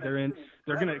torment they're in,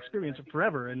 they're going to experience it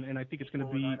forever, and I think it's going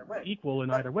to be equal in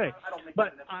either way.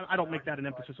 But I don't make that an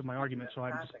emphasis of my argument, so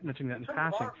I'm just mentioning that in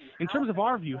passing. In terms of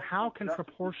our view, how can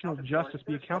proportional justice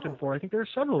be accounted for? I think there are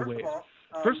several ways.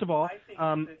 First of all,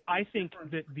 I think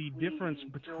that the difference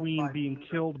between being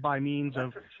killed by means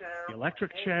of the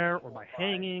electric chair or by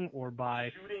hanging or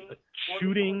by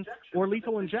shooting or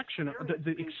lethal injection,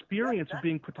 the experience of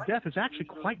being put to death is actually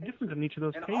quite different in each of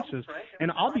those cases.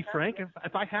 And I'll be frank,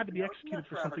 if I had to be executed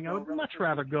for something, I would much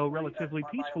rather go relatively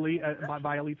peacefully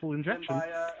by a lethal injection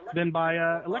than by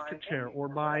an electric chair or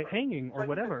by hanging or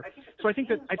whatever. So I think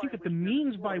that the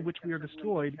means by which we are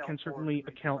destroyed can certainly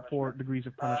account for degrees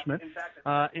of punishment.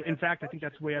 In fact, I think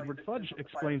that's the way Edward Fudge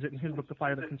explains it in his book, The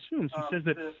Fire That Consumes. He says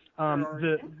that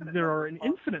there are an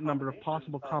infinite number of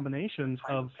possible combinations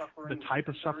of the type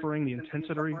of suffering, the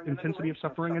intensity of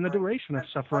suffering, and the duration of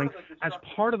suffering as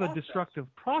part of a destructive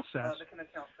process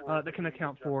that can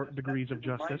account for degrees of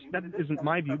justice. That isn't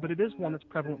my view, but it is one that's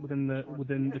prevalent within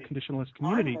the conditionalist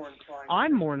community.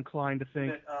 I'm more inclined to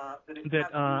think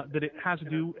that it has to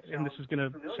do, and this is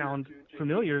going to sound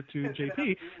familiar to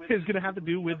JP, is going to have to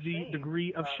do with the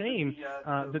degree of shame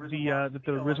that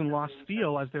the risen lost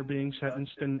feel as they're being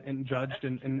sentenced and judged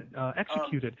and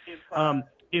executed.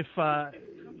 If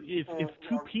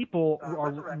two people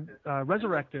are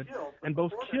resurrected and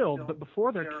both killed, but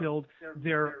before they're killed,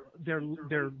 their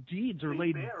deeds are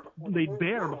laid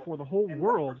bare before the whole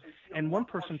world, and one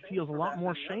person feels a lot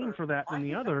more shame for that than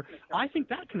the other, I think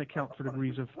that can account for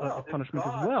degrees of punishment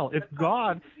as well. If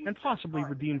God, and possibly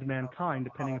redeemed mankind,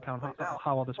 depending upon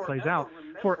how all this plays out,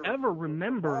 forever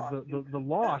remember the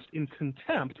lost in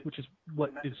contempt, which is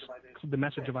what is the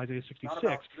message of Isaiah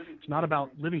 66. It's not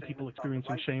about living people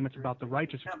experiencing shame, it's about the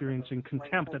righteous experiencing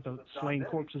contempt at the slain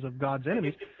corpses of God's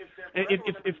enemies.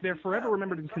 If they're forever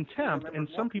remembered in contempt, and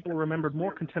some people are remembered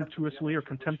more contemptuously or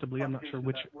contemptibly, I'm not sure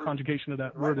which conjugation of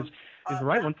that word is the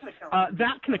right one,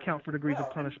 that can account for degrees of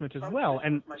punishment as well.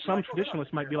 And some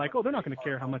traditionalists might be like, oh, they're not going to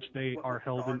care how much they are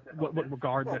held in, what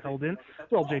regard they're held in.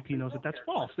 Well, JP knows that that's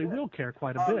false. They will care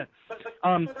quite a bit.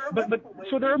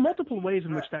 So there are multiple ways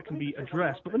in which that can be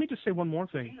addressed. But let me just say one more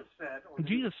thing.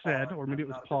 Jesus said, or maybe it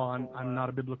was Paul, I'm not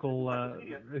a biblical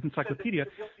encyclopedia,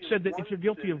 said that if you're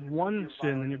guilty of one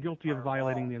sin, then you're guilty of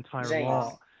violating the entire James.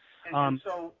 law.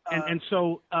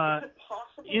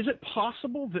 Is it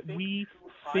possible that we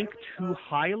think too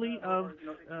highly of,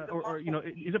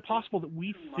 is it possible that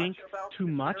we think too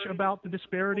much about the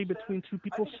disparity between two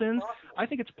people's sins? I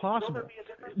think it's possible.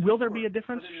 Will there be a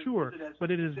difference? Sure,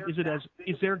 but is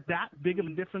there that big of a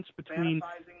difference between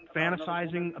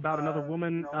fantasizing about another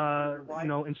woman,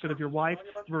 instead of your wife,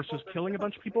 versus killing a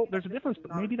bunch of people? There's a difference,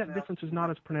 but maybe that difference is not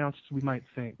as pronounced as we might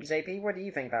think. JP, what do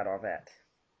you think about all that?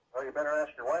 Well, you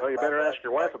better ask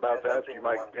your wife about that. You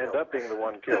might end up being the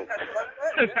one killed.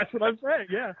 That's what I'm saying.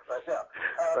 Yeah.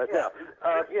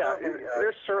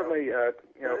 There's certainly,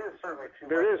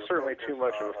 there is certainly too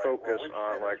much of a focus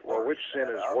on which sin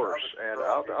is worse. And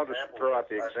I'll just throw out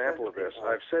the example of this.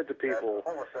 I've said to people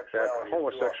that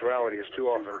homosexuality is too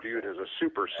often viewed as a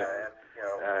super sin.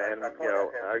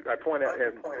 I point out,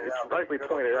 and it's rightly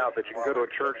pointed out that you can go to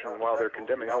a church and while they're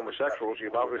condemning homosexuals,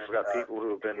 you've obviously got people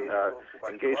who have been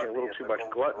engaging a little too much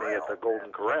gluttony at the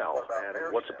Golden Corral.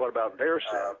 And what about their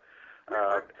sin?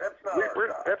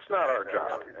 That's not our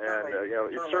job, and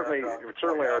it's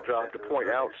certainly our job to point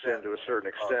out sin to a certain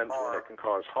extent when it can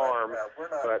cause harm.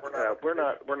 But we're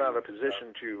not in a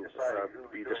position to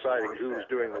be deciding who's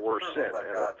doing the worst sin,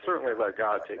 and certainly let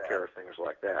God take care of things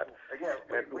like that.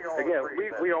 And again,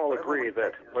 we all agree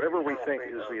that whatever we think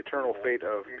is the eternal fate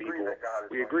of people,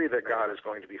 we agree that God is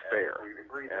going to be fair,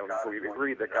 and we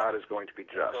agree that God is going to be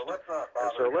just.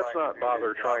 And so let's not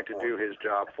bother trying to do His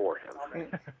job for Him.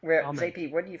 Well,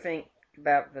 JP, what do you think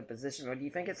about the position? Or do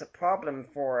you think it's a problem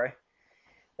for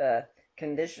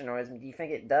conditionalism? Do you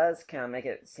think it does kind of make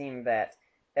it seem that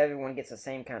everyone gets the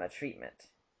same kind of treatment?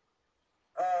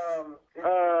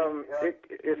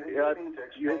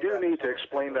 You do need to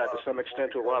explain that to some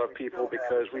extent to a lot of people,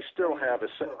 because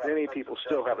many people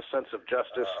still have a sense of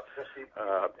justice.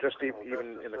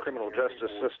 Even in the criminal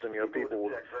justice system, people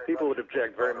would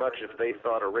object very much if they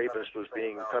thought a rapist was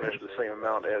being punished the same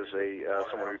amount as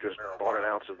someone who just bought an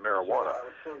ounce of marijuana.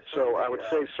 So I would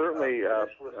say certainly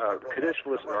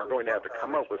conditionalists are going to have to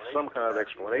come up with some kind of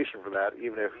explanation for that,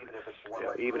 even if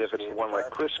it's the one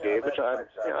like Chris gave, which I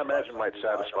imagine might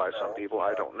satisfy some people.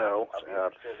 I don't know.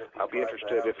 I'll be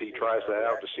interested if he tries that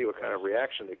out to see what kind of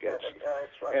reaction it gets.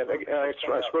 And I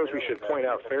suppose we should point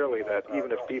out fairly that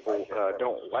even if people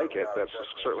don't like it, that's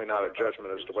certainly not a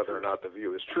judgment as to whether or not the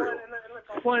view is true.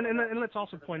 Well, and let's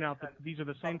also point out that these are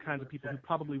the same kinds of people who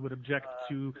probably would object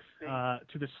to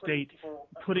the state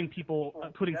putting two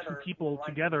people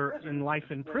together in life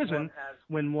in prison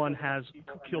when one has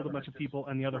killed a bunch of people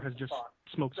and the other has just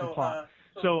smoked some pot.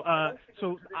 So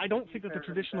I don't think that the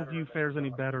traditional view fares any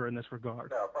better in this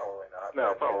regard.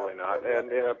 No, probably not.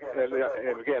 And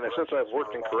again, since I've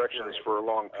worked in corrections for a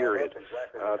long period,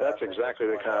 that's exactly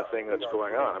the kind of thing that's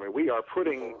going on. I mean, we are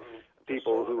putting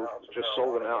people who just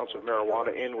sold an ounce of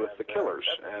marijuana in with the killers,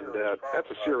 and that's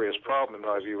a serious problem in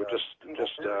my view with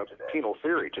just penal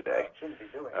theory today.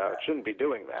 Shouldn't be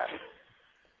doing that.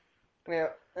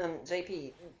 Well,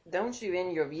 JP, don't you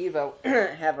in your view though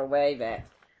have a way that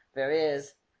there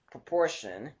is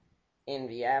proportion in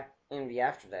the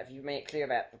afterlife? You make it clear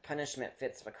that the punishment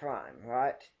fits the crime,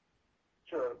 right?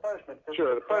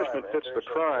 Sure, the punishment fits the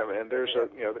crime, and there's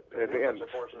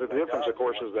the difference, of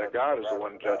course, is that God is the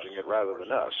one judging it rather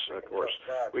than us. Of course,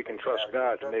 we can trust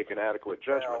God to make an adequate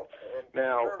judgment.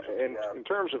 Now, in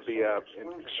terms of the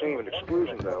shame and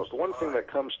exclusion, though, the one thing that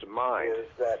comes to mind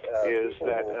is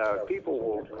that people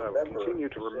will continue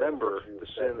to remember the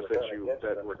sins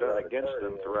that were done against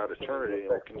them throughout eternity,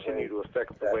 and will continue to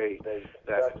affect the way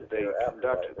that they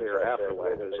conduct their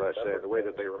afterlife, as I say, the way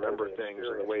that they remember things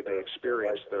and the way they experience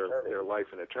their life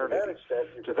in eternity.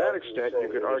 To that extent, you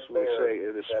could arguably say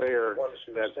it is fair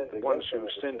that the ones who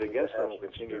sinned against them will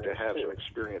continue to have some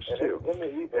experience too.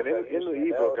 And in the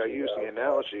ebook, I use the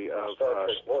analogy of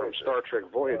from Star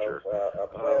Trek Voyager of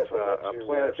a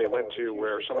planet they went to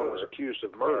where someone was accused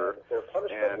of murder,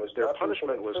 and their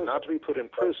punishment was not to be put in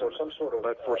prison,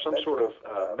 but for some sort of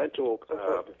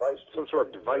some sort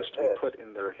of device to be put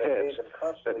in their heads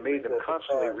that made them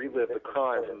constantly relive the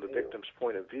crime from the victim's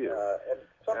point of view.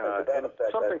 And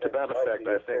something to that effect,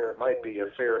 I think, might be a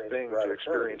fair thing to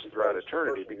experience throughout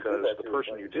eternity, because the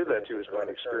person you did that to is going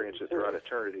to experience it throughout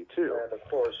eternity too.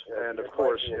 And of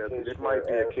course, it might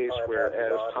be a case where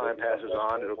as time passes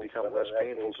on, it'll become less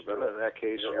painful to them, and in that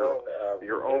case,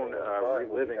 your own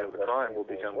reliving of the crime will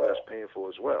become less painful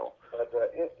as well.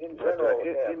 But in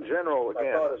general,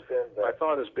 again, my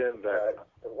thought has been that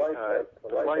the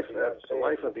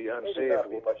life of the unsaved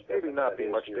will maybe not be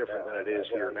much different than it is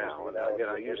here now. And again,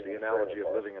 I use the analogy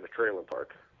of living in a trailer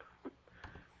park.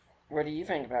 What do you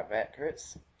think about that,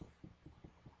 Chris?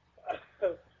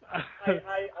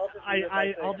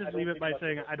 I'll just leave it by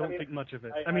saying I don't think much of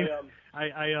it. I mean,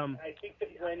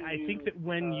 I think that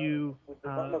when you, with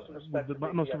the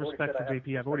utmost respect for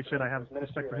JP, I've already said I have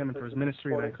respect for him and for his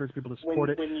ministry, and I encourage people to support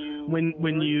it.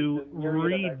 When you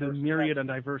read the myriad and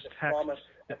diverse texts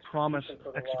that promise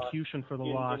execution for the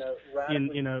lost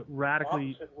in a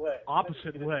radically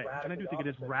opposite way, and I do think it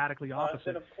is radically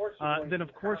opposite, then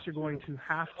of course you're going to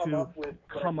have to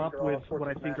come up with what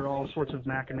I think are all sorts of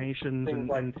machinations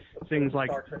and things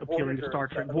like appealing to Star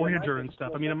Trek Voyager and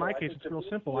stuff. I mean, in my case, it's real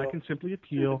simple. I can simply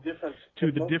appeal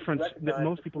to the difference that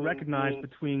most people recognize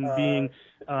between being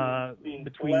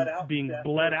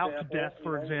bled out to death,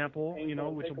 for example,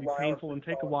 which will be painful and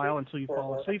take a while until you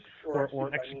fall asleep,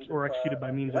 or executed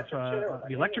by means of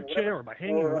the electric chair or by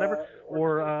hanging or whatever,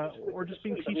 or just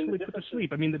being peacefully put to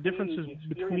sleep. I mean, the differences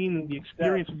between the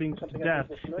experience of being put to death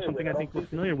is something I think we're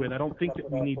familiar with. I don't think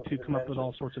that we need to come up with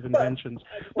all sorts of inventions.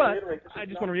 But I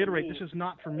just want to reiterate, this is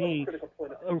not for me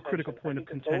a critical point of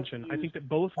contention. I think that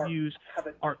both views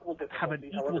have an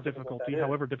equal difficulty,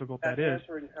 however difficult that is,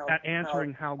 at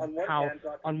answering how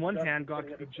on one hand God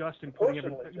can be just in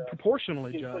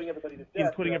proportionally just in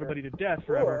putting everybody to death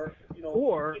forever,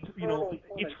 or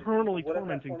eternally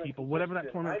tormenting people, whatever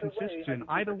that torment consists in.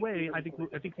 Either way, I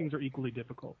think things are equally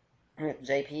difficult.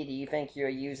 JP, do you think you're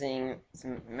using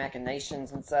some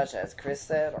machinations and such, as Chris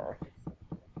said, or?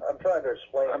 I'm trying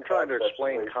to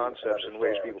explain concepts in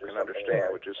ways people can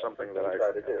understand, which is something that I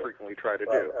frequently try to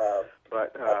do.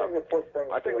 But I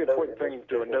think the important thing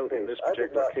to note in this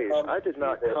particular case, I did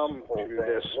not come to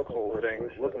this whole thing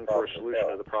looking for a solution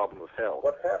to the problem of hell.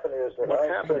 What happened is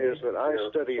that I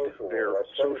studied their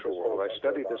social world. I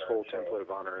studied this whole template of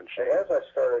honor and shame.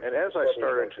 And as I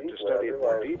started to study it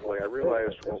more deeply, I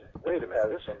realized, well, wait a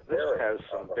minute, this has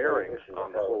some bearing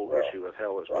on the whole issue of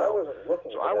hell as well.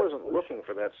 So I wasn't looking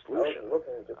for that solution.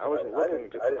 I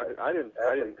didn't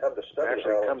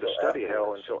actually come to study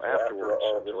hell until afterwards,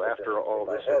 until after all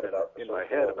this had been in my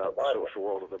head about the social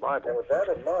world of the Bible. And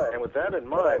with that in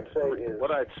mind, what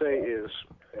I'd say is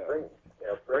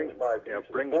brings my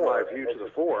view to the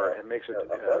fore and makes it a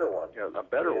better one, is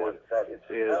that it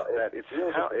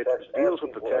deals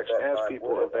with the text as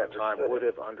people of that time would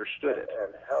have understood it,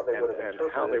 and how they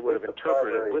would have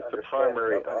interpreted it, with the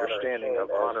primary understanding of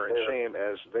honor and shame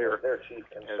as their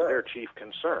chief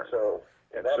concern.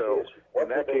 And so, in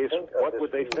that case, what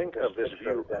would they think of this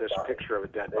view, this picture of a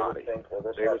dead body?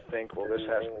 They would think, well, this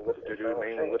has to do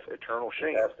mainly with eternal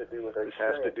shame. This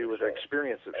has to do with the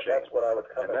experience of shame.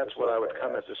 And that's what I would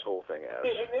come at this whole thing as.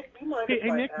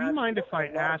 Hey, Nick, do you mind if I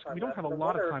ask? We don't have a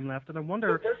lot of time left, and I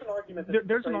wonder,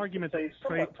 there's an argument that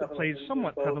plays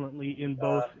somewhat prevalently in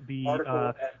both the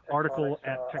article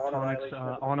at Tectonics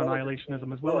on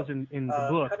annihilationism, as well as in the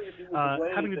book,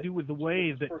 having to do with the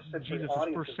way that Jesus'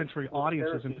 first century audience,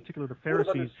 in particular the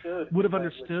Pharisees, would have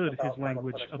understood his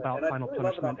language about final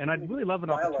punishment. And I'd really love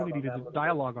an opportunity to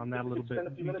dialogue on that a little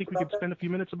bit. Do you think we could spend a few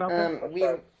minutes about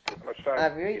that? I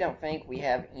really don't think we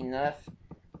have enough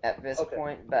at this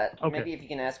point, but maybe if you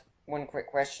can ask one quick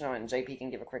question on it, and JP can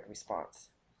give a quick response.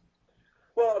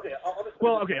 I'll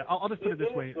just put it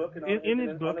this way. In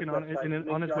his book and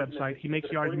on his website, he makes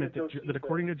the argument that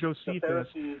according to Josephus,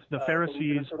 the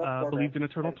Pharisees believed in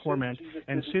eternal torment,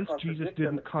 and since Jesus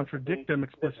didn't contradict them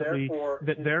explicitly,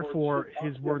 that therefore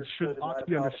his words ought to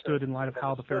be understood in light of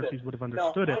how the Pharisees would have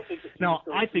understood it. Now,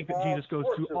 I think that Jesus goes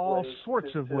through all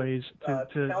sorts of ways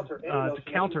to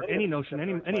counter any notion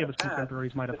any of his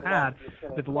contemporaries might have had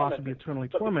that the lost would be eternally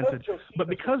tormented. But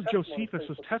because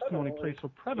Josephus' testimony plays so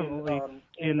prevalently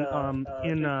in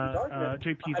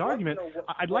JP's argument,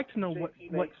 I'd like to know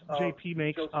what JP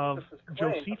makes of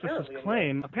Josephus'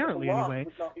 claim, apparently anyway,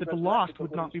 that the lost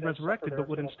would not be resurrected, but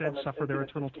would instead suffer their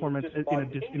eternal torment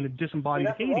in a disembodied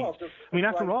Hades. I mean,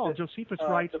 after all, Josephus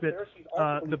writes that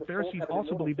the Pharisees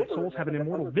also believe that souls have an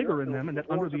immortal vigor in them, and that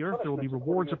under the earth there will be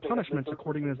rewards or punishments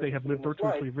according as they have lived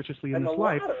virtuously and viciously in this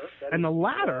life. And the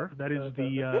latter, that is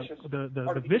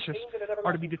the vicious,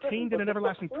 are to be detained in an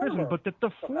everlasting prison, but that the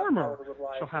former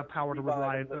shall have power to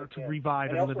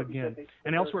revive and live again.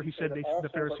 And elsewhere he said, the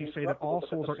Pharisees say that all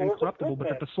souls are incorruptible, but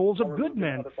that the souls of good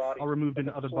men are removed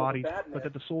into other bodies, but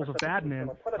that the souls of bad men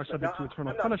are subject to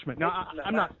eternal punishment. Now,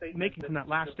 I'm not making from that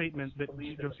last statement that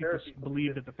Josephus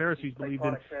believed, that the Pharisees believed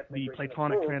in the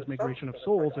Platonic transmigration of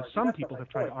souls, as some people have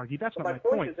tried to argue. That's not my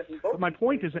point. But my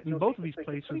point is that in both of these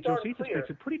places, Josephus makes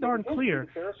it pretty darn clear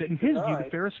that in his view, the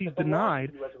Pharisees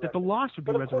denied that the lost would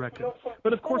be resurrected.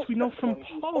 But of course, we know from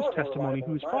Paul's testimony,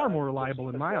 who is far more reliable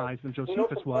in my eyes than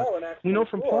Josephus was. We know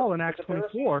from Paul in Acts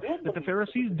 24 that the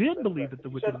Pharisees did believe that the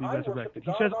wicked would be resurrected.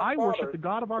 He says, I worship the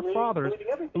God of our fathers,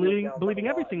 believing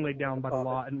everything laid down by the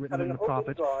law and written in the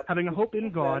prophets, having a hope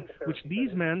in God, which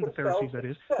these men, the Pharisees that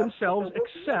is, themselves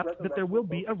accept that there will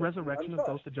be a resurrection of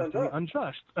both the just and the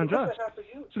unjust.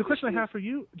 So the question I have for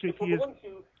you, JP, is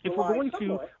if we're going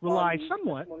to rely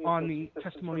somewhat on the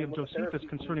testimony of Josephus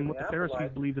concerning what the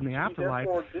Pharisees believed in the afterlife,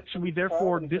 should we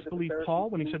therefore disbelieve Paul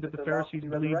when he said that the Pharisees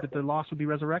believed that the lost would be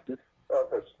resurrected? Well,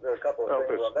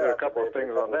 there are a couple of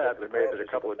things on that that made it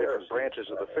a couple of different branches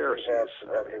of the Pharisees.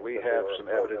 I mean, we have some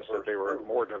evidence that they were a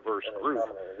more diverse group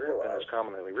than is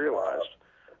commonly realized.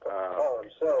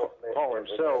 Paul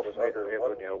himself,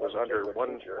 was under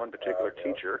one particular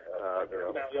teacher,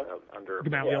 under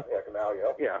Gamaliel.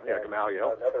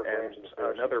 Gamaliel, and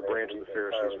another branch of the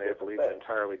Pharisees may have believed an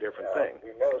entirely different thing.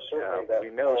 We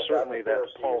know certainly that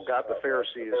Paul got the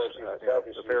Pharisees and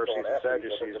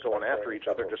Sadducees going after each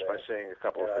other just by saying a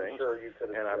couple of things,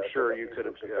 and I'm sure you could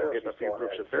have gotten a few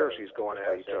groups of Pharisees going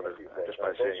at each other just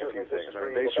by saying a few things. I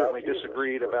mean, they certainly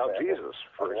disagreed about Jesus,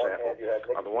 for example.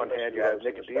 On the one hand, you had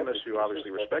Nicodemus, who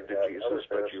obviously respected Jesus,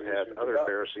 but you had other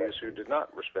Pharisees who did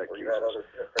not respect Jesus,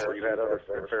 or you had other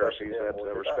Pharisees that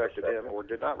respected him or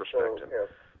did not respect him.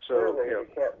 So,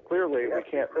 clearly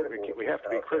we have to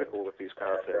be critical with these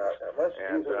kind of things.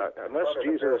 And unless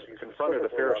Jesus confronted the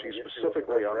Pharisees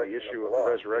specifically on the issue of the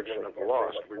resurrection of the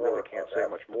lost, we really can't say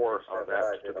much more on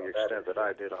that to the extent that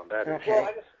I did on that issue.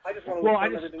 Well,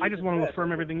 I just want to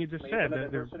affirm everything you just said.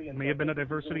 That there may have been a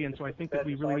diversity, and so I think that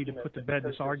we really need to put to bed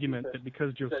this argument that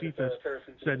because Josephus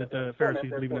said that the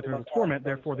Pharisees believe in eternal torment,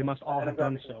 therefore they must all have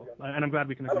done so. And I'm glad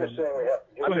we can agree on that.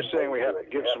 I'm just saying we have to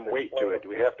give some weight to it.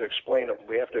 We have to explain it.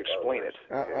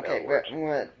 Okay, I'm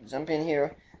going to jump in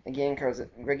here again because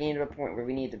we're getting to a point where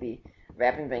we need to be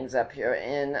wrapping things up here.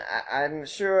 And I'm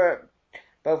sure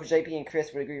both JP and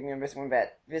Chris would agree with me on this one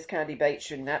that this kind of debate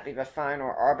should not be the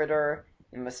final arbiter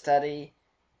in the study.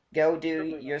 Go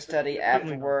do your study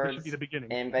afterwards. This should be the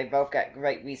beginning. And they both got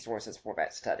great resources for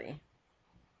that study.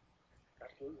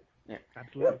 Absolutely. Yeah.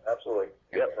 Absolutely.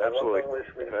 Yep, absolutely. One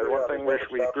thing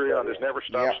we agree on is never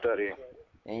stop studying.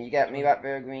 And you got me right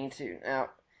there agreeing too. Now,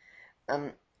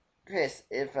 Chris,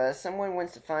 if someone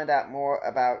wants to find out more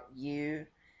about you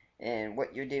and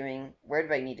what you're doing, where do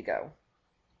they need to go?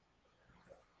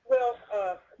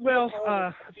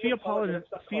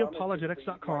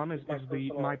 Theopologetics.com is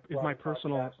my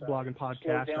personal blog and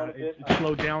podcast. It's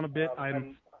slowed down a bit. I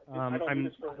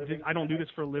don't do this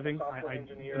for a living. I'm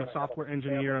a software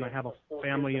engineer, and I have a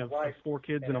family of 4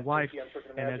 kids and a wife.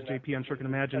 And as JP, I'm sure can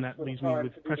imagine, that leaves me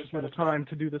with precious little time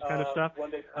to do this kind of stuff.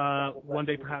 One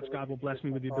day, perhaps God will bless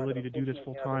me with the ability to do this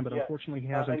full time, but unfortunately, He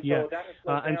hasn't yet.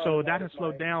 And so that has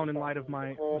slowed down in light of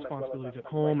my responsibilities at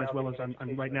home, as well as I'm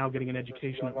right now getting an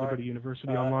education at Liberty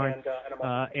University online,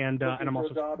 and I'm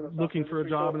also looking for a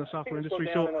job in the software industry.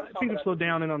 So things have slowed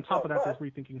down, and on top of that, there's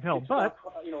Rethinking Hell. But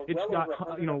it's got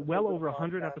well over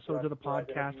 100 episodes of the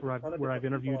podcast where I've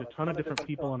interviewed a ton of different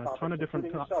people on a ton of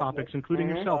different topics, including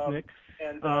yourself, Nick.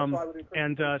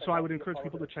 So I would encourage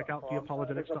people to check out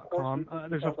theapologetics.com.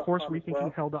 There's, of course,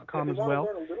 rethinkinghell.com as well.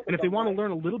 And if they want to learn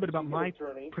a little bit about my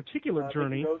particular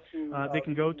journey, they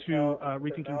can go to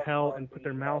Rethinking Hell and put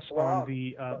their mouse on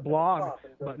the blog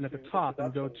button at the top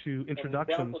and go to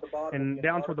Introductions. And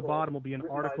down toward the bottom will be an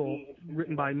article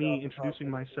written by me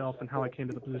introducing myself and how I came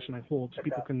to the position I hold. So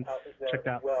people can check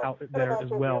that out there as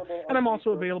well. And I'm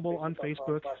also available on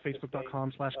Facebook,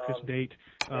 facebook.com/ChrisDate.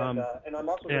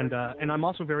 And I'm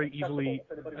also very easily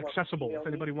accessible. If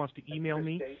anybody wants to email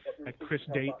me at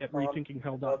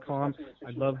chrisdate@rethinkinghell.com,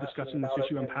 I love discussing this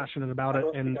issue. I'm passionate about it,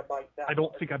 and I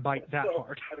don't think I bite that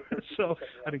hard. So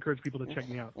I'd encourage people to check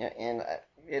me out. Yeah, and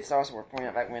it's also worth pointing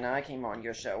out that when I came on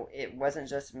your show, it wasn't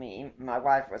just me. My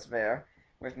wife was there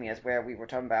with me as well. We were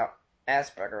talking about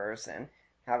Asperger's and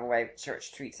how the way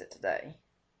church treats it today.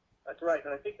 That's right,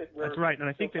 and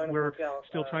I think that we're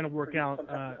still trying to work out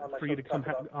for you to come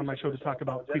on my show to talk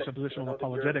about presuppositional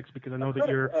apologetics, because I know that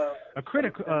you're a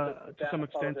critic to some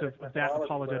extent of that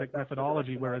apologetic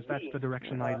methodology, whereas that's the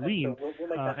direction I lean,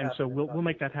 and so we'll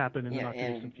make that happen in the not too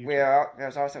distant future.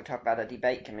 There's also talk about a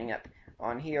debate coming up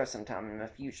on here sometime in the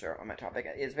future on that topic.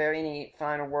 Is there any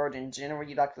final word in general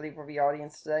you'd like to leave for the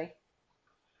audience today?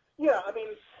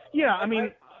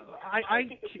 I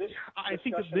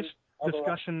think that this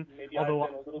discussion,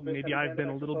 although maybe I've been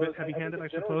a little bit heavy-handed, I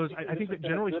suppose, I think that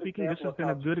generally speaking, this has been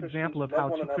a good example of how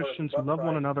two Christians who love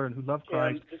one another and who love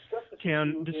Christ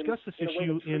can discuss this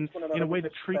issue in a way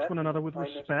that treats one another with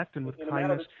respect and with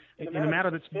kindness, in a manner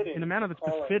that's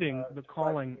befitting the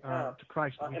calling to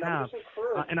Christ that we have.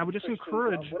 And I would just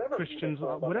encourage Christians,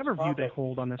 whatever view they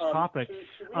hold on this topic,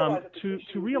 to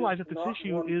realize that this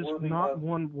issue is not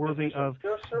one worthy of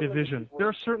division. There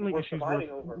are certainly issues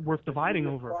worth dividing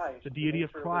over: the deity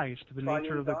of Christ, the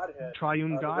nature of the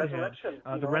triune Godhead,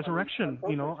 the resurrection.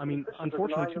 I mean,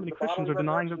 unfortunately, too many Christians are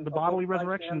denying the bodily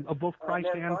resurrection of both Christ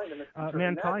and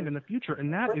mankind in the future,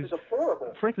 and that is,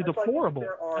 frankly, deplorable.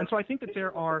 And so I think that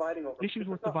there are issues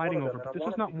worth dividing over, but this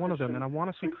is not one of them. And I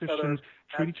want to see Christians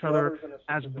treat each other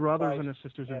as brothers and as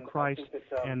sisters in Christ,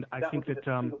 and I think that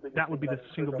that would be the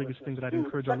single biggest thing that I'd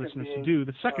encourage our listeners to do.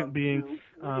 The second being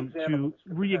to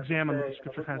re-examine what the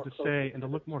Scripture has to say and to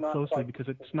look more closely, because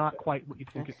it's not quite what you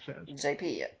think it says.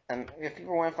 JP, if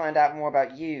people want to find out more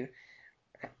about you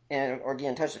or get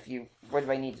in touch with you, what do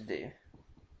they need to do?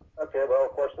 Okay, well,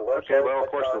 of course, the website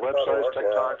is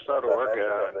techtalks.org.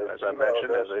 As I mentioned,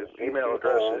 the email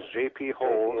address is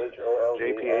jphold,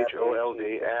 jphold,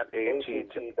 at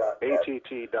att.net.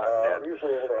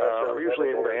 I'm usually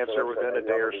able to answer within a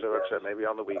day or so, except maybe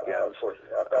on the weekends.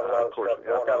 Of course,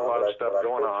 I've got a lot of stuff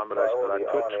going on, but I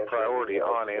put priority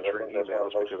on answering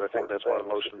emails because I think that's one of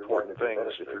the most important things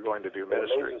if you're going to do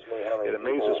ministry. It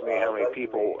amazes me how many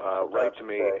people write to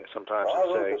me sometimes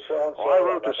and say, I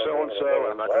wrote to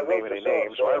so-and-so, I'm not going to name any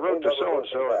names, so I wrote to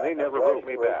so-and-so, and they never wrote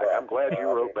me back. I'm glad you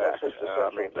wrote back. I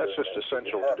mean, that's just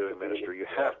essential to doing ministry. You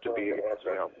have to be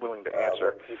willing to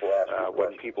answer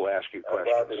when people ask you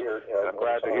questions. And I'm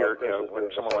glad to hear when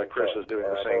someone like Chris is doing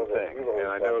the same thing. And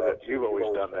I know that you've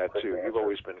always done that, too. You've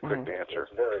always been quick to answer.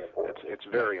 It's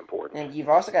very important. And you've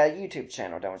also got a YouTube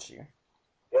channel, don't you?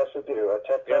 Yes, I do.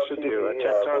 Yes, I do.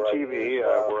 Tecton TV,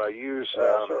 where I use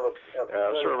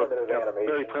sort of a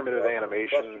very primitive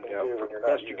animation, the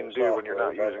best you can do when you're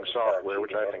not using software,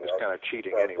 which I think is kind of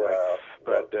cheating anyway.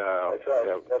 But I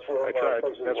try.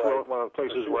 That's one of the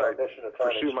places where I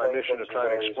pursue my mission of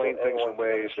trying to explain things in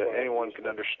ways that anyone can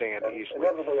understand easily.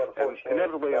 And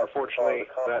inevitably, unfortunately,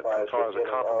 that can cause a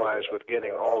compromise with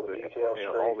getting all the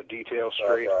details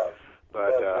straight.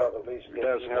 But it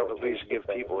does help at least give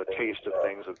people a taste of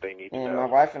things that they need to know. My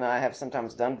wife and I have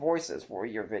sometimes done voices for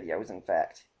your videos, in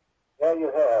fact. Yeah, you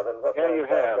have. And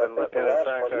in fact,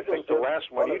 I think the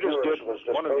last one you just did,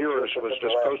 one of yours was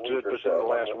just posted within the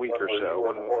last week or so,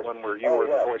 when you were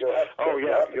the voice. Oh,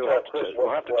 yeah, we'll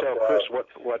have to tell Chris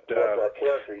what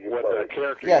character you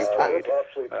played.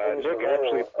 Nick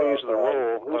actually plays the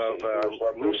role of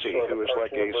Lucy, who is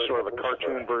like a sort of a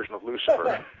cartoon version of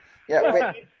Lucifer.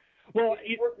 Yeah, Well,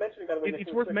 it's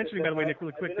worth mentioning, by the way, Nick,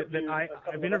 really quick, that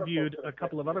I've interviewed a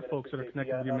couple of other folks that are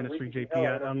connected with your ministry,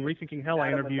 JP. On Rethinking Hell, I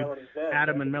interviewed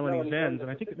Adam and Melanie Zenz, and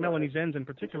I think that Melanie Zenz in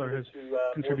particular has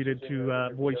contributed to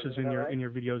voices in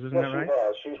your videos. Isn't that right?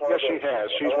 Yes, she has.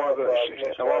 She's one of the,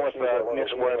 along with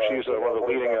Nick's wife, she's one of the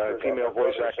leading female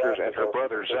voice actors, and her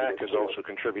brother Zach has also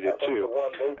contributed too.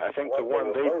 I think the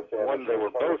one they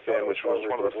were both in, which was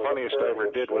one of the funniest I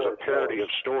ever did, was a parody of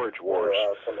Storage Wars,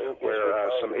 where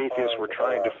some atheists were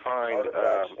trying to find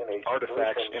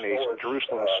artifacts in a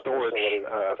Jerusalem storage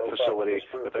facility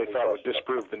that they thought would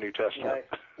disprove the New Testament.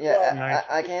 Yeah,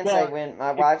 I can say when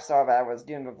my wife saw that I was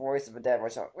doing the voice of the devil,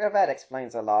 she thought, well, that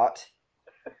explains a lot.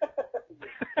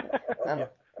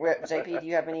 JP, do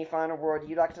you have any final word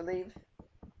you'd like to leave?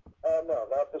 No,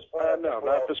 not at this point. Not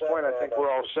at this point. I think we're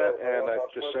all set, and I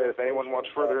just say if anyone wants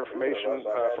further information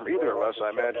from either of us, I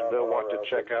imagine they'll want to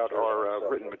check out our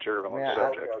written material on the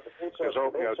subject. Because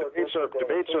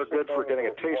debates are good for getting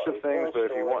a taste of things, but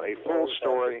if you want a full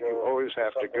story, you always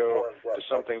have to go to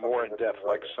something more in depth,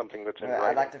 like something that's in writing.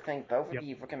 I'd like to thank both of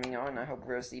you for coming on. I hope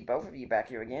we'll see both of you back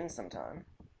here again sometime.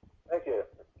 Thank you.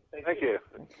 Thank you.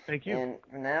 Thank you. And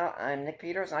for now, I'm Nick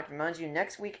Peters. I'd like to remind you,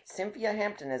 next week, Cynthia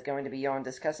Hampton is going to be on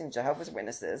discussing Jehovah's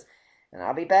Witnesses. And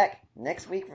I'll be back next week